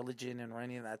politics and religion and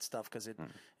any of that stuff, because it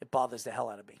bothers the hell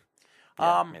out of me.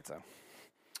 Yeah, me too.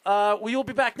 We will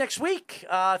be back next week.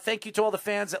 Thank you to all the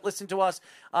fans that listen to us,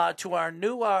 to our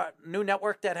new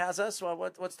network that has us.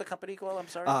 What's the company called? I'm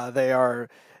sorry. They are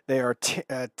They are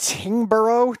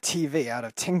Tingborough TV out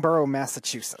of Tingborough,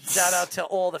 Massachusetts. Shout out to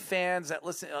all the fans that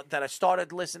listen, that have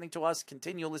started listening to us,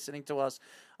 continue listening to us.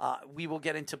 We will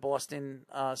get into Boston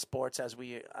sports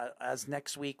as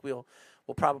next week. We'll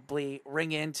probably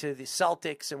ring into the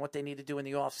Celtics and what they need to do in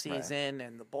the offseason,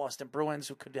 and the Boston Bruins,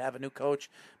 who could have a new coach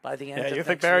by the end of next week. You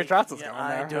think Barry Trotz is going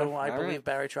there? I do. I believe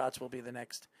Barry Trotz will be the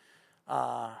next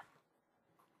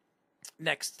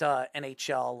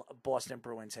NHL Boston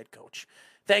Bruins head coach.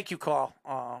 Thank you, Carl.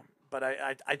 But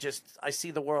I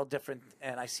see the world different,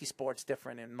 and I see sports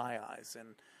different in my eyes.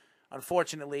 And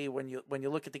unfortunately, when you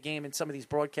look at the game and some of these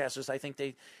broadcasters, I think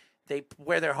they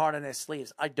wear their heart on their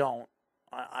sleeves. I don't.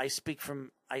 I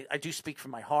do speak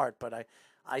from my heart, but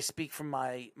I speak from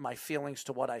my feelings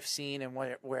to what I've seen and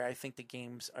where I think the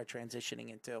games are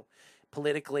transitioning into,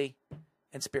 politically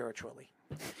and spiritually.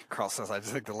 Carl says, I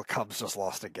just think the Cubs just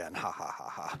lost again. Ha, ha, ha,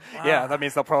 ha. Wow. Yeah, that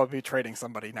means they'll probably be trading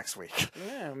somebody next week.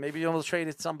 Yeah, maybe you'll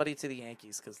trade somebody to the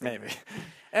Yankees. Maybe.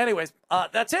 Anyways,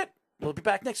 that's it. We'll be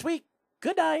back next week.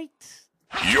 Good night.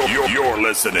 You're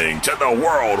listening to the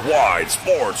Worldwide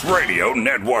Sports Radio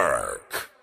Network.